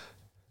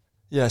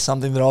 yeah,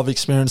 something that I've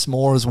experienced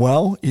more as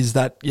well is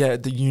that, yeah,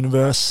 the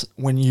universe,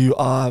 when you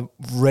are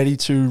ready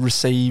to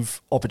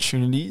receive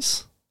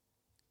opportunities,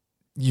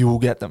 you will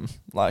get them.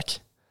 Like,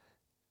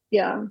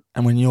 Yeah.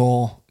 and when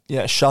you're,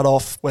 yeah, shut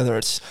off, whether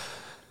it's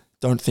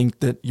don't think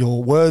that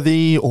you're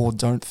worthy or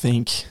don't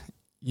think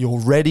you're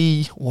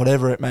ready,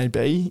 whatever it may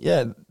be,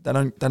 yeah, they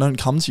don't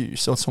come to you.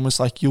 So it's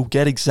almost like you'll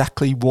get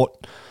exactly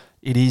what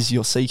it is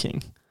you're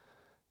seeking.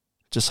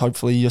 Just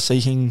hopefully you're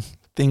seeking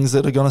things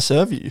that are going to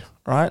serve you,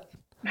 right?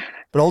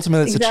 But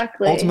ultimately,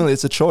 Exactly.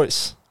 it's a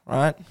choice,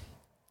 right?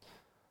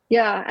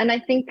 Yeah. And I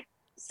think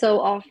so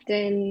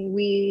often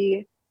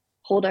we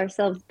hold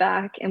ourselves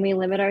back and we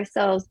limit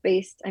ourselves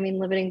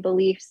limiting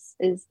beliefs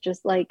is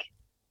just like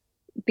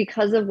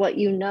because of what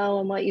you know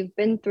and what you've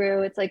been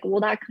through, it's like,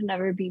 well, that could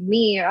never be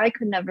me, or I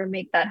could never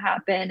make that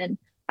happen. And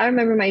I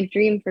remember my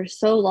dream for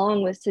so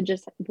long was to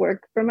just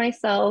work for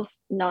myself,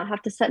 not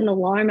have to set an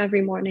alarm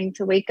every morning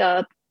to wake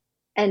up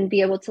and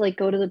be able to like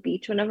go to the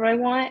beach whenever I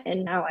want.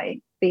 And now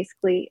I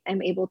basically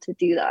am able to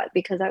do that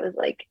because I was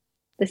like,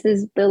 this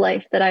is the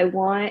life that I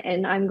want,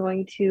 and I'm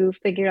going to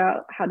figure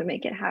out how to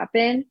make it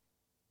happen.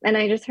 And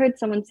I just heard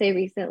someone say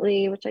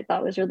recently, which I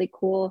thought was really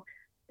cool.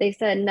 They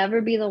said,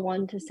 never be the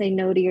one to say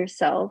no to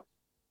yourself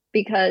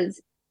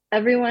because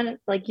everyone,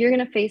 like, you're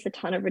going to face a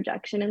ton of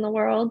rejection in the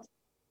world,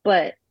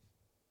 but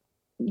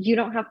you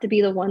don't have to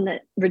be the one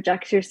that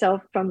rejects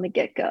yourself from the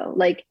get go.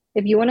 Like,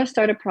 if you want to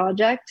start a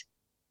project,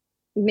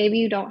 maybe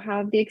you don't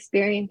have the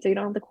experience or you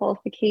don't have the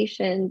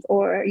qualifications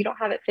or you don't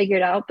have it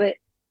figured out, but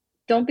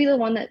don't be the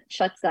one that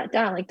shuts that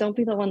down. Like, don't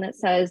be the one that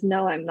says,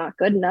 no, I'm not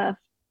good enough.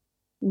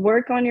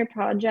 Work on your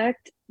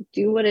project,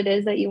 do what it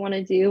is that you want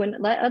to do, and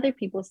let other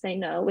people say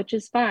no, which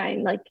is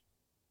fine. Like,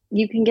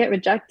 you can get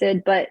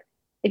rejected, but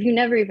if you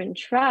never even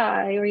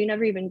try or you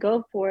never even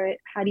go for it,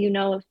 how do you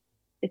know if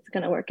it's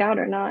going to work out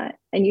or not?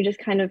 And you just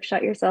kind of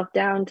shut yourself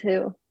down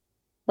to,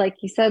 like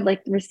you said,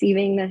 like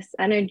receiving this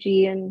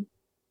energy, and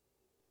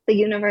the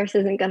universe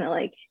isn't going to,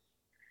 like,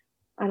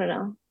 I don't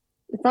know,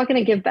 it's not going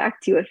to give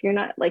back to you if you're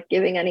not like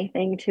giving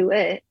anything to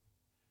it.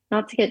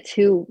 Not to get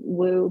too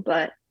woo,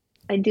 but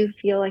I do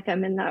feel like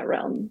I'm in that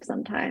realm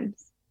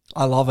sometimes.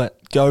 I love it.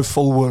 Go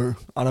full woo.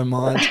 I don't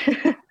mind.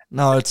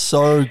 No, it's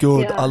so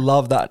good. I Yeah.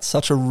 love that.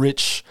 Such a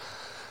rich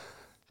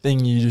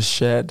thing you just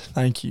shared.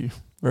 Thank you.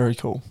 Very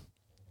cool.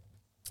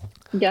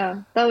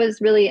 Yeah. That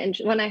was really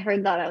interesting. When I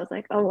heard that, I was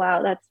like, oh,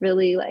 wow, that's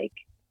really like,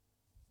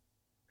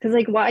 because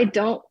like, why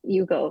don't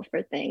you go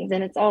for things?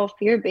 And it's all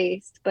fear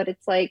based, but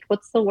it's like,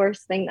 what's the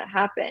worst thing that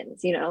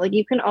happens? Like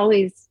you can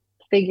always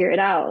figure it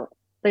out.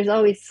 There's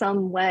always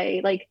some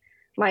way. Like,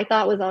 my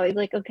thought was always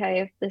like,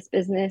 okay, if this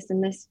business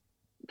and this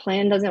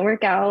plan doesn't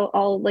work out,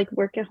 I'll like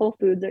work at Whole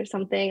Foods or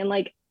something and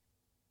like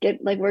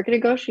get like work at a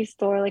grocery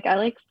store. Like, I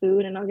like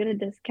food and I'll get a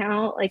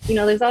discount. Like,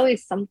 there's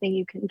always something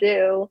you can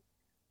do.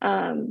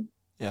 Um,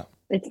 Yeah.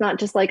 it's not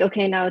just like,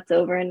 okay, now it's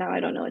over and now I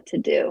don't know what to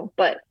do.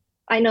 But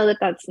I know that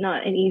that's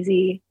not an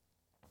easy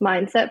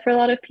mindset for a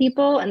lot of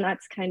people. And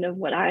that's kind of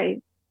what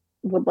I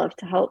would love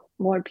to help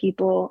more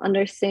people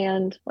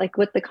understand, like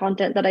with the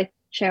content that I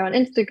share on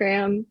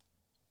Instagram.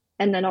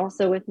 And then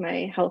also with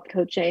my health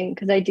coaching,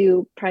 because I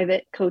do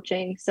private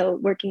coaching. So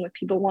working with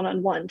people one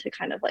on one to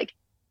kind of like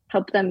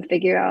help them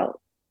figure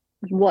out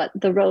what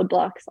the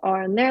roadblocks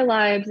are in their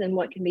lives and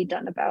what can be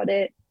done about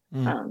it.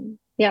 Mm.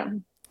 Yeah.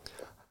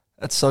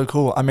 That's so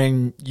cool. I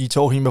mean, you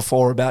talking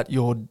before about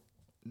your,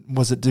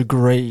 was it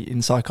degree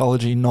in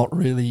psychology not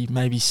really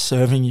maybe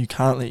serving you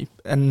currently?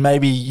 And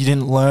maybe you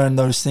didn't learn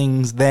those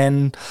things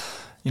then,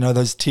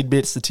 those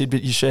tidbits, the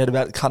tidbit you shared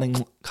about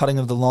cutting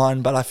of the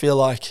line. But I feel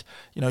like,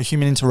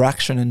 human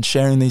interaction and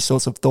sharing these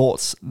sorts of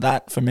thoughts,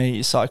 that for me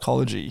is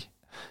psychology.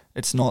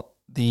 It's not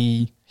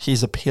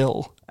here's a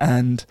pill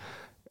and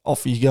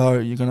off you go.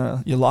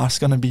 Your life's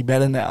gonna be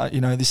better now.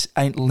 This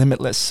ain't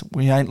Limitless.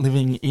 We ain't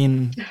living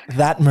in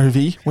that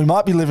movie. We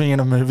might be living in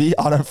a movie.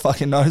 I don't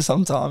fucking know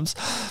sometimes,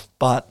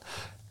 but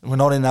we're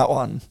not in that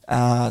one.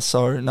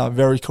 So no,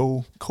 very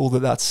cool. Cool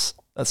that's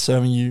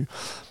serving you.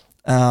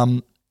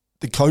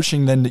 The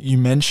coaching then that you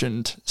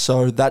mentioned.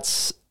 So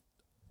that's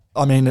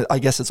I mean, I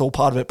guess it's all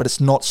part of it, but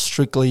it's not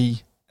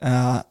strictly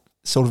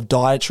sort of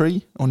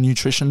dietary or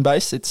nutrition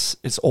based.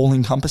 It's all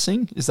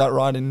encompassing. Is that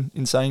right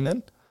in saying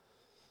that?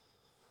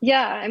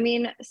 Yeah, I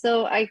mean,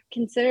 so I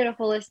consider it a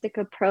holistic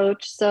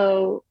approach.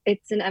 So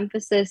it's an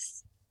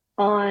emphasis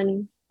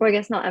on, or I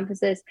guess not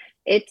emphasis,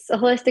 it's a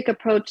holistic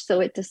approach. So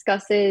it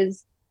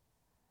discusses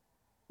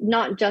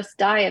not just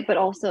diet, but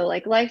also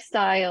like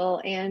lifestyle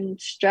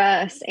and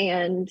stress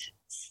and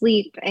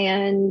sleep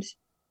and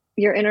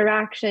your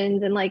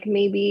interactions and like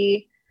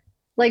maybe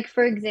like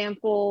for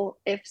example,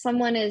 if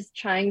someone is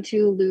trying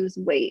to lose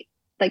weight,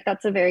 like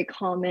that's a very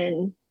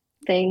common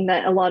thing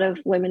that a lot of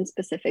women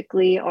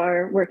specifically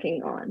are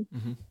working on.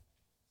 Mm-hmm.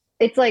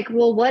 It's like,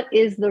 well, what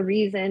is the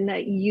reason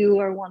that you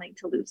are wanting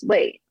to lose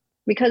weight?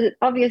 Because it,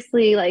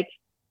 obviously, like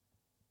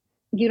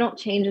you don't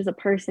change as a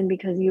person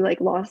because you like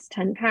lost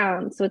 10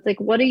 pounds. So it's like,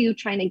 what are you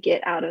trying to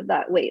get out of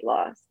that weight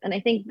loss? And I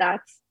think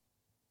that's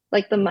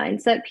like the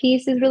mindset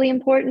piece is really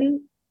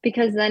important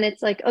because then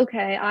it's like,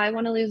 okay, I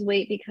want to lose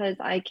weight because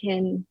I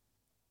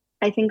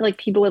think like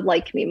people would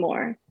like me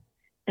more.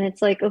 And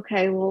it's like,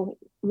 okay, well,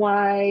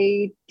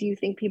 why do you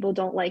think people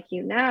don't like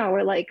you now?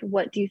 Or like,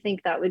 what do you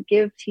think that would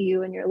give to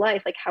you in your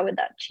life? Like, how would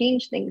that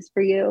change things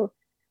for you?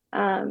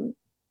 Um,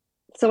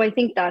 so I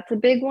think that's a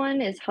big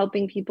one is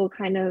helping people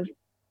kind of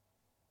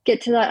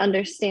get to that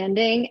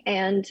understanding.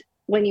 And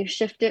when you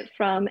shift it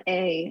from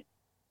a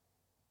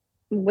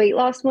weight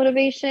loss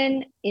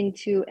motivation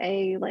into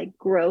a like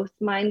growth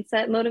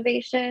mindset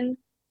motivation,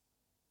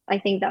 I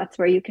think that's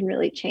where you can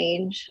really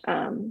change.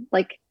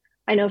 Like,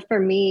 I know for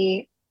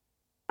me,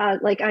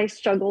 like I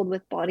struggled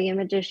with body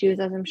image issues,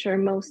 as I'm sure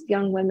most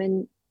young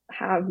women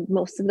have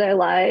most of their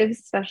lives,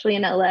 especially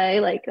in LA.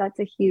 Like that's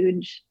a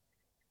huge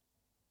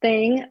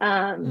thing.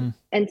 Mm.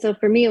 And so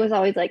for me, it was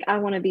always like, I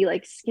want to be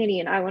like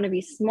skinny and I want to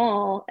be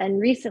small. And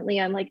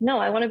recently I'm like, no,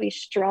 I want to be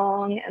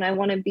strong and I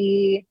want to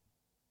be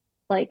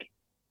like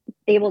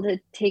able to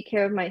take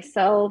care of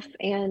myself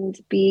and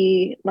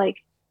be like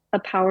a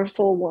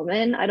powerful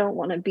woman. I don't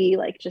want to be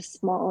like just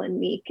small and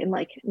meek and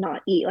like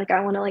not eat. Like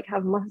I want to like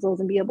have muscles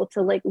and be able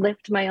to like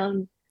lift my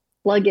own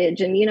luggage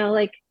and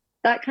like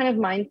that kind of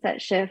mindset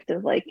shift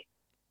of like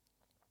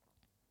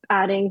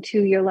adding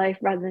to your life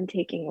rather than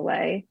taking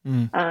away.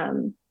 Mm.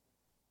 Um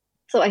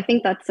so I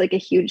think that's like a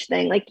huge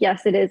thing. Like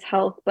yes, it is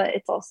health, but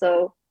it's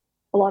also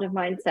a lot of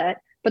mindset.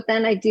 But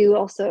then I do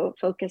also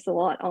focus a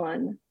lot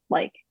on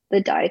like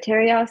the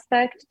dietary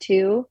aspect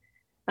too.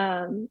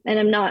 And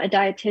I'm not a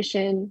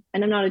dietitian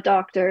and I'm not a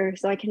doctor,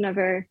 so I can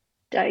never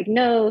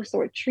diagnose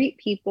or treat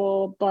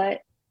people,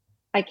 but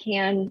I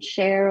can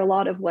share a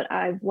lot of what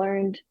I've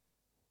learned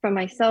from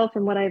myself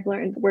and what I've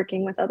learned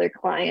working with other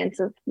clients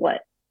of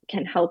what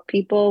can help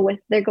people with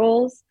their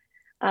goals.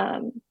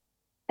 Um,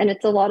 and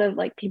it's a lot of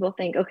like people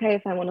think, okay,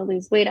 if I want to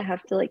lose weight, I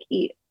have to like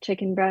eat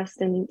chicken breast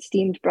and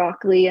steamed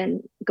broccoli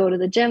and go to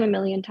the gym a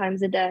million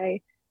times a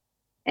day.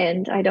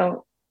 And I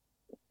don't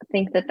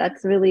think that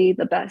that's really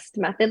the best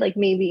method. Like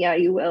maybe, yeah,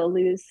 you will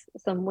lose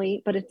some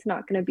weight, but it's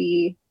not going to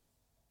be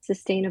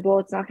sustainable.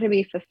 It's not going to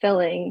be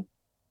fulfilling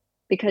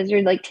because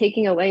you're like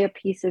taking away a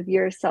piece of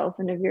yourself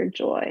and of your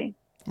joy.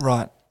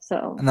 Right.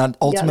 So, And that yeah,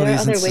 ultimately there are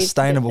isn't other ways to get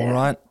sustainable, there.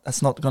 right?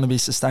 That's not going to be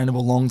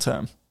sustainable long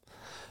term.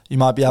 You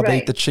might be able to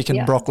eat the Right. chicken,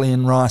 Yeah. broccoli,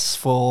 and rice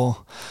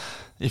for,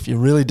 if you're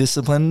really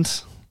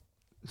disciplined,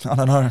 I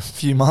don't know, a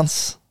few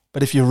months.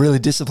 But if you're really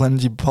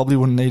disciplined, you probably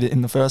wouldn't need it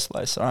in the first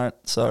place, all right?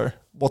 So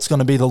what's going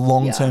to be the Yeah.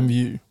 long-term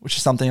view, which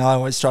is something I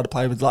always try to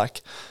play with,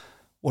 like,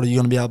 what are you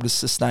going to be able to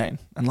sustain?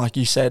 And like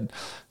you said,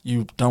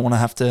 you don't want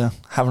to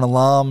have an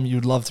alarm.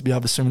 You'd love to be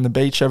able to swim in the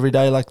beach every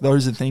day. Like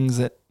those are things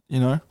that,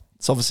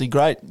 it's obviously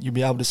great. You'll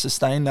be able to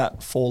sustain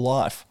that for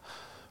life.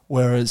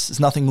 Whereas there's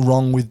nothing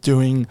wrong with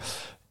doing,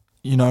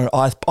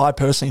 I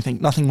personally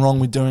think nothing wrong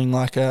with doing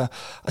like a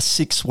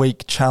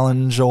 6-week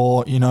challenge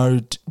or,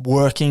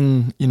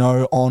 working,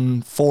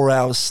 on 4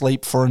 hours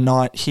sleep for a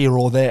night here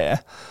or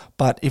there.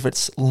 But if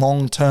it's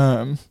long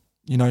term,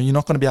 you're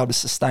not going to be able to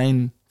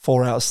sustain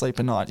 4 hours sleep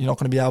a night. You're not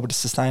going to be able to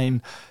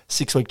sustain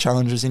 6-week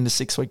challenges into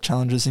 6-week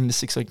challenges into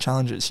 6-week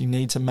challenges. You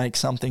need to make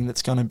something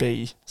that's going to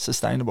be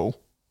sustainable.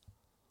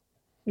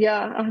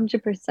 Yeah,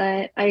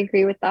 100%. I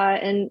agree with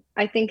that. And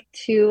I think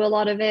too, a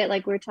lot of it,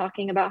 like we're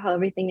talking about how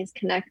everything is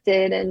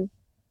connected and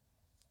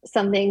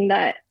something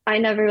that I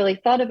never really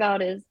thought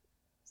about is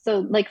so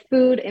like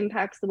food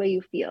impacts the way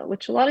you feel,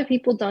 which a lot of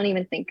people don't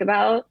even think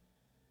about.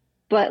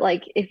 But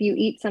like if you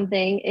eat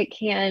something, it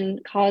can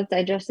cause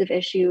digestive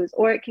issues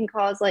or it can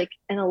cause like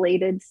an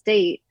elated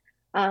state.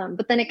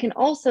 But then it can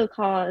also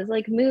cause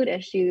like mood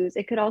issues.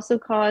 It could also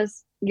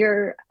cause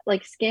your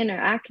like skin or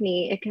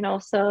acne. It can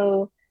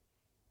also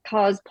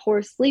cause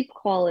poor sleep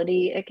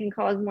quality. It can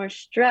cause more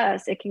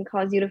stress. It can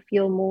cause you to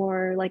feel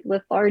more like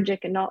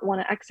lethargic and not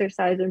want to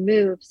exercise or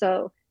move.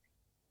 So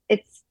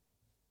it's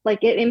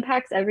like it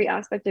impacts every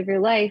aspect of your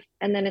life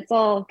and then it's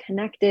all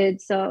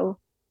connected. So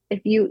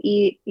if you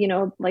eat,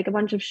 like a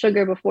bunch of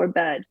sugar before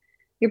bed,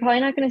 you're probably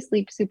not going to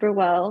sleep super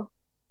well.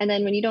 And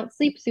then when you don't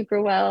sleep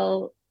super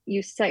well,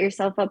 you set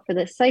yourself up for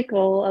this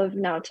cycle of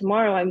now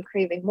tomorrow I'm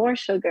craving more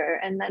sugar.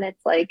 And then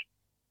it's like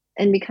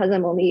And because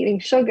I'm only eating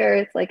sugar,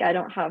 it's like I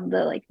don't have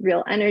the like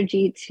real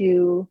energy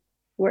to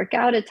work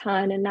out a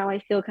ton. And now I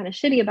feel kind of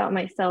shitty about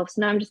myself.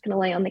 So now I'm just going to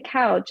lay on the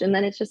couch. And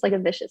then it's just like a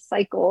vicious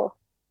cycle.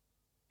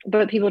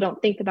 But people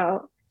don't think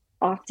about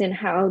often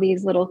how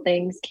these little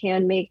things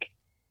can make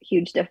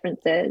huge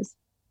differences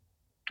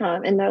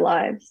in their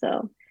lives.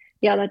 So,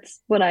 yeah, that's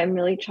what I'm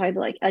really trying to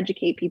like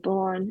educate people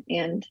on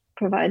and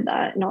provide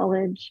that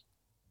knowledge.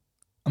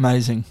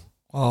 Amazing.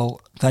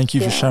 Well, thank you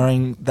for Yeah.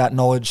 sharing that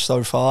knowledge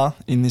so far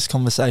in this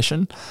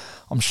conversation.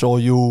 I'm sure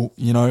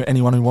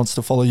anyone who wants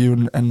to follow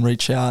you and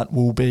reach out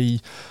will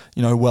be,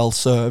 well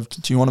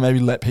served. Do you want to maybe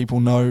let people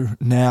know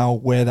now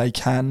where they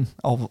can?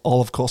 I'll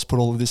of course put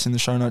all of this in the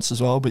show notes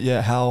as well, but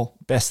yeah, how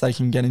best they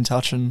can get in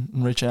touch and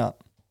reach out.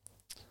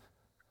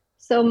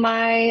 So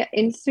my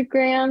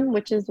Instagram,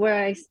 which is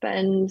where I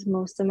spend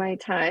most of my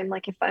time,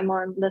 like if I'm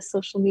on the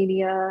social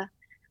media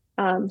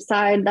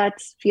side,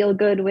 that's Feel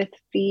Good with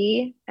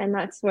Fee, and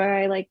that's where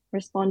I like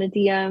respond to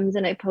DMs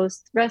and I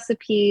post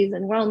recipes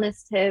and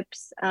wellness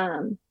tips.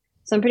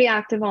 So I'm pretty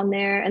active on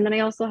there. And then I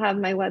also have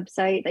my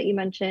website that you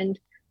mentioned,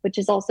 which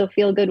is also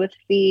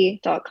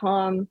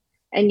feelgoodwithfee.com,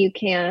 and you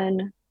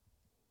can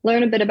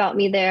learn a bit about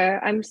me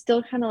there. I'm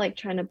still kind of like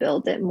trying to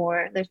build it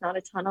more. There's not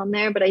a ton on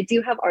there, but I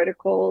do have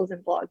articles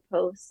and blog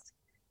posts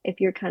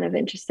if you're kind of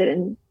interested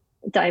in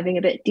diving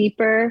a bit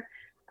deeper.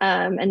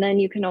 And then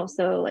you can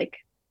also like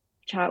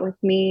chat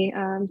with me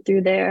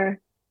through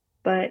there.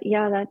 But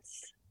yeah,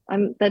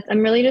 I'm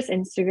really just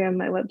Instagram,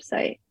 my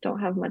website. Don't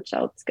have much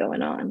else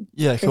going on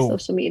Yeah, for cool.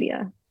 social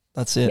media.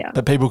 That's it. Yeah.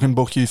 But people can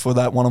book you for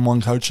that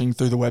one-on-one coaching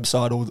through the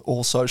website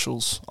or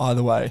socials.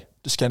 Either way,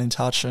 just get in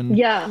touch and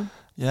Yeah.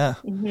 yeah,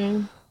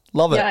 Hmm.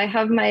 love it. Yeah, I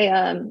have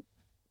my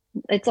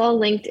it's all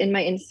linked in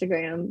my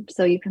Instagram.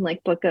 So you can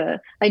like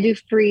I do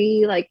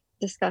free like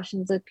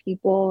discussions with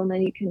people and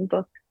then you can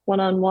book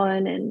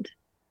one-on-one and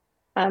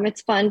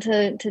it's fun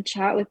to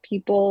chat with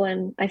people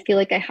and I feel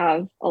like I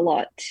have a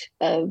lot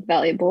of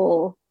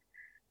valuable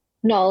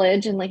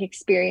knowledge and like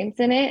experience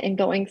in it and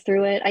going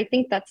through it. I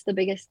think that's the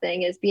biggest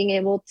thing is being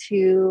able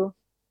to,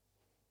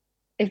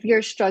 if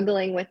you're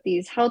struggling with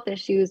these health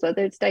issues,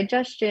 whether it's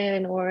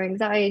digestion or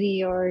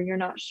anxiety or you're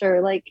not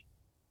sure like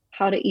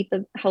how to eat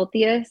the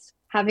healthiest,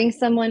 having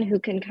someone who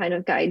can kind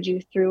of guide you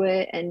through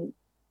it and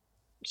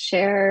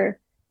share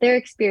their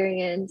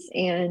experience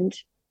and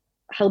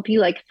help you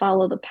like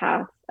follow the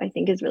path, I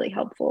think is really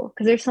helpful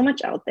because there's so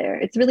much out there.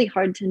 It's really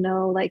hard to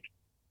know like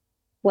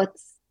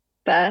what's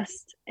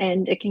best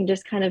and it can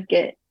just kind of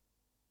get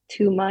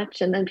too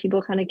much and then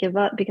people kind of give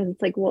up because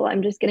it's like, well,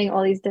 I'm just getting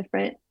all these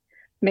different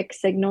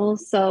mixed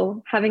signals.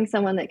 So having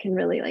someone that can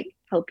really like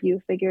help you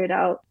figure it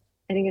out,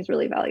 I think is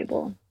really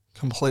valuable.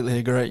 Completely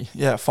agree.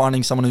 Yeah,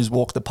 finding someone who's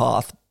walked the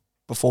path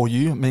before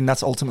you. I mean,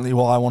 that's ultimately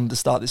why I wanted to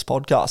start this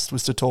podcast,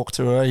 was to talk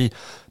to a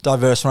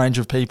diverse range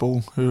of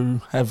people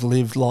who have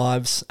lived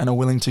lives and are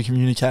willing to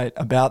communicate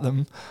about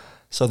them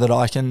so that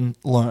I can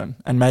learn.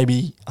 And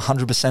maybe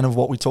 100% of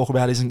what we talk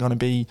about isn't going to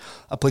be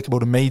applicable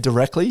to me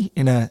directly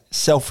in a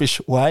selfish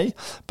way,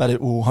 but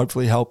it will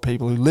hopefully help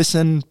people who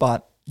listen.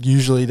 But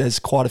usually there's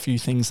quite a few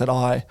things that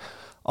I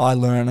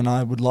learn, and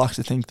I would like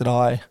to think that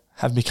I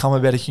have become a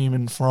better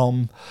human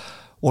from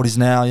what is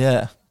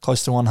now,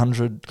 close to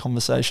 100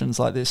 conversations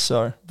like this.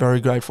 So very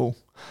grateful.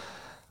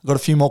 I've got a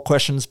few more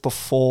questions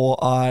before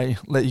I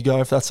let you go,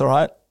 if that's all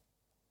right.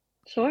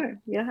 Sure.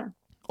 Yeah.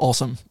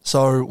 Awesome.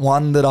 So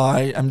one that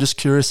I am just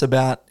curious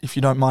about, if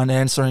you don't mind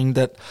answering,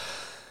 that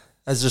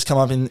has just come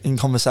up in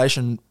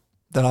conversation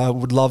that I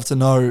would love to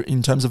know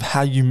in terms of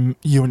how you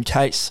and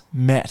Case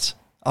met.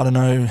 I don't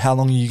know how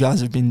long you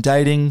guys have been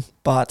dating,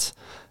 but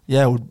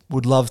yeah,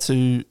 would love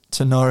to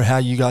know how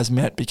you guys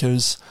met,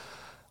 because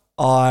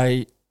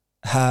I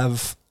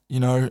have,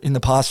 in the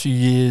past few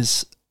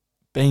years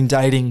been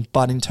dating,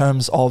 but in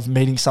terms of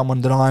meeting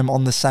someone that I'm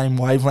on the same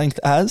wavelength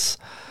as,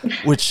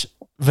 which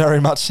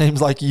very much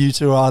seems like you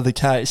two are the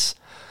case.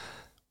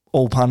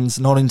 All puns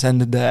not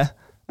intended there.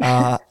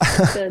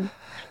 Good.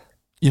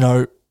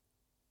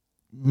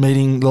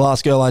 Meeting the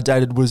last girl I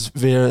dated was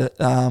via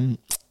a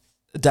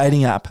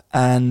dating app,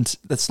 and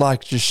it's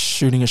like just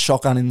shooting a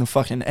shotgun in the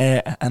fucking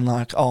air and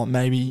like, oh,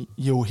 maybe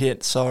you'll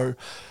hit. So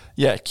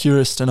yeah,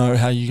 curious to know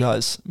how you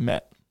guys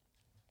met.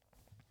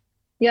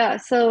 Yeah,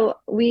 so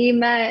we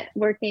met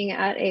working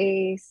at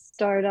a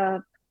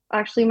startup.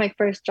 Actually, my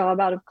first job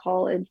out of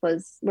college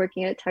was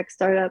working at a tech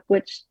startup,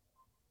 which,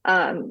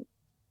 um,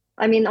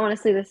 I mean,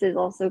 honestly, this has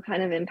also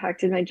kind of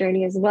impacted my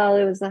journey as well.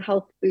 It was a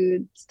health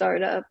food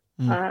startup.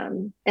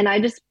 Mm. And I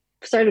just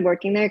started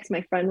working there because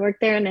my friend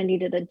worked there and I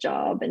needed a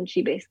job, and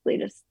she basically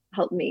just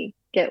helped me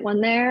get one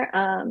there.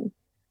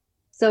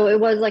 So it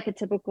was like a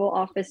typical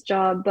office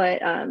job,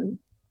 but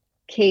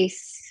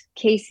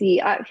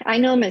Casey, I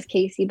know him as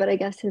Casey, but I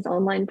guess his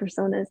online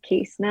persona is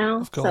Case now.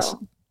 Of course.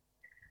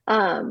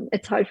 So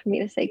it's hard for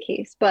me to say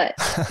Case, but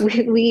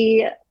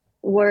we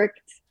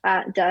worked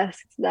at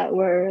desks that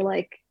were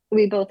like,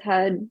 we both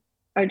had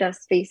our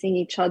desks facing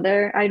each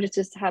other. I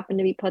just happened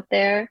to be put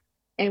there,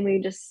 and we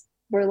just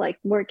were like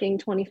working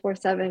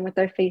 24/7 with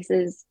our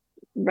faces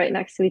right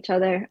next to each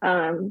other,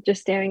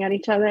 just staring at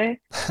each other.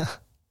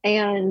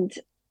 And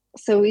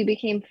so we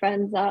became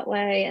friends that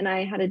way. And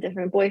I had a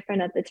different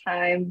boyfriend at the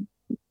time,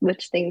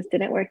 which things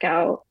didn't work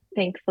out,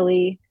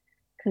 thankfully,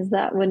 because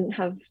that wouldn't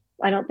have,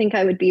 I don't think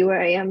I would be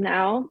where I am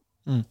now.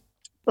 Mm.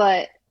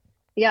 But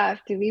yeah,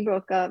 after we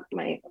broke up,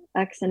 my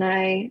ex and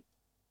I,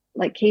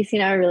 like Casey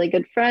and I were really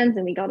good friends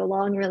and we got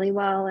along really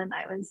well. And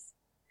I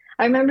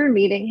remember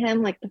meeting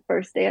him like the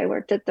first day I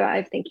worked at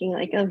Thrive, thinking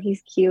like, oh,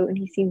 he's cute and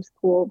he seems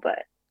cool,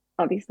 but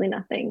obviously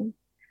nothing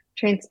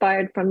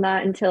transpired from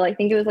that until I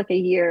think it was like a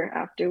year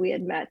after we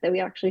had met that we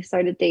actually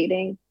started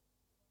dating.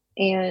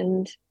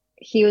 And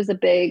he was a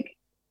big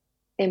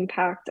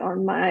impact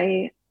on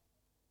my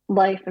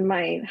life and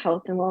my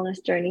health and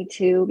wellness journey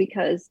too,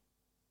 because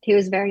he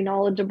was very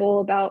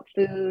knowledgeable about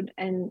food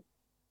and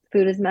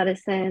food as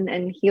medicine.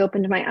 And he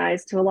opened my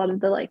eyes to a lot of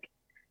the, like,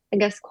 I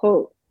guess,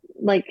 quote,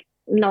 like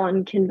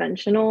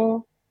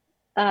non-conventional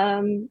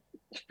um,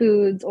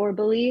 foods or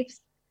beliefs.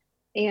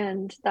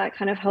 And that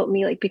kind of helped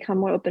me like become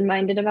more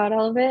open-minded about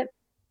all of it.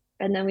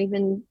 And then we've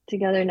been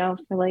together now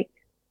for like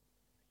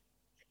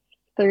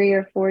 3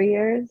 or 4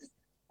 years.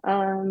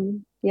 Yeah.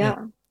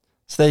 Yeah.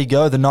 So there you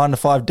go. The 9 to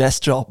 5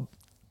 desk job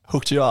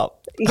hooked you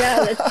up.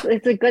 Yeah,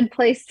 it's a good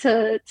place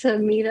to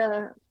meet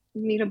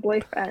a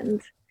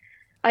boyfriend.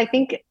 I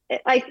think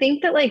I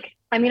think that like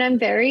I mean I'm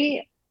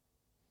very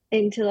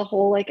into the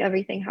whole like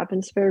everything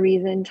happens for a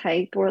reason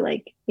type, or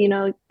like,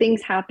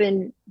 things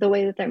happen the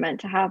way that they're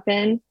meant to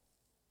happen.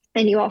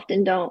 And you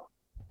often don't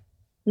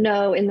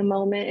know in the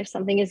moment if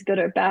something is good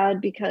or bad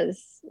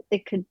because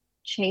it could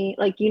change.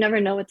 Like you never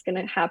know what's going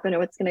to happen or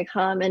what's going to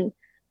come. And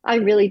I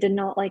really did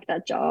not like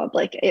that job.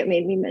 Like it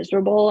made me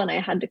miserable and I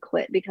had to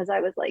quit because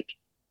I was like,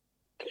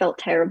 felt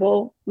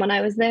terrible when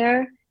I was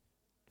there.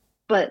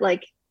 But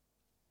like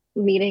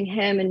meeting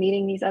him and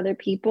meeting these other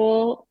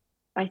people,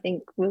 I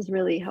think was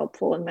really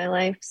helpful in my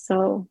life.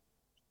 So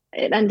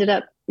it ended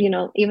up,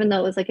 even though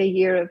it was like a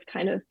year of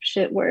kind of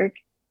shit work,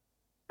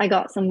 I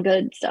got some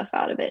good stuff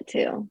out of it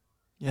too.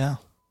 Yeah,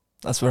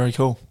 that's very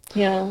cool.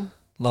 Yeah.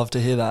 Love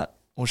to hear that.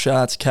 Well, shout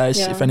out to Case.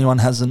 Yeah. If anyone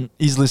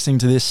is listening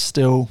to this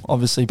still,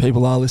 obviously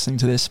people are listening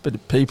to this, but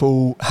if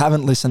people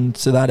haven't listened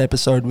to that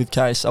episode with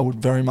Case, I would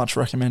very much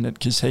recommend it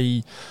because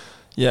he,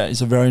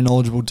 is a very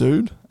knowledgeable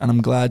dude. And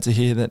I'm glad to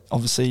hear that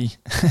obviously,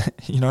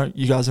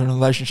 you guys are in a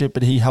relationship,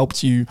 but he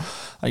helped you,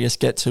 I guess,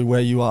 get to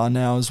where you are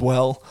now as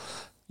well.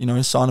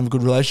 Sign of a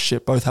good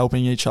relationship, both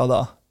helping each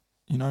other,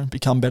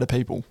 become better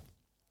people.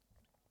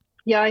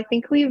 Yeah, I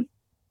think we've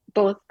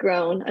both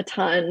grown a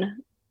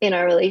ton in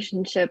our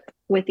relationship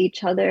with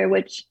each other,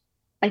 which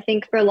I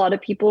think for a lot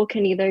of people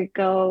can either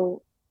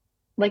go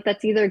like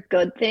that's either a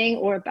good thing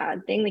or a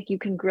bad thing. Like you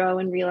can grow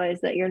and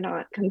realize that you're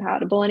not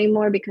compatible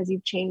anymore because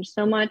you've changed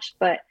so much.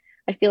 But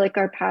I feel like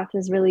our path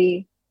has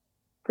really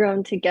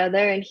grown together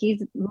and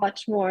he's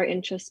much more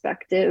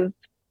introspective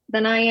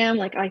than I am.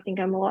 Like I think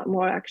I'm a lot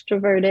more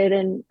extroverted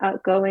and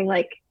outgoing,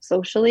 like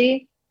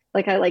socially.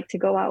 Like I like to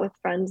go out with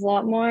friends a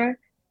lot more.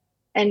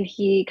 And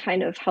he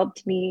kind of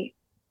helped me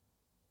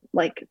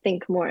like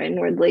think more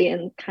inwardly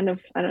and kind of,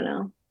 I don't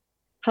know,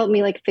 help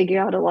me like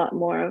figure out a lot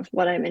more of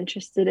what I'm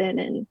interested in.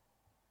 And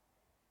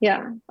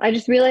yeah, I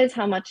just realized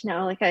how much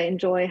now like I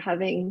enjoy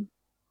having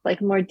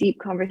like more deep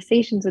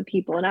conversations with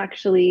people and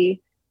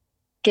actually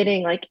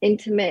getting like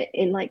intimate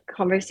in like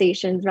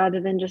conversations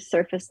rather than just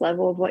surface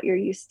level of what you're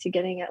used to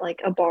getting at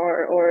like a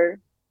bar or,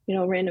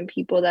 random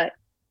people that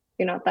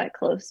you're not that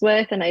close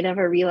with. And I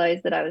never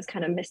realized that I was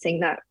kind of missing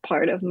that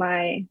part of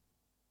my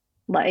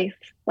life.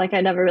 Like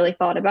I never really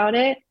thought about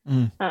it.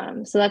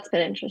 So that's been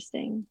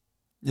interesting.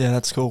 Yeah,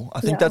 that's cool. I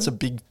think that's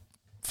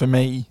for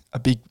me, a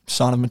big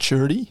sign of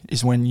maturity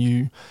is when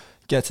you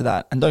get to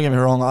that. And don't get me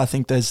wrong, I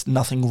think there's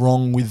nothing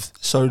wrong with,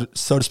 so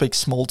to speak,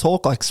 small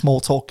talk. Like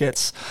small talk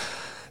gets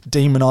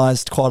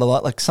demonized quite a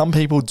lot. Like some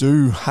people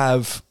do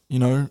have,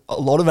 a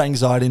lot of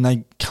anxiety and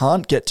they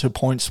can't get to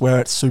points where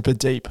it's super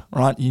deep,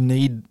 right? You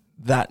need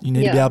that. You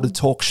need to be able to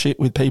talk shit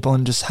with people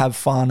and just have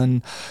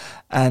fun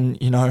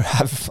and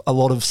have a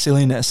lot of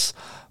silliness.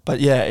 But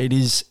yeah, it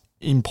is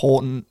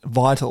important,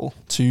 vital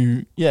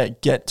to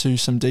get to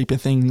some deeper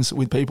things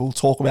with people,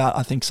 talk about,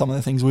 I think, some of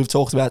the things we've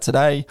talked about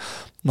today.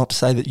 Not to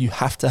say that you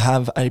have to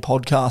have a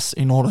podcast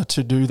in order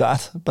to do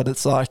that, but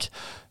it's like,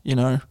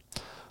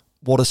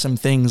 what are some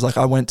things? Like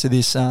I went to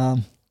this,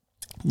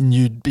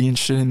 you'd be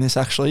interested in this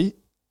actually,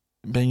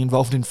 being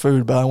involved in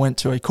food, but I went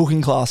to a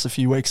cooking class a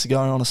few weeks ago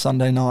on a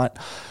Sunday night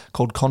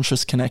called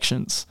Conscious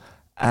Connections,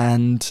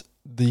 and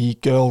the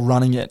girl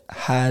running it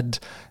had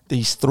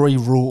these 3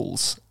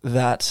 rules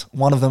that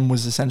one of them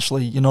was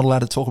essentially you're not allowed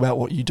to talk about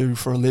what you do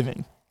for a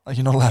living. Like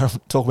you're not allowed to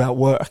talk about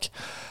work.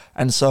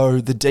 And so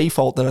the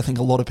default that I think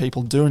a lot of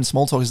people do in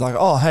small talk is like,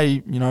 oh,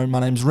 hey, my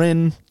name's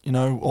Rin,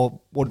 or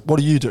what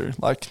do you do?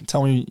 Like,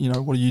 tell me,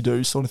 what do you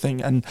do sort of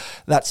thing. And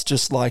that's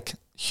just like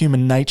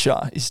human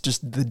nature is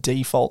just the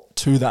default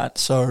to that.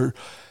 So,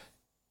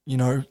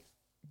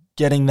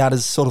 getting that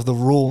as sort of the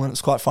rule. And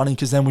it's quite funny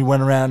because then we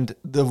went around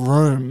the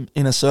room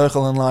in a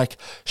circle and like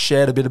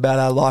shared a bit about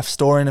our life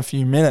story in a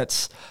few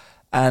minutes.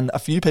 And a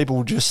few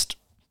people just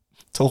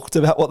talked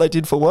about what they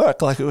did for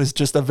work. Like, it was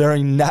just a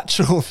very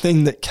natural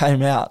thing that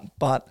came out.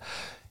 But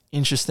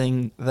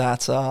interesting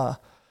that,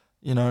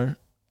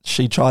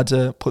 she tried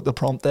to put the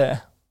prompt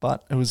there.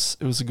 But it was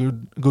a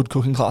good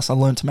cooking class. I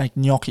learned to make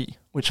gnocchi,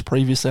 which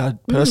previously I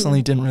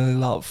personally didn't really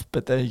love.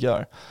 But there you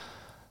go.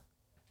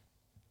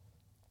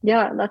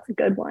 Yeah, that's a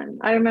good one.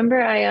 I remember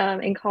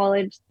in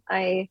college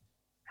I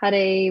had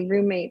a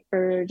roommate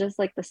for just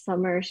like the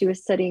summer. She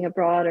was studying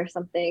abroad or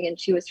something, and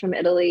she was from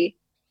Italy.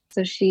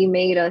 So she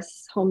made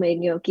us homemade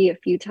gnocchi a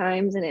few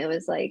times, and it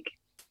was like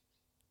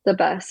the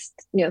best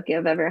gnocchi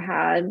I've ever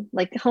had.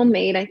 Like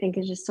homemade, I think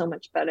is just so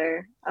much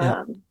better.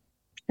 Yeah.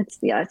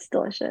 It's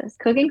delicious.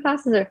 Cooking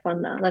classes are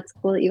fun though. That's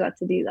cool that you got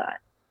to do that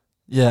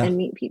Yeah. and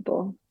meet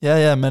people.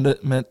 Yeah.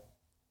 Met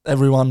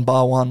everyone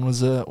bar one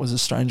was a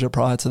stranger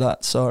prior to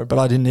that. So, but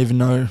I didn't even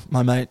know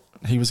my mate,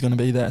 he was going to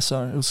be there.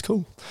 So it was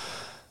cool.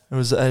 It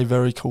was a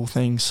very cool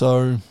thing.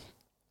 So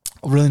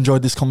I really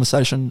enjoyed this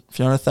conversation.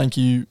 Fiona, thank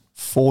you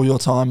for your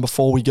time.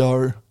 Before we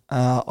go,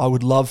 I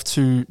would love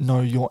to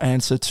know your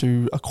answer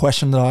to a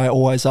question that I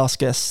always ask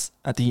guests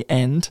at the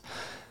end.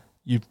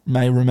 You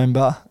may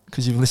remember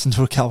because you've listened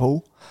to a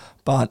couple,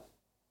 but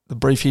the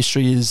brief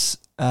history is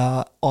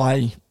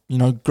growing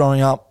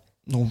up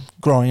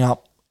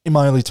in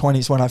my early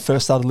 20s when I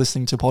first started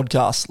listening to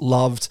podcasts,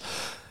 loved,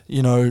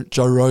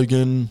 Joe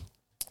Rogan,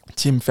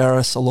 Tim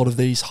Ferriss, a lot of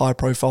these high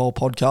profile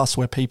podcasts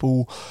where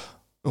people,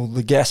 or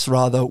the guests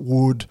rather,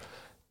 would,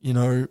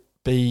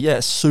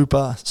 be,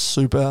 super,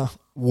 super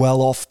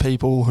well off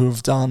people who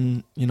have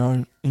done,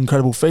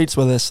 incredible feats,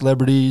 whether they're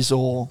celebrities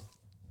or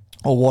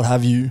what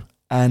have you.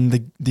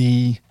 And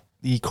the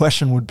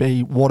question would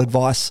be, what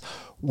advice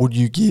would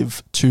you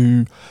give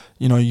to,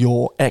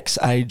 your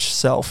ex-age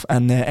self?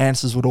 And their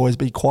answers would always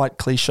be quite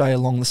cliche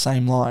along the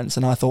same lines.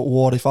 And I thought,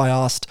 what if I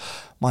asked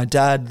my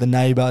dad, the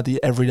neighbour,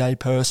 the everyday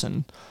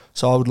person?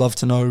 So I would love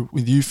to know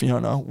with you,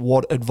 Fiona,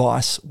 what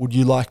advice would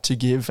you like to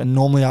give? And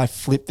normally I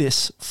flip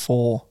this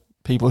for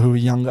people who are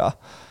younger.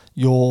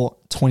 You're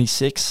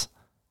 26.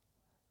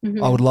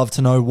 I would love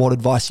to know what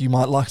advice you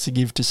might like to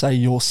give to, say,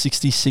 your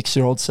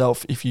 66-year-old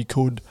self if you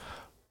could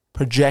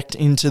project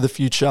into the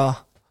future.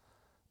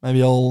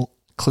 Maybe I'll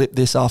clip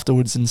this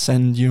afterwards and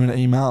send you an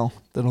email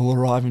that'll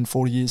arrive in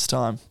 40 years'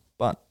 time.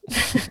 But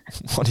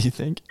what do you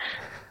think?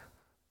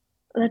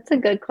 That's a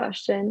good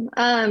question.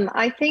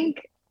 I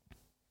think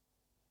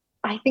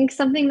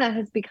something that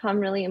has become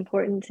really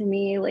important to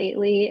me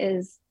lately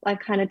is, I've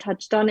kind of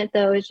touched on it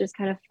though, is just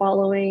kind of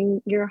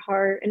following your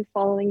heart and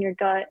following your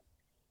gut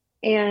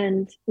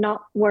and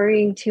not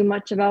worrying too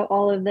much about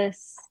all of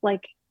this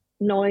like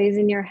noise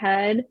in your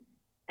head.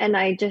 And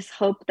I just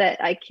hope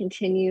that I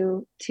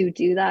continue to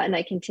do that, and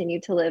I continue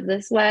to live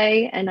this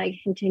way, and I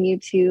continue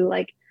to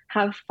like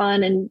have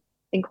fun and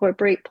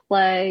incorporate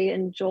play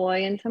and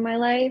joy into my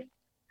life.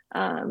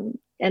 And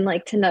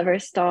like to never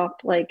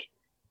stop like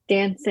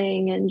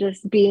dancing and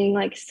just being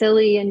like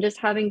silly and just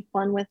having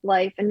fun with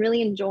life and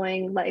really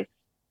enjoying life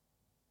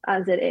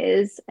as it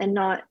is, and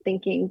not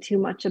thinking too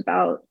much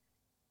about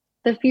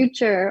the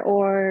future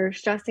or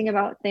stressing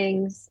about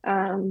things.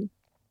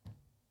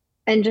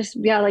 And just,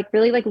 like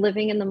really like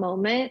living in the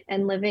moment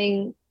and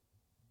living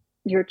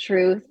your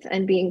truth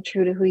and being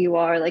true to who you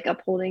are, like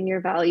upholding your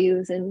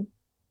values and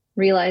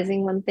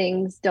realizing when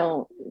things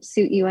don't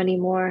suit you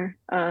anymore.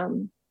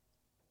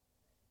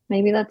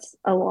 Maybe that's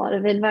a lot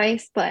of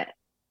advice, but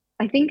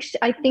I think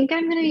I'm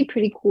going to be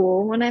pretty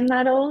cool when I'm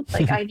that old.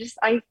 Like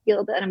I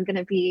feel that I'm going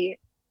to be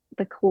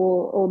the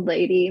cool old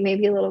lady,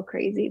 maybe a little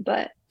crazy,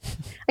 but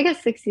I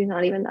guess 60 is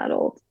not even that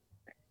old.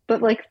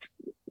 But like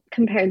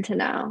compared to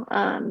now,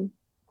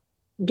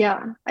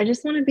 I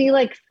just want to be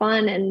like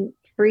fun and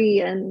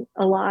free and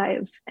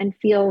alive and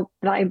feel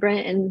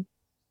vibrant and,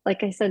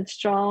 like I said,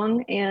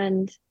 strong.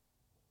 And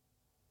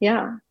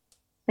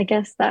I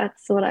guess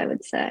that's what I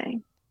would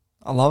say.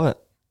 I love it.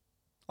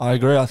 I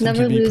agree. I think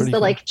Never you'd be lose pretty the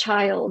cool. like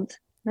child.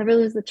 Never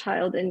lose the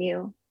child in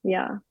you.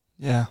 Yeah.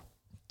 Yeah.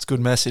 It's a good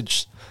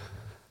message.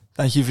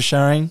 Thank you for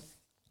sharing.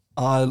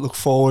 I look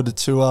forward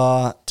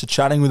to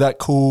chatting with that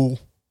cool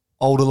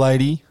older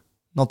lady.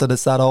 Not that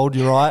it's that old,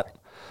 you're right.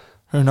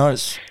 Who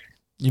knows?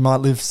 You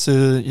might live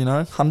to,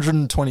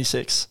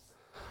 126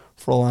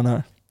 for all I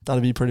know.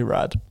 That'd be pretty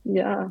rad.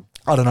 Yeah.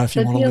 I don't know if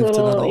you That'd want be to a live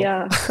to that little, old.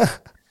 yeah.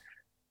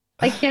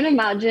 I can't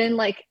imagine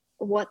like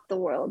what the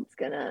world's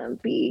gonna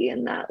be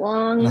in that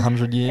long. In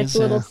 100 years, It's a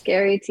little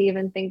scary to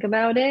even think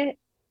about it.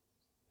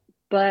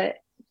 But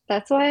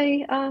that's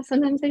why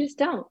sometimes I just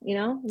don't,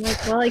 I'm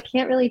like, well, I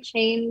can't really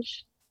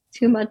change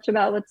too much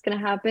about what's gonna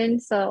happen.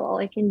 So all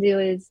I can do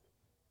is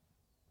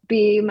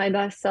be my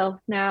best self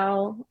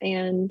now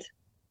and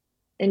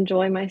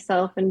enjoy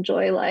myself,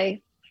 enjoy life.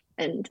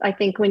 And I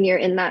think when you're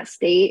in that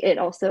state,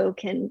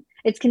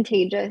 it's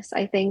contagious,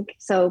 I think.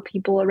 So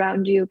people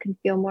around you can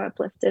feel more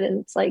uplifted. And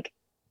it's like,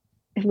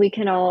 if we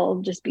can all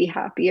just be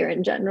happier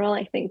in general,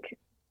 I think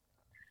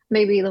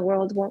maybe the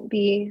world won't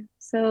be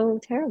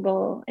so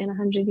terrible in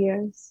 100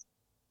 years.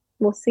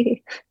 We'll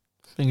see.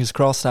 Fingers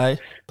crossed, eh?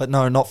 But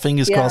no, not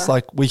fingers crossed. Yeah.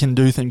 Like, we can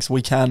do things.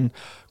 We can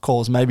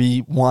cause maybe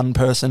one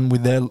person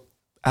with their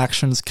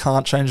actions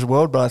can't change the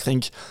world, but I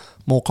think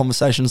more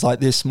conversations like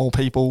this, more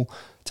people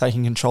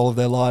taking control of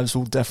their lives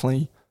will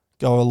definitely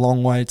go a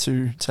long way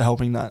to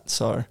helping that.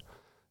 So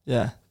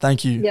yeah,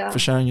 thank you for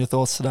sharing your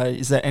thoughts today.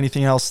 Is there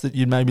anything else that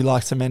you'd maybe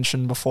like to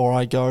mention before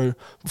we go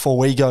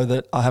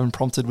that I haven't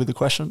prompted with a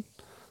question?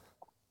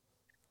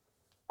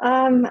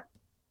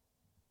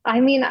 I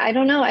mean, I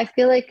don't know. I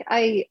feel like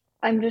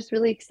I'm just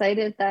really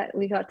excited that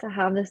we got to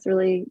have this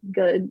really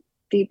good,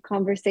 deep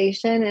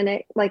conversation, and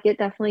it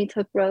definitely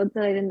took roads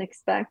that I didn't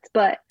expect,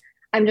 but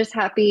I'm just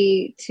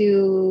happy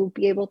to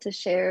be able to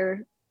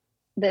share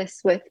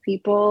this with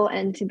people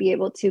and to be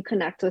able to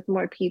connect with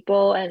more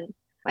people. And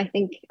I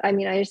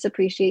just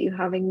appreciate you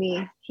having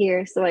me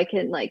here so I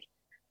can like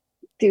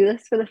do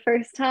this for the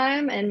first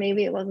time, and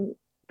maybe it wasn't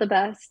the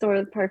best or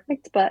the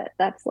perfect, but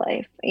that's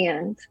life.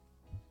 And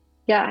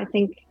yeah,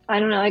 I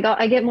don't know,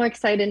 I get more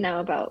excited now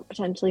about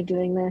potentially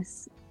doing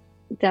this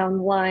down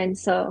the line.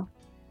 So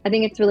I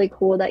think it's really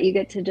cool that you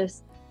get to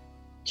just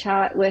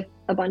chat with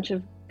a bunch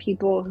of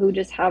people who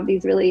just have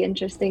these really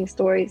interesting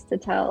stories to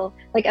tell.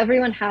 Like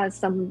everyone has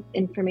some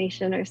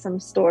information or some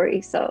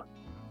story. So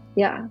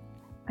yeah,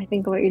 I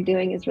think what you're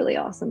doing is really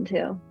awesome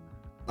too.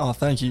 Oh,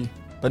 thank you.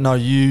 But no,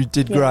 you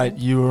did great.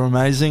 You were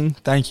amazing.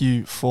 Thank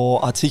you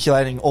for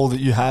articulating all that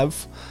you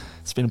have.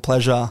 It's been a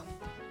pleasure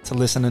to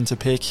listen and to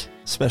pick,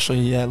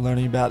 especially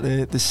learning about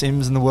the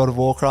Sims and the World of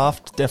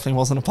Warcraft. Definitely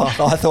wasn't a path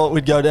I thought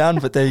we'd go down,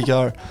 but there you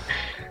go.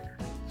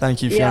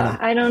 Thank you, Fiona.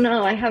 Yeah, I don't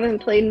know. I haven't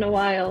played in a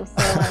while, so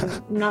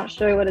I'm not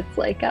sure what it's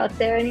like out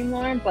there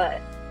anymore, but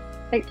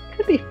it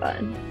could be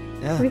fun.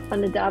 Yeah. It could be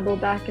fun to dabble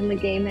back in the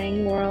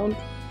gaming world.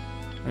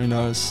 Who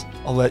knows?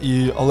 I'll let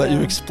you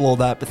explore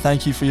that, but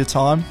thank you for your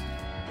time.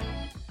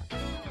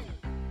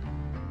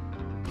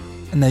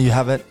 And there you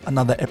have it,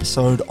 another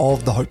episode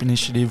of the Hope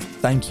Initiative.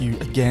 Thank you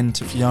again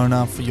to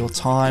Fiona for your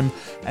time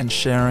and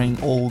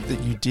sharing all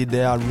that you did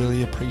there. I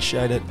really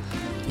appreciate it.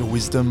 Your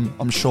wisdom,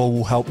 I'm sure,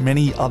 will help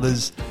many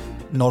others,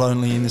 not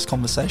only in this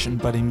conversation,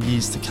 but in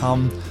years to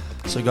come.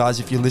 So guys,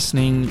 if you're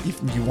listening,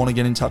 if you want to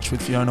get in touch with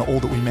Fiona,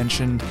 all that we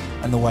mentioned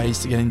and the ways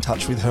to get in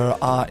touch with her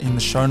are in the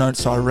show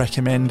notes. So I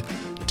recommend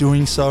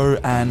doing so.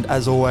 And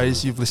as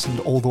always, you've listened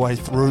all the way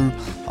through.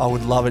 I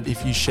would love it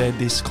if you shared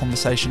this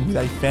conversation with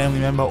a family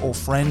member or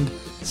friend,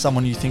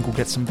 someone you think will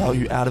get some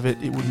value out of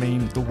it. It would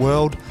mean the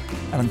world.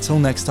 And until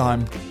next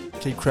time,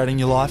 keep creating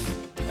your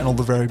life and all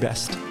the very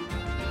best.